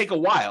 It may take a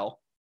while,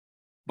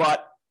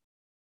 but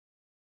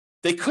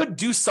they could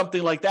do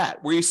something like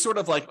that, where you sort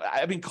of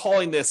I've been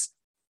calling this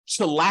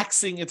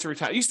chillaxing into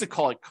retirement. I used to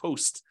call it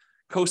coast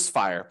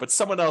fire, but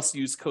someone else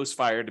used coast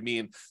fire to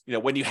mean,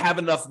 when you have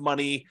enough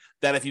money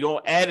that if you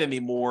don't add any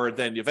more,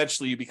 then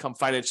eventually you become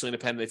financially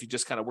independent if you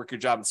just kind of work your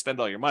job and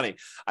spend all your money.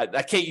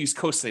 I can't use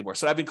coast anymore.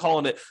 So I've been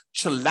calling it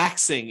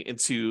chillaxing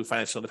into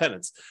financial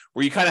independence,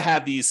 where you kind of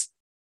have these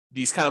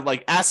kind of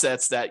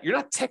assets that you're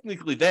not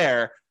technically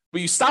there,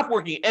 but you stop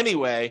working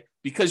anyway,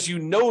 because you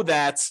know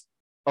that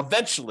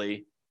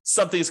eventually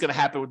something is going to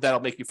happen that'll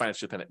make you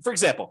financially independent. For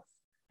example,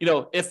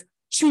 if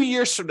 2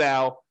 years from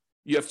now,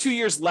 you have 2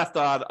 years left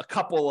on a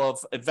couple of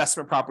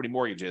investment property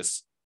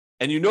mortgages,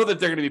 and you know that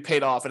they're going to be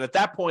paid off. And at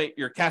that point,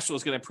 your cash flow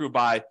is going to improve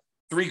by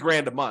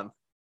 $3,000 a month.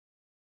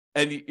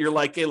 And you're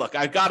like, hey, look,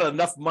 I've got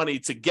enough money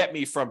to get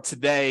me from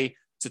today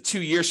to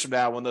 2 years from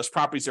now when those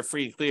properties are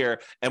free and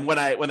clear. And when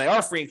they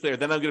are free and clear,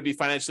 then I'm going to be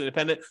financially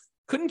independent.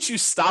 Couldn't you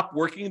stop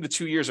working the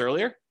 2 years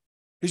earlier?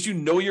 Because you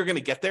know you're going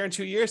to get there in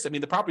 2 years. I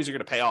mean, the properties are going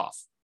to pay off,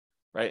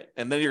 right?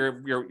 And then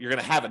you're going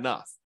to have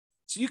enough.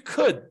 So you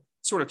could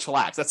sort of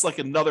chillax. That's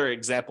another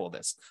example of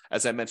this,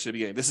 as I mentioned at the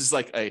beginning. This is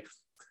a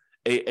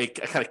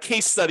kind of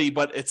case study,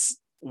 but it's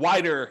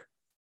wider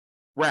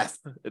breadth.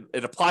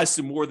 It applies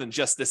to more than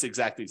just this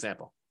exact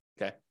example.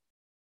 Okay.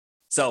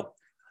 So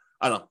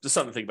I don't know, just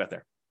something to think about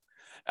there.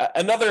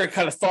 Another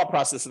kind of thought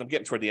process, and I'm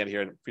getting toward the end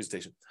here in the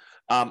presentation.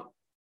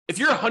 If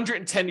you're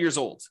 110 years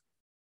old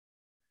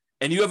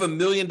and you have $1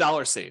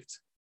 million saved,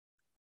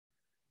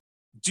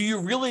 do you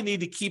really need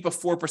to keep a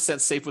 4%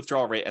 safe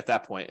withdrawal rate at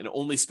that point and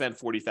only spend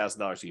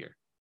 $40,000 a year?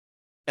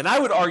 And I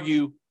would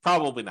argue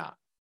probably not,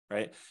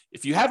 right?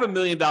 If you have $1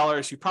 million,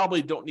 you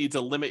probably don't need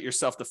to limit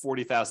yourself to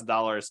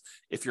 $40,000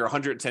 if you're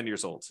 110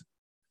 years old.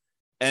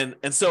 And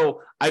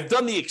so I've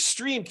done the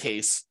extreme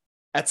case.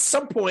 At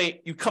some point,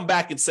 you come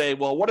back and say,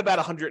 well, what about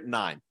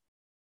 109?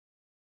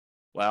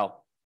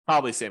 Well,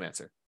 probably same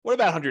answer. What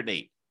about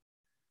 108?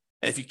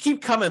 And if you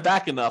keep coming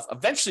back enough,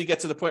 eventually you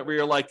get to the point where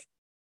you're like,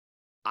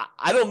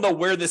 I don't know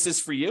where this is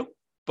for you,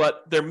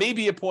 but there may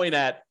be a point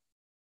at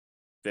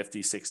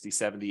 50, 60,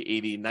 70,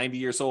 80, 90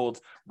 years old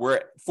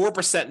where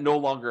 4% no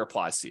longer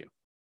applies to you.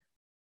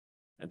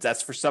 And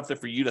that's for something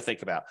for you to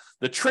think about.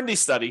 The Trinity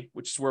study,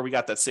 which is where we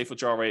got that safe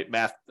withdrawal rate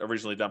math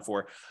originally done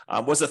for,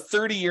 was a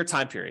 30-year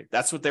time period.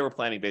 That's what they were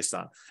planning based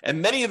on.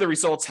 And many of the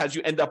results had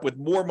you end up with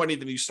more money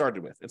than you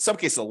started with. In some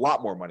cases, a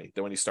lot more money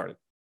than when you started.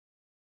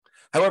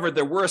 However,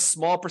 there were a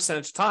small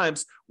percentage of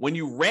times when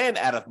you ran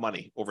out of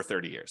money over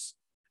 30 years.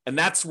 And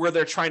that's where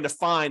they're trying to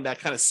find that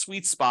kind of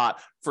sweet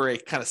spot for a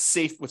kind of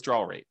safe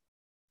withdrawal rate.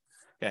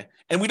 Okay.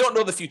 And we don't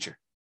know the future,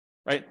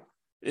 right?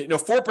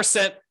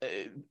 4%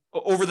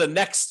 over the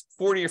next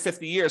 40 or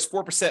 50 years,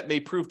 4% may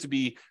prove to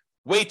be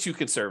way too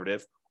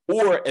conservative,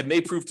 or it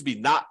may prove to be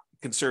not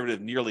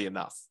conservative nearly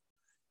enough.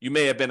 You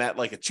may have been at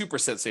like a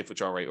 2% safe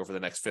withdrawal rate over the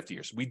next 50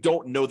 years. We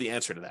don't know the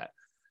answer to that.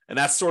 And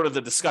that's sort of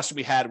the discussion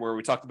we had where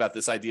we talked about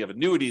this idea of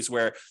annuities,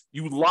 where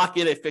you lock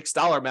in a fixed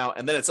dollar amount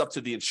and then it's up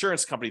to the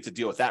insurance company to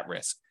deal with that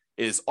risk.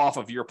 It is off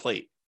of your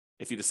plate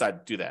if you decide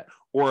to do that.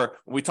 Or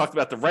we talked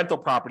about the rental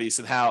properties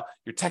and how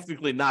you're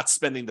technically not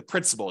spending the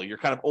principal. You're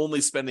kind of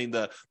only spending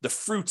the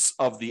fruits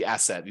of the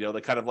asset,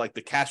 the kind of like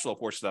the cash flow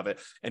portion of it.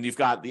 And you've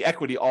got the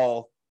equity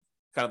all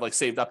kind of like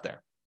saved up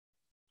there.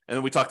 And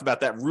then we talked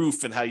about that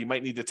roof and how you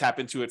might need to tap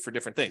into it for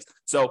different things.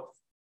 So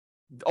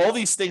all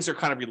these things are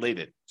kind of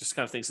related, just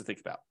kind of things to think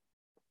about.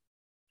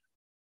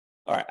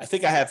 All right, I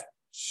think I have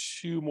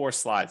 2 more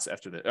slides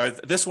after this, or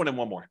this one and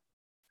one more.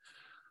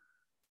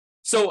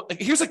 So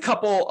here's a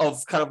couple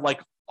of kind of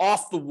like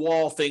off the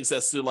wall things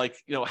as to like,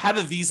 how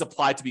do these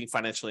apply to being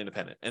financially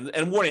independent?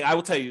 And warning, I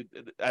will tell you,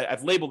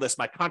 I've labeled this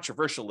my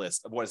controversial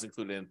list of what is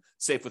included in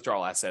safe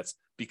withdrawal assets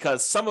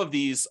because some of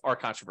these are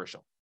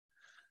controversial.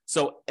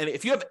 So, and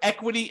if you have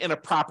equity in a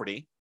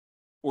property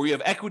or you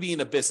have equity in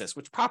a business,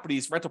 which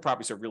rental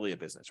properties are really a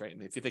business, right?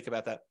 And if you think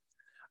about that,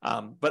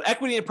 but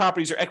equity in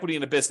properties or equity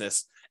in a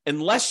business,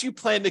 unless you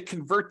plan to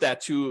convert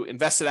that to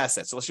invested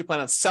assets, unless you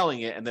plan on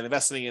selling it and then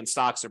investing in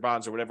stocks or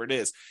bonds or whatever it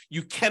is,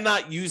 you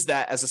cannot use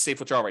that as a safe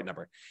withdrawal rate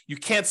number. You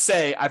can't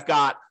say I've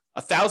got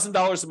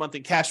 $1,000 a month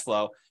in cash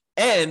flow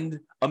and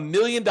 $1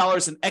 million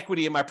in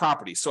equity in my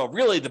property. So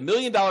really the $1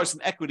 million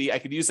in equity, I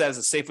could use that as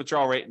a safe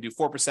withdrawal rate and do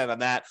 4% on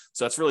that.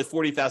 So it's really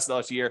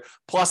 $40,000 a year.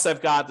 Plus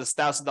I've got this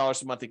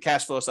 $1,000 a month in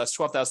cash flow. So that's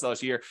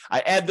 $12,000 a year. I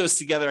add those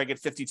together, I get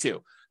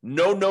 52.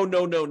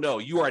 No.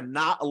 You are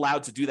not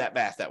allowed to do that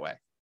math that way.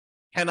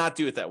 Cannot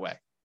do it that way.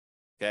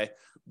 Okay.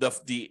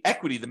 The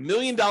equity, the $1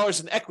 million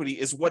in equity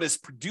is what is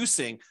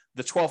producing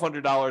the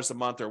 $1,200 a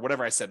month or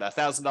whatever I said,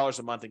 $1,000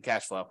 a month in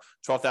cash flow,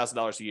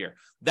 $12,000 a year.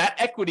 That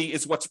equity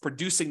is what's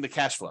producing the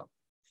cash flow.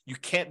 You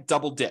can't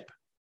double dip.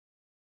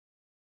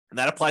 And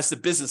that applies to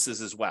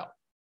businesses as well.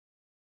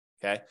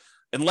 Okay.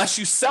 Unless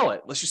you sell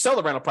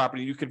the rental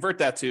property, you convert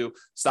that to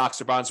stocks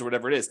or bonds or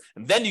whatever it is.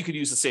 And then you could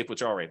use a safe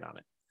withdrawal rate on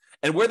it.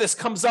 And where this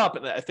comes up,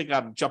 and I think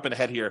I'm jumping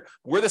ahead here,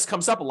 where this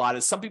comes up a lot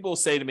is some people will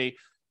say to me,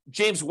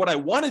 James, what I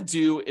want to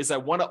do is I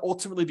want to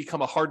ultimately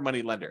become a hard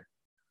money lender.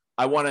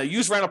 I want to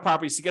use rental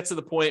properties to get to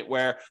the point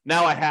where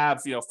now I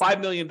have, $5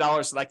 million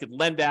that I could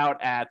lend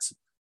out at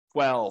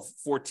 12,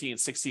 14,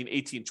 16,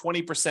 18,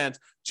 20%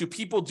 to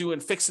people doing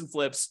fix and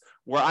flips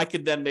where I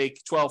could then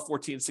make 12,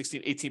 14,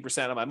 16,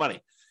 18% of my money.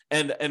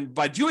 And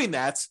by doing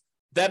that,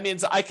 that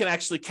means I can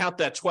actually count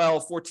that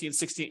 12, 14,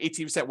 16,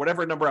 18%,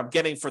 whatever number I'm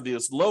getting for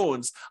those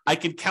loans, I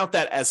can count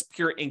that as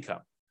pure income.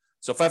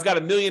 So if I've got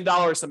 $1 million,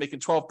 I'm making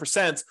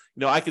 12%,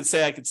 I can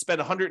say I could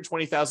spend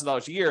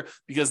 $120,000 a year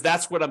because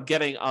that's what I'm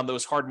getting on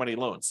those hard money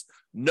loans.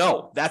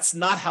 No, that's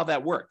not how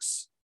that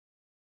works.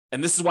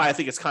 And this is why I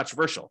think it's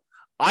controversial.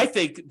 I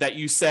think that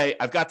you say,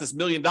 I've got this $1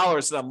 million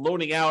that I'm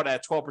loaning out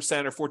at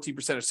 12% or 14%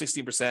 or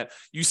 16%.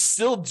 You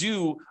still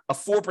do a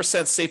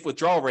 4% safe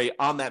withdrawal rate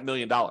on that $1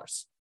 million.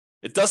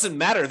 It doesn't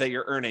matter that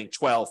you're earning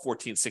 12,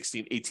 14,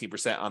 16,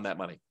 18% on that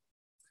money.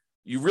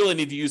 You really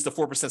need to use the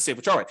 4% safe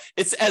withdrawal rate.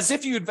 It's as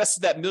if you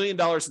invested that $1 million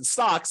in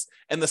stocks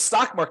and the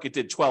stock market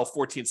did 12,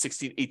 14,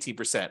 16,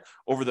 18%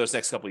 over those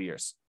next couple of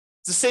years.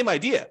 It's the same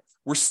idea.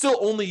 We're still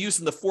only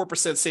using the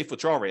 4% safe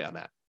withdrawal rate on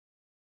that.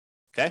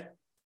 Okay?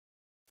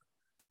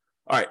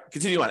 All right,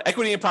 continue on.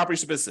 Equity in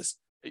properties or business.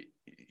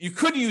 You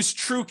could use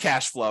true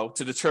cash flow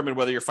to determine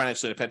whether you're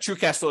financially independent. True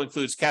cash flow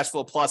includes cash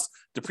flow plus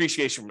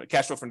depreciation,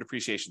 cash flow from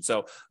depreciation.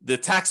 So the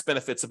tax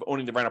benefits of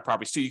owning the rental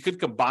properties too, you could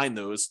combine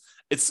those.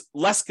 It's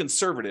less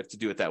conservative to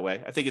do it that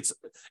way. I think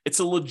it's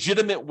a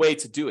legitimate way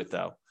to do it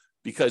though,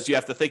 because you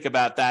have to think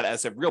about that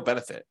as a real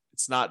benefit.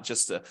 It's not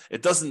just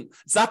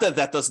it's not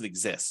that doesn't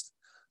exist.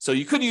 So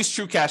you could use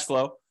true cash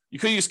flow. You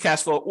could use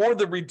cash flow or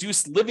the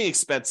reduced living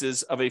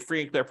expenses of a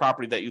free and clear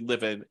property that you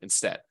live in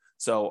instead.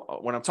 So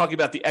when I'm talking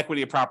about the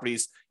equity of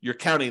properties, you're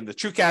counting the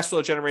true cash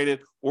flow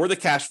generated or the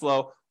cash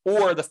flow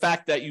or the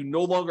fact that you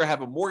no longer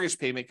have a mortgage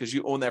payment because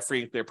you own that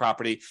free and clear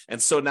property.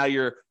 And so now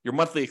your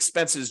monthly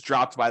expenses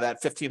dropped by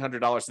that $1,500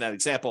 in that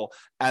example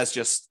as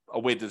just a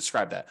way to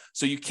describe that.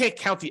 So you can't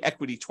count the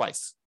equity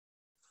twice.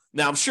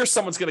 Now, I'm sure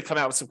someone's going to come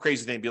out with some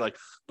crazy thing and be like,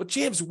 but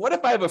James, what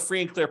if I have a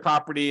free and clear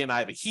property and I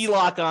have a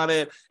HELOC on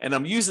it and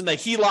I'm using the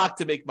HELOC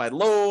to make my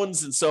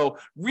loans? And so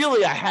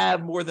really I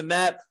have more than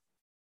that.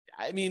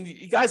 I mean,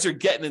 you guys are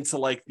getting into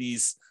like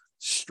these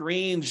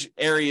strange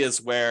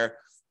areas where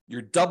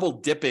you're double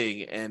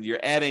dipping and you're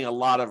adding a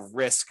lot of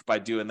risk by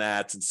doing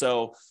that. And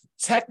so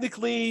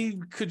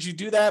technically, could you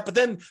do that? But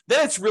then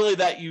it's really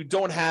that you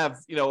don't have,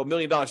 $1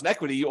 million in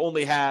equity. You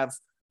only have,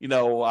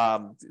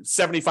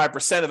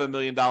 75% of $1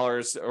 million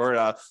or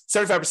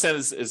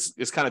 75%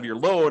 is kind of your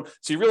loan.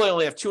 So you really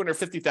only have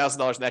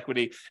 $250,000 in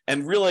equity.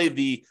 And really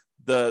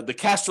the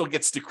cash flow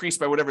gets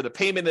decreased by whatever the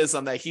payment is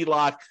on that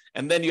HELOC.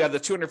 And then you have the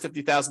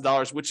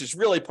 $250,000, which is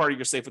really part of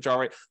your safe withdrawal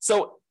rate.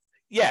 So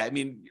yeah, I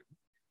mean,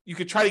 you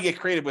could try to get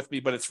creative with me,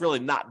 but it's really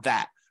not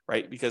that,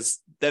 right? Because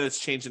then it's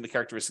changing the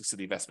characteristics of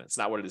the investment. It's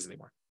not what it is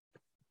anymore.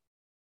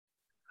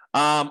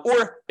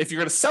 Or if you're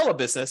going to sell a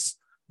business,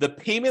 the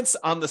payments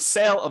on the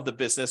sale of the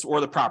business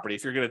or the property,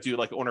 if you're going to do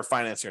like owner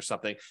financing or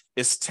something,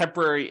 is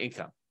temporary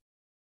income.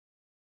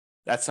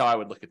 That's how I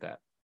would look at that.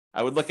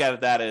 I would look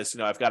at that as,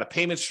 I've got a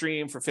payment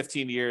stream for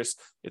 15 years.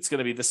 It's going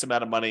to be this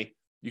amount of money.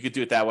 You could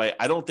do it that way.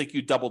 I don't think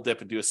you double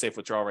dip and do a safe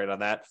withdrawal rate on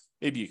that.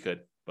 Maybe you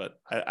could, but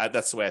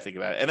that's the way I think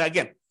about it. And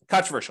again,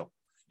 controversial.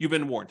 You've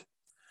been warned.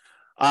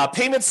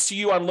 Payments to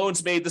you on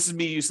loans made. This is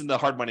me using the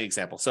hard money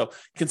example. So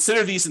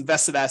consider these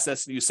invested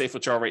assets and use safe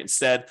withdrawal rate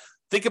instead.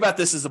 Think about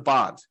this as a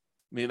bond.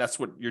 I mean, that's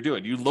what you're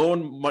doing. You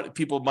loan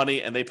people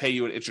money and they pay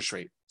you an interest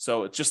rate.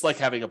 So it's just like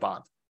having a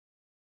bond.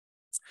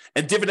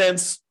 And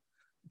dividends,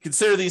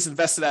 consider these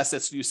invested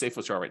assets and use safe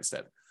withdrawal rate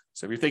instead.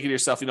 So if you're thinking to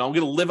yourself, I'm going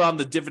to live on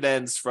the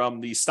dividends from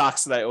the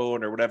stocks that I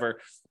own or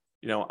whatever,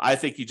 I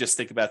think you just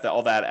think about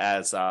all that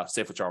as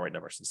safe withdrawal rate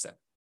numbers instead.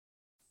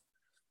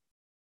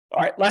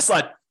 All right, last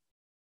slide.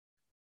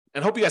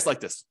 And hope you guys like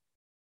this.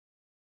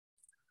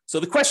 So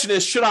the question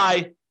is, should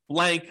I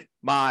blank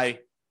my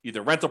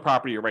either rental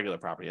property or regular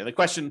property? And the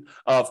question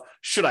of,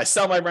 should I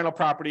sell my rental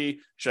property?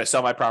 Should I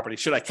sell my property?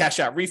 Should I cash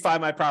out, refi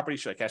my property?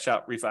 Should I cash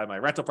out, refi my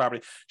rental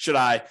property? Should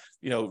I,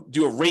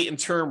 do a rate and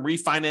term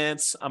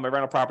refinance on my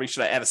rental property?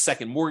 Should I add a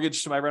second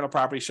mortgage to my rental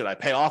property? Should I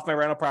pay off my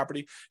rental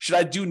property? Should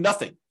I do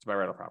nothing to my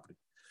rental property?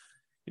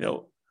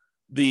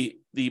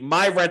 The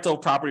my rental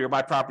property or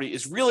my property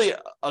is really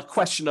a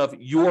question of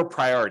your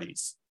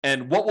priorities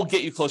and what will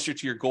get you closer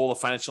to your goal of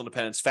financial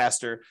independence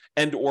faster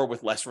and or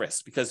with less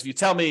risk. Because if you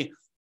tell me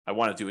I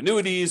want to do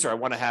annuities or I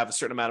want to have a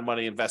certain amount of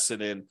money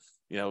invested in,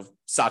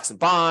 stocks and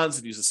bonds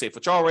and use a safe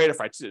withdrawal rate,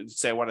 if I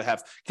say I want to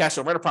have cash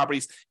on rental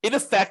properties, it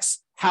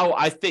affects how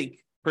I think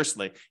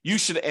personally you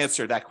should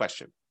answer that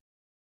question.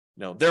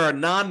 There are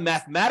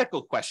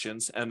non-mathematical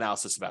questions and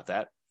analysis about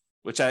that,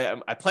 which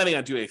I'm planning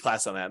on doing a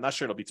class on that. I'm not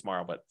sure it'll be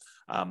tomorrow, but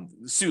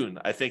soon.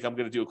 I think I'm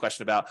going to do a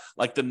question about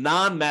like the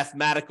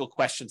non-mathematical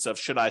questions of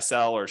should I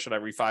sell or should I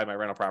refi my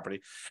rental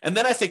property? And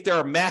then I think there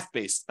are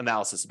math-based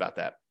analysis about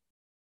that.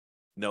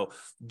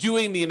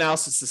 Doing the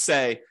analysis to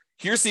say,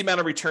 here's the amount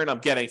of return I'm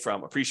getting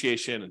from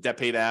appreciation and debt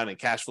pay down and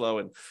cash flow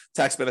and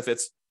tax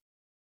benefits.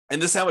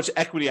 And this is how much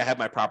equity I have in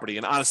my property.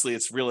 And honestly,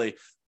 it's really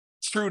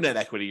true net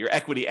equity, your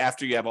equity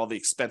after you have all the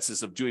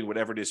expenses of doing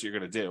whatever it is you're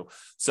going to do.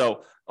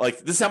 So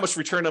this is how much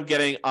return I'm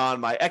getting on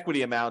my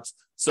equity amounts.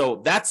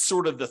 So that's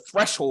sort of the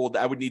threshold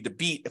I would need to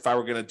beat if I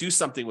were going to do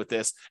something with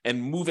this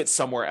and move it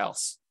somewhere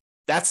else.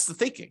 That's the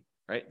thinking,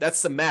 right?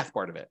 That's the math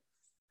part of it.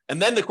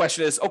 And then the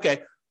question is,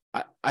 okay,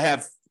 I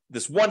have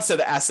this one set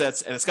of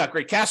assets and it's got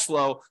great cash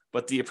flow,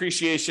 but the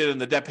appreciation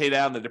and the debt pay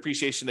down, the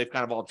depreciation, they've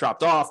kind of all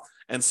dropped off.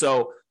 And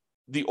so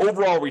the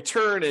overall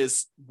return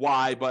is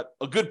Y, but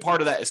a good part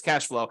of that is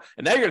cash flow.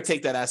 And now you're going to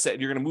take that asset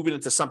and you're going to move it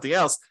into something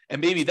else.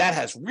 And maybe that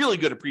has really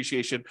good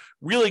appreciation,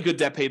 really good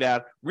debt pay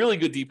down, really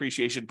good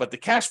depreciation, but the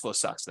cash flow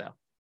sucks now.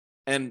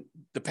 And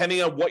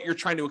depending on what you're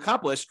trying to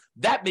accomplish,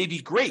 that may be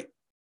great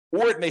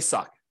or it may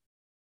suck,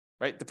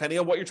 right? Depending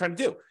on what you're trying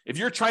to do. If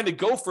you're trying to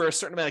go for a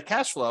certain amount of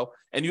cash flow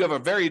and you have a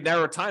very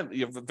narrow time,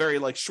 you have a very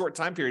short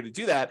time period to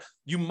do that,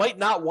 you might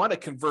not want to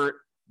convert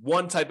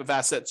one type of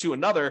asset to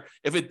another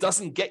if it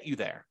doesn't get you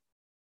there.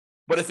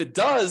 But if it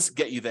does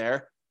get you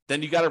there,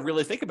 then you got to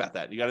really think about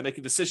that. You got to make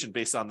a decision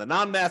based on the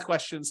non-math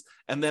questions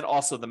and then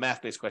also the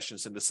math-based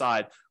questions and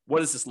decide, what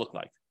does this look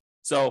like?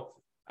 So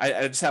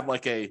I just have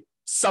like a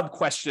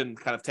sub-question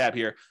kind of tab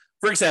here.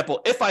 For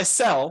example, if I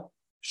sell,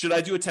 should I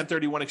do a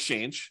 1031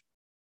 exchange?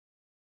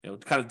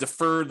 Kind of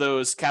defer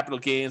those capital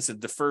gains and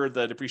defer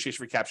the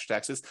depreciation for capture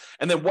taxes.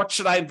 And then what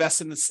should I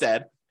invest in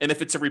instead? And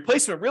if it's a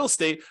replacement real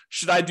estate,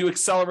 should I do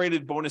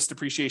accelerated bonus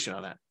depreciation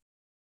on that?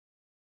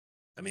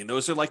 I mean,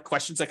 those are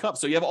questions that come up.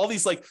 So you have all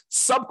these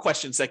sub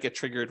questions that get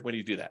triggered when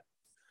you do that.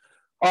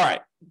 All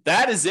right.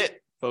 That is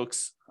it,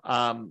 folks.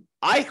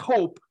 I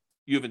hope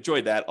you've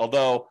enjoyed that,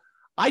 although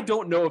I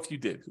don't know if you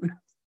did.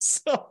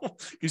 So,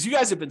 because you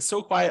guys have been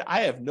so quiet,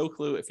 I have no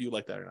clue if you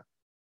like that or not.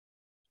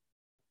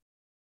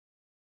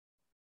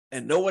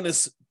 And no one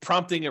is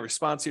prompting a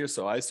response here.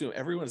 So I assume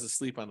everyone is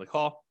asleep on the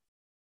call,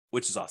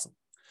 which is awesome.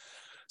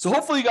 So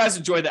hopefully you guys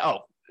enjoyed that.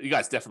 Oh, you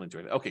guys definitely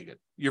enjoyed it. Okay, good.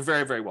 You're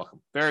very, very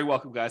welcome. Very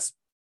welcome, guys.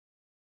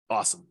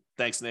 Awesome.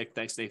 Thanks, Nick.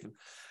 Thanks, Nathan.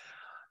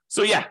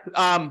 So yeah,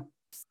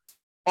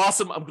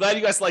 awesome. I'm glad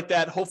you guys like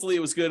that. Hopefully it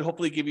was good.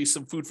 Hopefully it gave you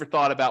some food for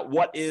thought about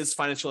what is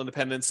financial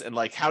independence and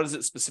how does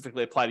it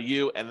specifically apply to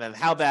you, and then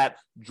how that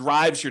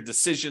drives your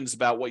decisions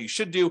about what you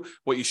should do,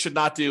 what you should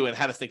not do, and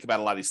how to think about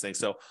a lot of these things.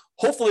 So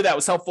hopefully that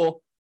was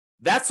helpful.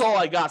 That's all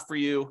I got for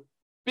you.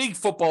 Big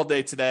football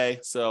day today.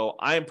 So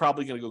I am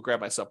probably going to go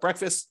grab myself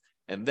breakfast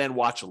and then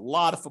watch a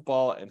lot of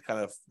football and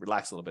kind of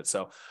relax a little bit.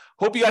 So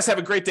hope you guys have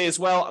a great day as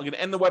well. I'm going to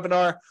end the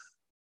webinar.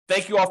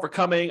 Thank you all for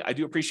coming. I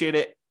do appreciate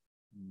it.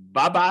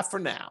 Bye-bye for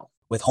now.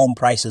 With home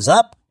prices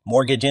up,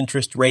 mortgage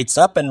interest rates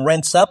up, and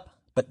rents up,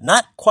 but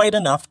not quite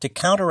enough to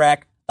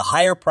counteract the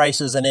higher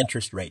prices and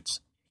interest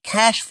rates.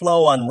 Cash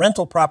flow on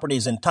rental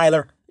properties in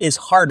Tyler is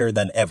harder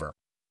than ever.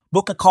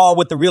 Book a call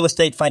with the Real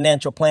Estate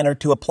Financial Planner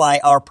to apply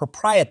our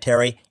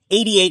proprietary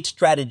 88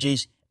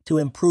 strategies to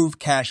improve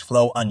cash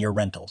flow on your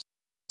rentals.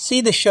 See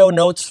the show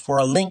notes for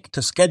a link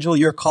to schedule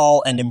your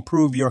call and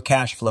improve your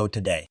cash flow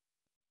today.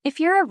 If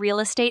you're a real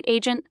estate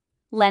agent,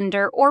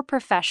 lender, or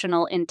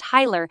professional in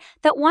Tyler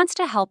that wants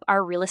to help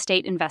our real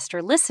estate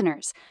investor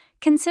listeners,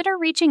 consider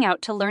reaching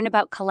out to learn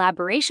about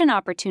collaboration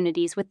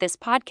opportunities with this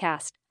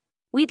podcast.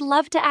 We'd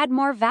love to add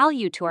more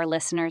value to our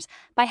listeners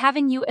by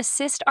having you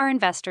assist our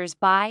investors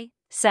buy,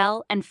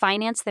 sell, and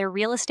finance their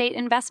real estate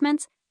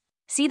investments.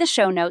 See the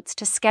show notes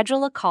to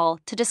schedule a call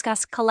to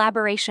discuss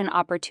collaboration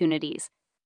opportunities.